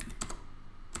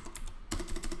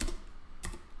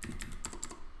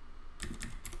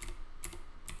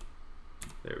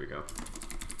 there we go.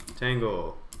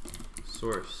 Tangle,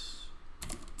 source,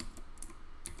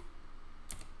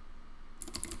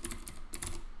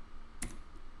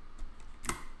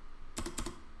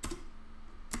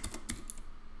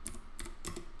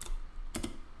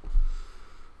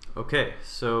 okay,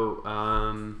 so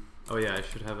oh yeah, I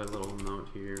should have a little note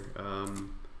here.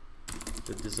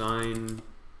 The design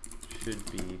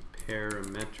should be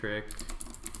parametric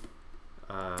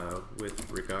with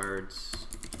regards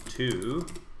to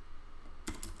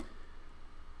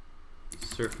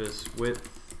surface width,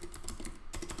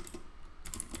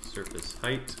 surface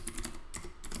height,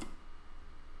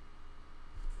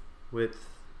 width,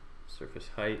 surface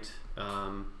height.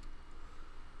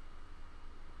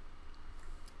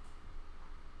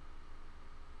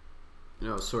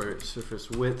 No, sorry,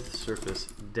 surface width, surface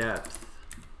depth,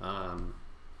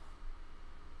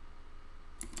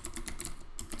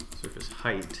 surface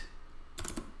height,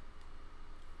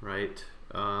 right?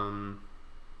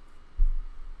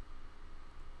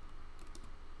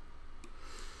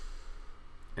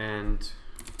 And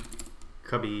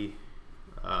cubby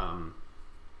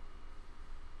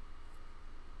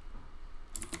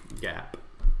gap,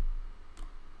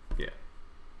 yeah.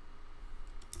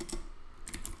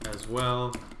 As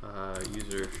well,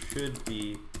 user should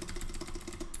be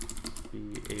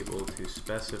able to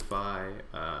specify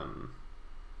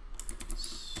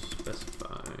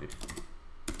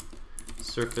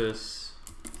surface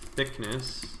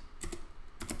thickness,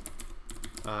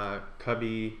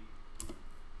 cubby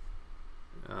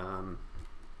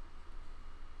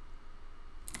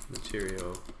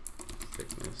material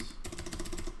thickness,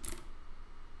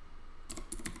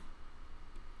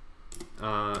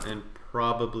 and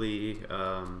probably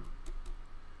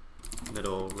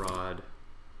middle rod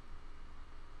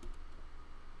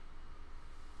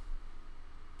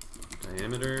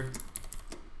diameter.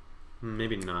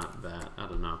 Maybe not that. I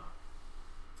don't know.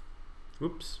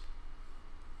 Oops.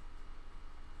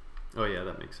 Oh yeah,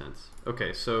 that makes sense.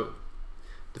 Okay, so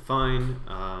define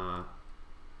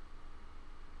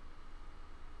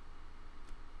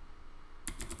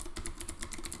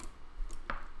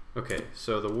okay,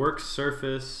 so the work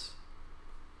surface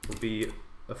will be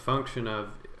a function of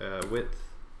a width,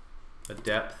 a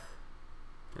depth,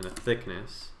 and a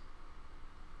thickness.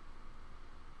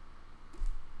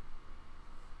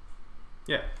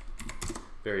 Yeah,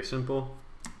 very simple.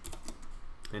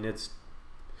 And it's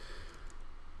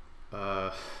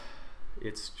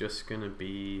just gonna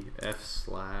be f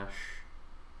slash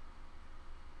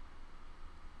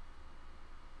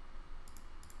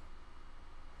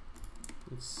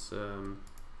let's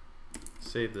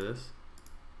save this.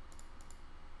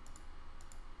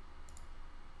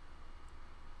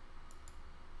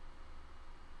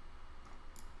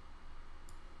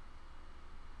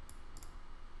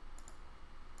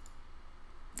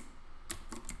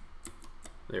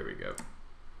 There we go.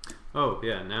 Oh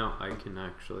yeah, now I can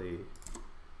actually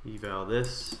eval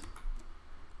this.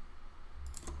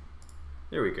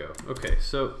 There we go. Okay,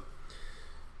 so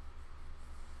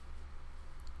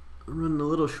I'm running a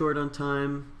little short on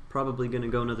time. Probably gonna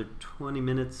go another 20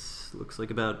 minutes. Looks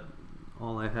like about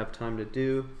all I have time to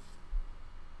do.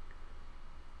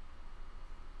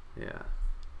 Yeah.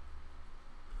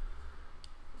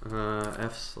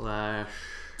 F slash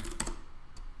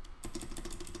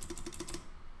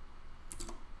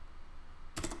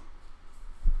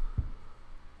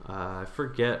I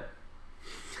forget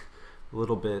a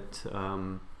little bit if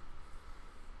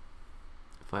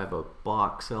I have a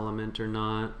box element or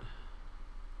not.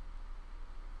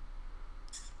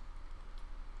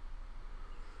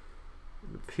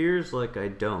 It appears like I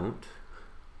don't.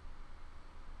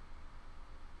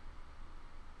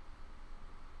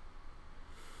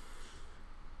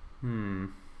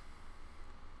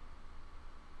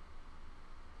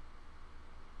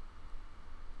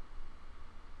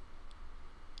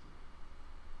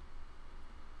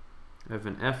 I have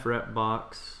an frep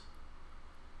box.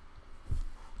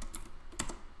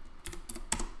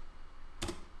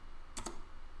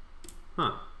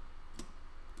 Huh.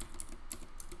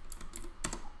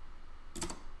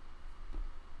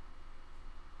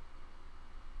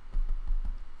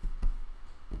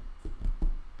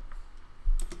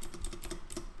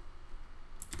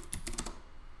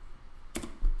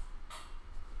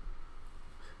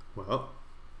 Well,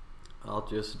 I'll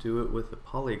just do it with a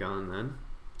polygon then.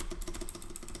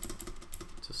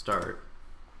 To start.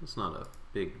 It's not a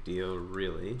big deal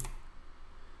really.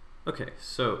 Okay,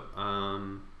 so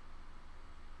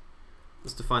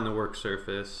let's define the work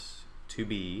surface to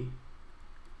be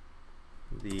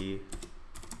the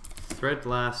thread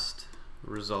last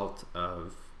result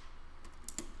of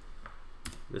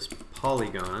this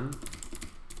polygon.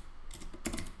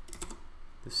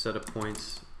 This set of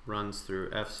points runs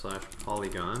through f slash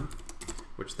polygon,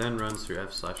 which then runs through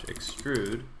f slash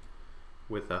extrude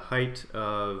with a height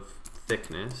of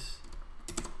thickness,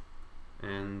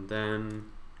 and then,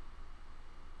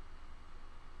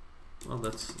 well,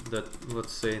 let's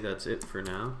say that's it for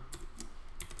now.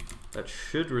 That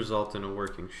should result in a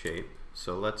working shape.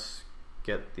 So let's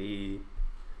get the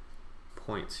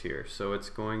points here. So it's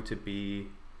going to be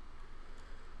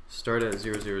start at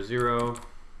 0, 0, 0.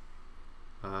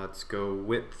 Let's go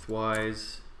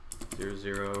width-wise 0,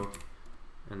 0,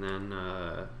 and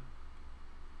then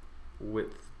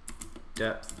width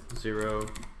depth 0,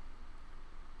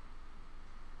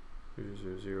 0,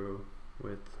 0, 0,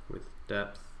 width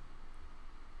depth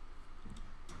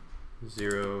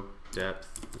 0,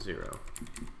 depth 0.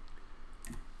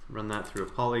 Run that through a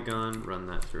polygon, run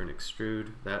that through an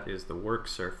extrude. That is the work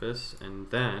surface,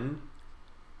 and then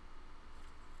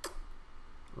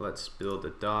let's build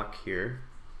a dock here.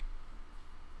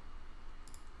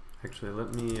 Actually,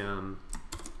 let me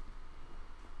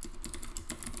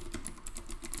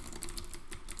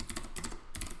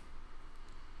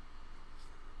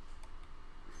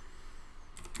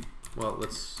well,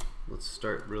 let's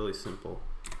start really simple.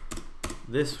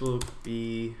 This will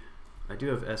be, I do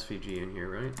have SVG in here,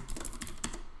 right?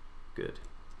 Good.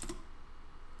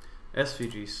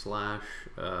 SVG slash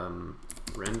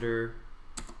render,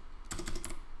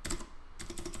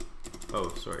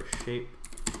 oh sorry, shape.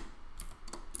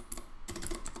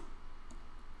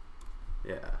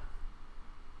 Yeah.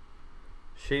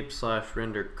 Shape slash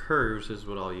render curves is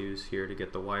what I'll use here to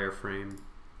get the wireframe.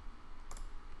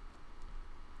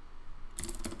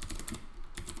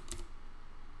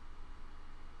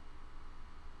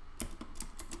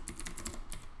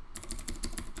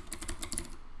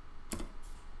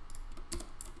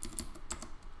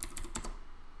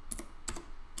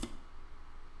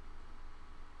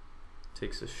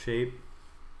 takes a shape,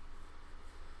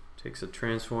 takes a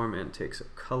transform, and takes a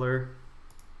color.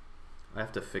 I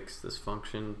have to fix this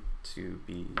function to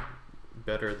be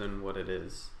better than what it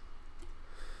is.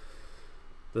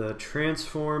 The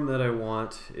transform that I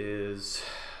want is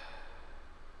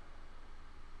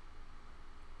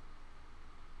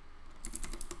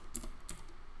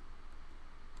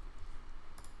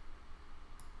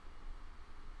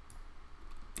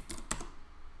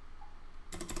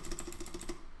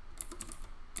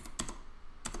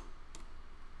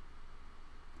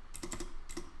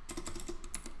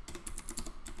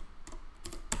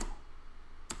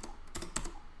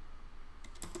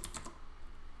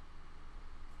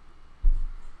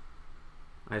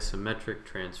isometric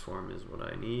transform is what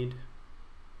I need.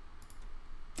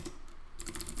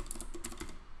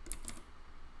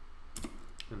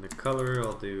 And the color,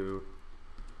 I'll do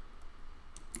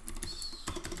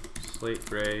slate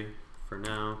gray for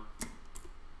now.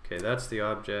 Okay, that's the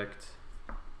object.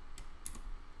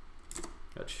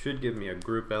 That should give me a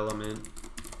group element.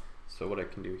 So what I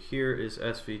can do here is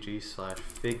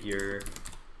svg/figure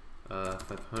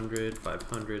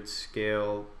 500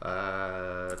 scale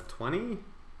 20.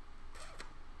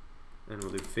 And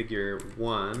we'll do figure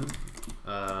 1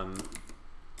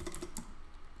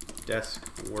 desk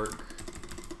work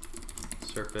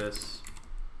surface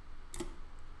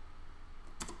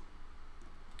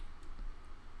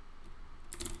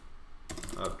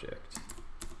object.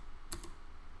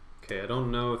 Okay, I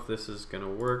don't know if this is gonna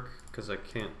work because I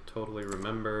can't totally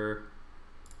remember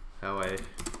how I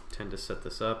tend to set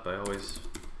this up. I always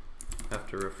have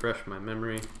to refresh my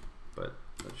memory, but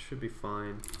that should be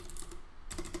fine.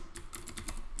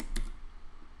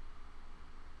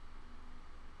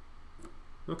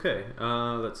 Okay,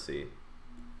 let's see.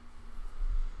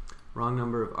 Wrong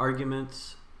number of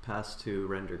arguments passed to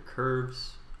render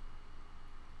curves.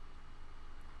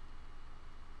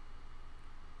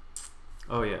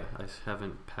 Oh yeah, I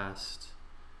haven't passed.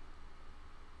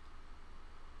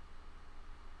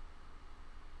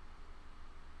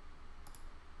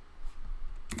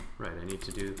 Right, I need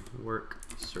to do work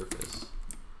surface.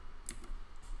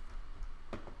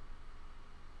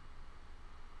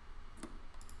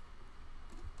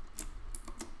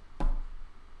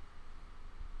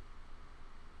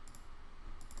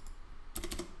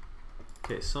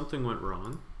 Okay, something went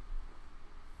wrong.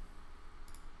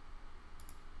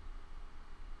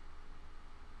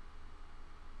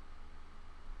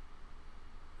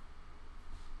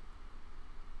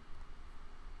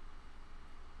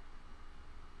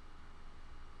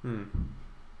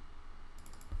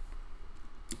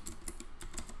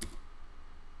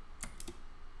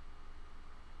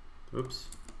 Oops.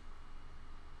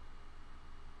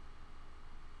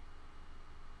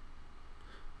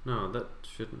 No, that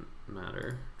shouldn't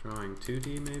matter. Drawing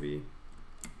 2D maybe?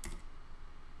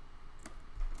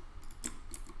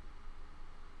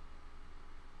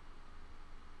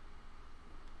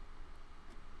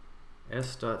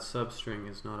 S.substring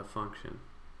is not a function.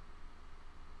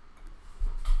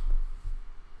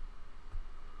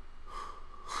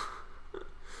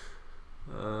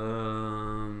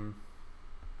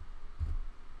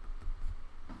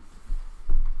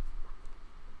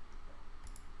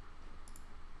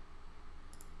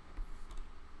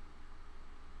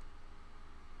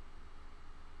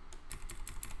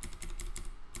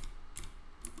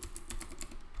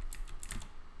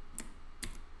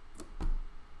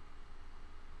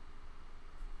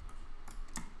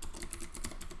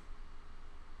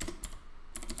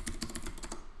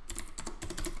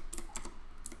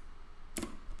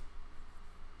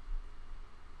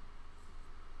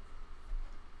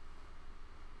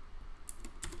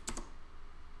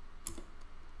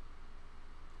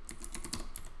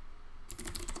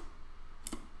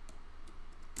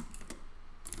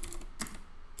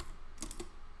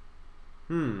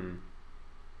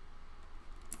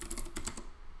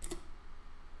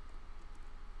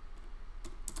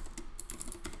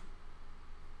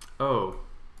 Oh,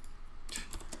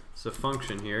 it's a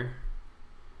function here.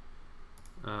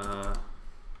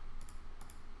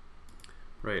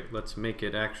 Right, let's make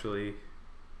it actually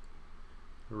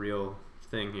a real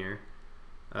thing here.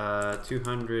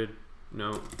 200,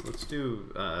 no, let's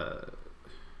do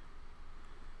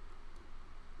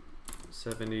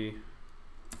 70,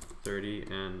 30,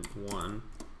 and 1.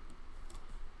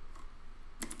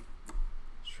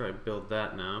 Let's try to build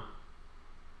that now.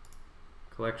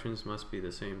 Collections must be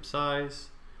the same size.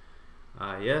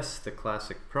 Yes, the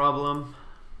classic problem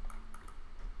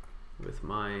with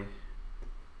my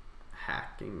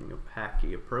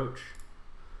hacky approach.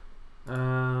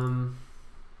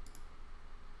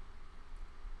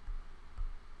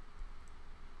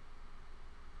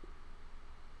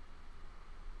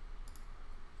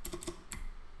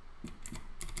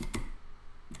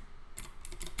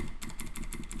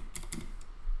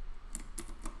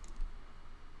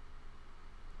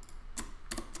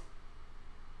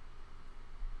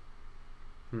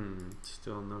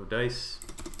 Still no dice.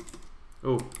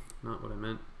 Oh, not what I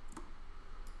meant.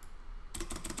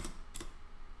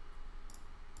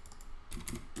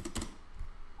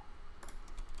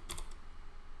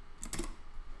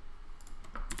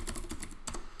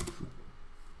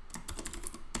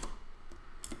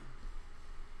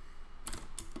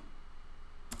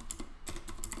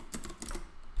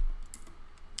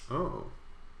 Oh,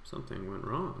 something went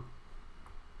wrong.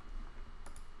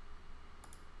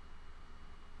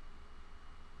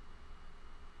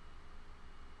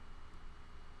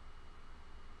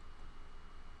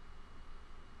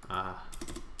 Ah.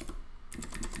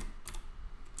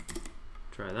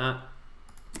 Try that.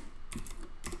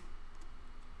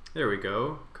 There we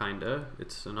go, kinda.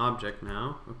 It's an object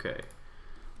now. Okay.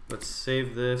 Let's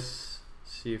save this,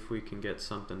 see if we can get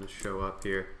something to show up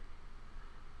here.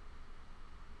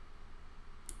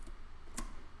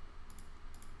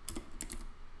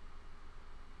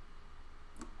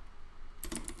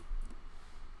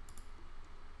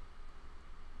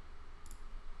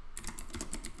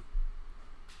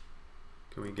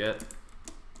 Can we get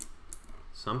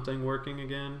something working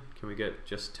again? Can we get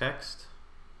just text?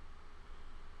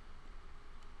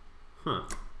 Huh.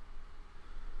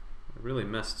 I really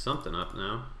messed something up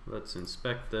now. Let's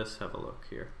inspect this, have a look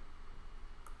here.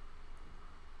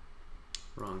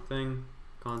 Wrong thing,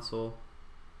 console.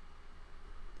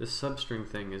 This substring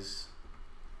thing is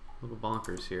a little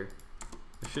bonkers here.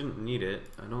 I shouldn't need it,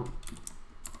 I don't.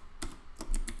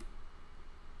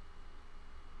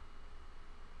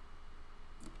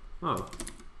 Oh,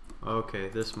 okay,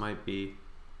 this might be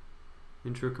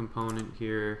intro component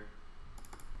here.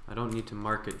 I don't need to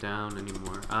mark it down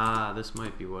anymore. Ah, this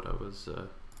might be what I was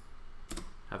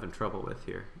having trouble with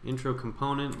here. Intro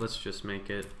component, let's just make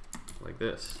it like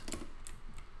this.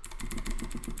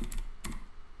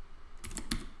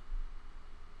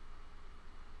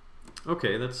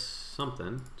 Okay, that's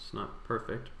something. It's not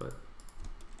perfect, but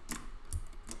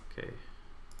okay.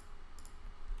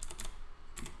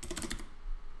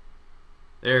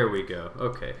 There we go.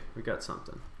 Okay, we got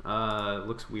something.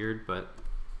 Looks weird, but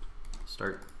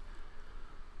start.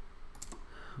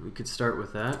 We could start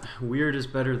with that. Weird is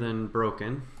better than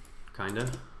broken,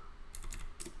 kinda.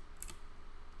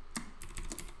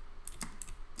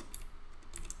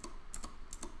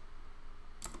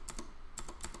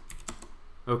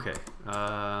 Okay,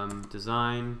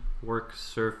 design, work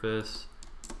surface,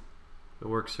 the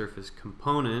work surface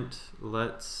component.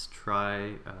 Let's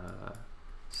try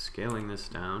scaling this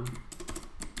down.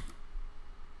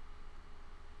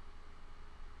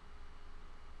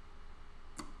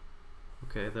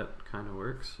 Okay, that kind of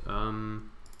works.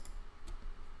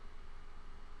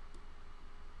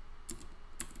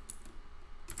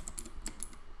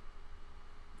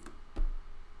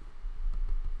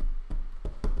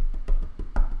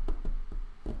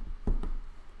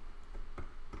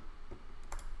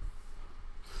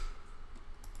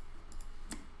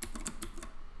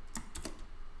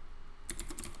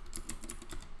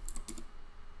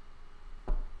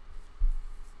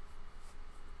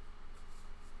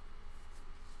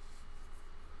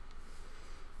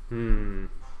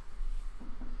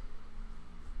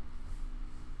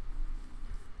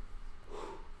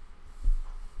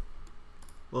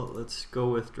 Well, let's go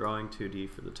with drawing 2D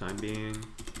for the time being.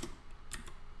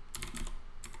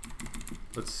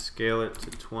 Let's scale it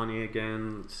to 20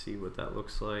 again. Let's see what that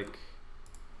looks like.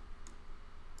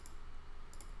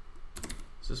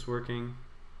 Is this working?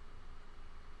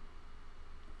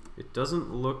 It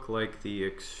doesn't look like the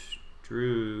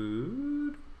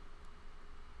extrude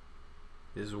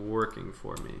is working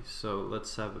for me. So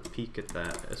let's have a peek at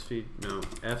that.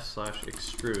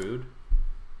 F/extrude,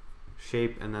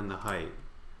 shape, and then the height.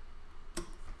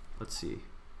 Let's see.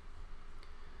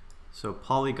 So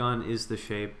polygon is the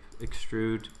shape,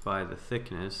 extrude by the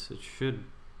thickness. It should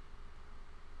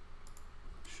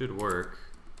work.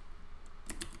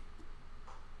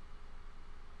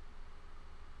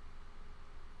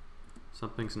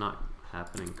 Something's not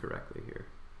happening correctly here.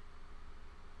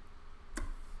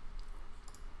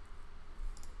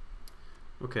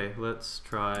 Okay, let's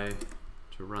try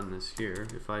to run this here.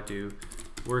 If I do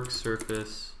work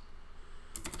surface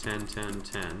 10, 10,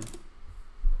 10.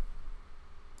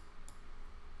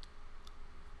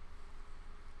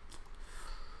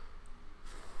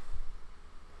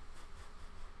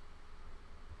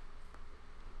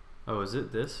 Oh, is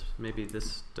it this? Maybe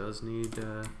this does need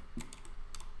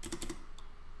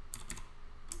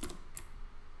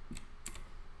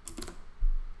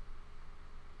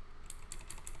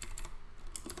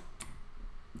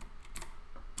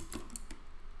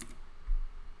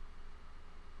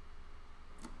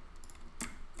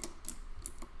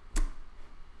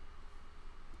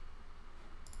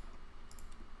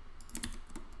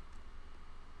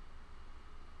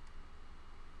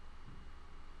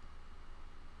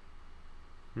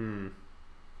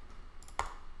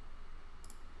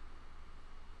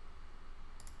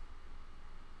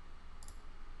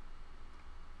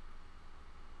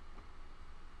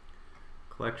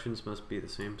Collections must be the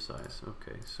same size.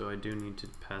 Okay, so I do need to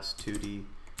pass 2D.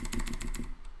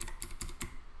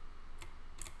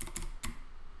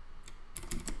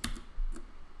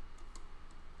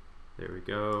 There we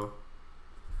go.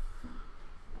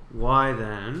 Why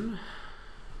then,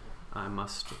 I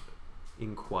must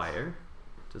inquire,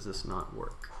 does this not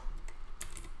work?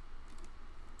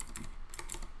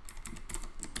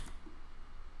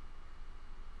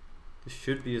 This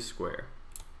should be a square.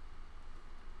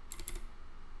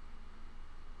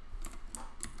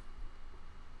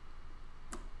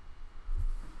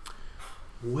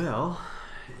 Well,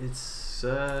 it's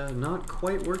not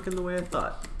quite working the way I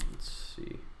thought. Let's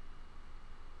see.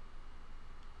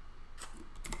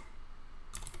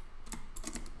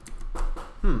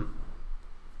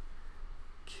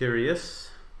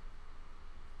 Curious.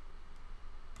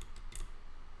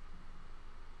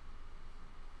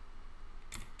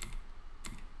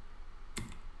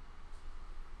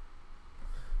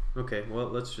 Okay, well,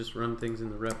 let's just run things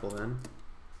in the REPL then.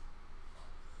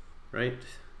 Right?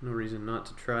 No reason not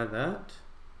to try that.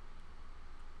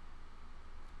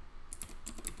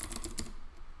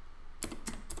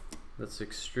 Let's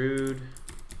extrude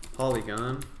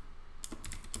polygon.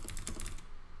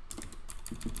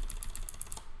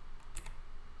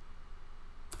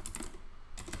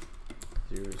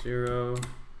 0, 0,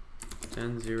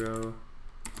 10, 0,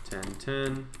 10,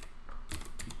 10,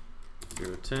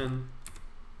 0, 10.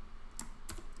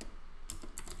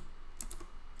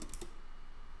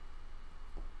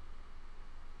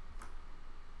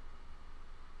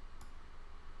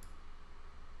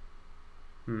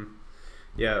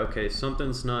 Yeah, okay,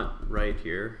 something's not right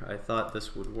here. I thought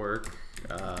this would work.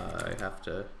 I have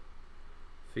to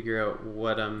figure out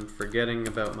what I'm forgetting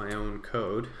about my own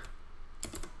code.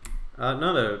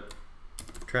 Not a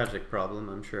tragic problem,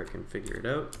 I'm sure I can figure it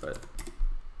out, but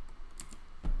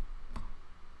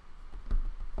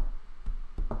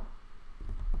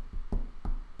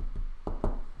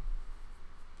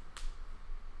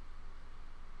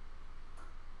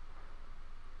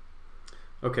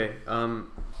okay, I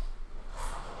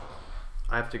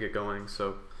have to get going,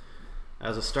 so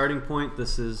as a starting point,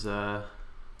 this is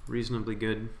reasonably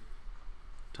good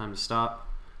time to stop.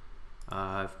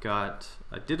 I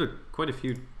did quite a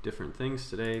few different things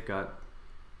today. Got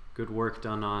good work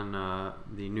done on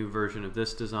the new version of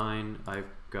this design. I've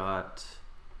got,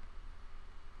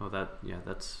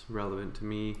 that's relevant to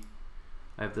me.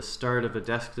 I have the start of a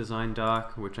desk design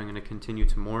doc, which I'm going to continue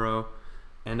tomorrow,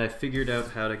 and I figured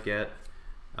out how to get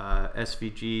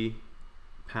SVG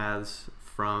paths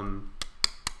from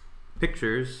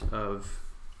pictures of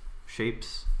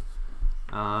shapes.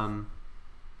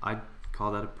 I'd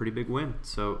call that a pretty big win.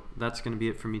 So that's going to be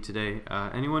it for me today.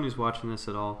 Anyone who's watching this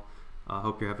at all,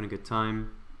 hope you're having a good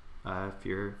time. If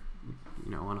you're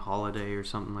on holiday or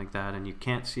something like that and you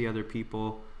can't see other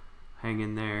people, hang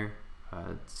in there.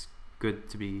 It's good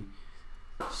to be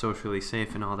socially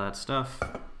safe and all that stuff.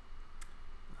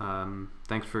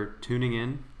 Thanks for tuning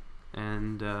in,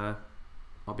 and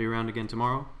I'll be around again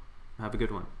tomorrow. Have a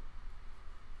good one.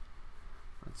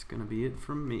 That's gonna be it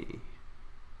from me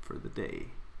for the day.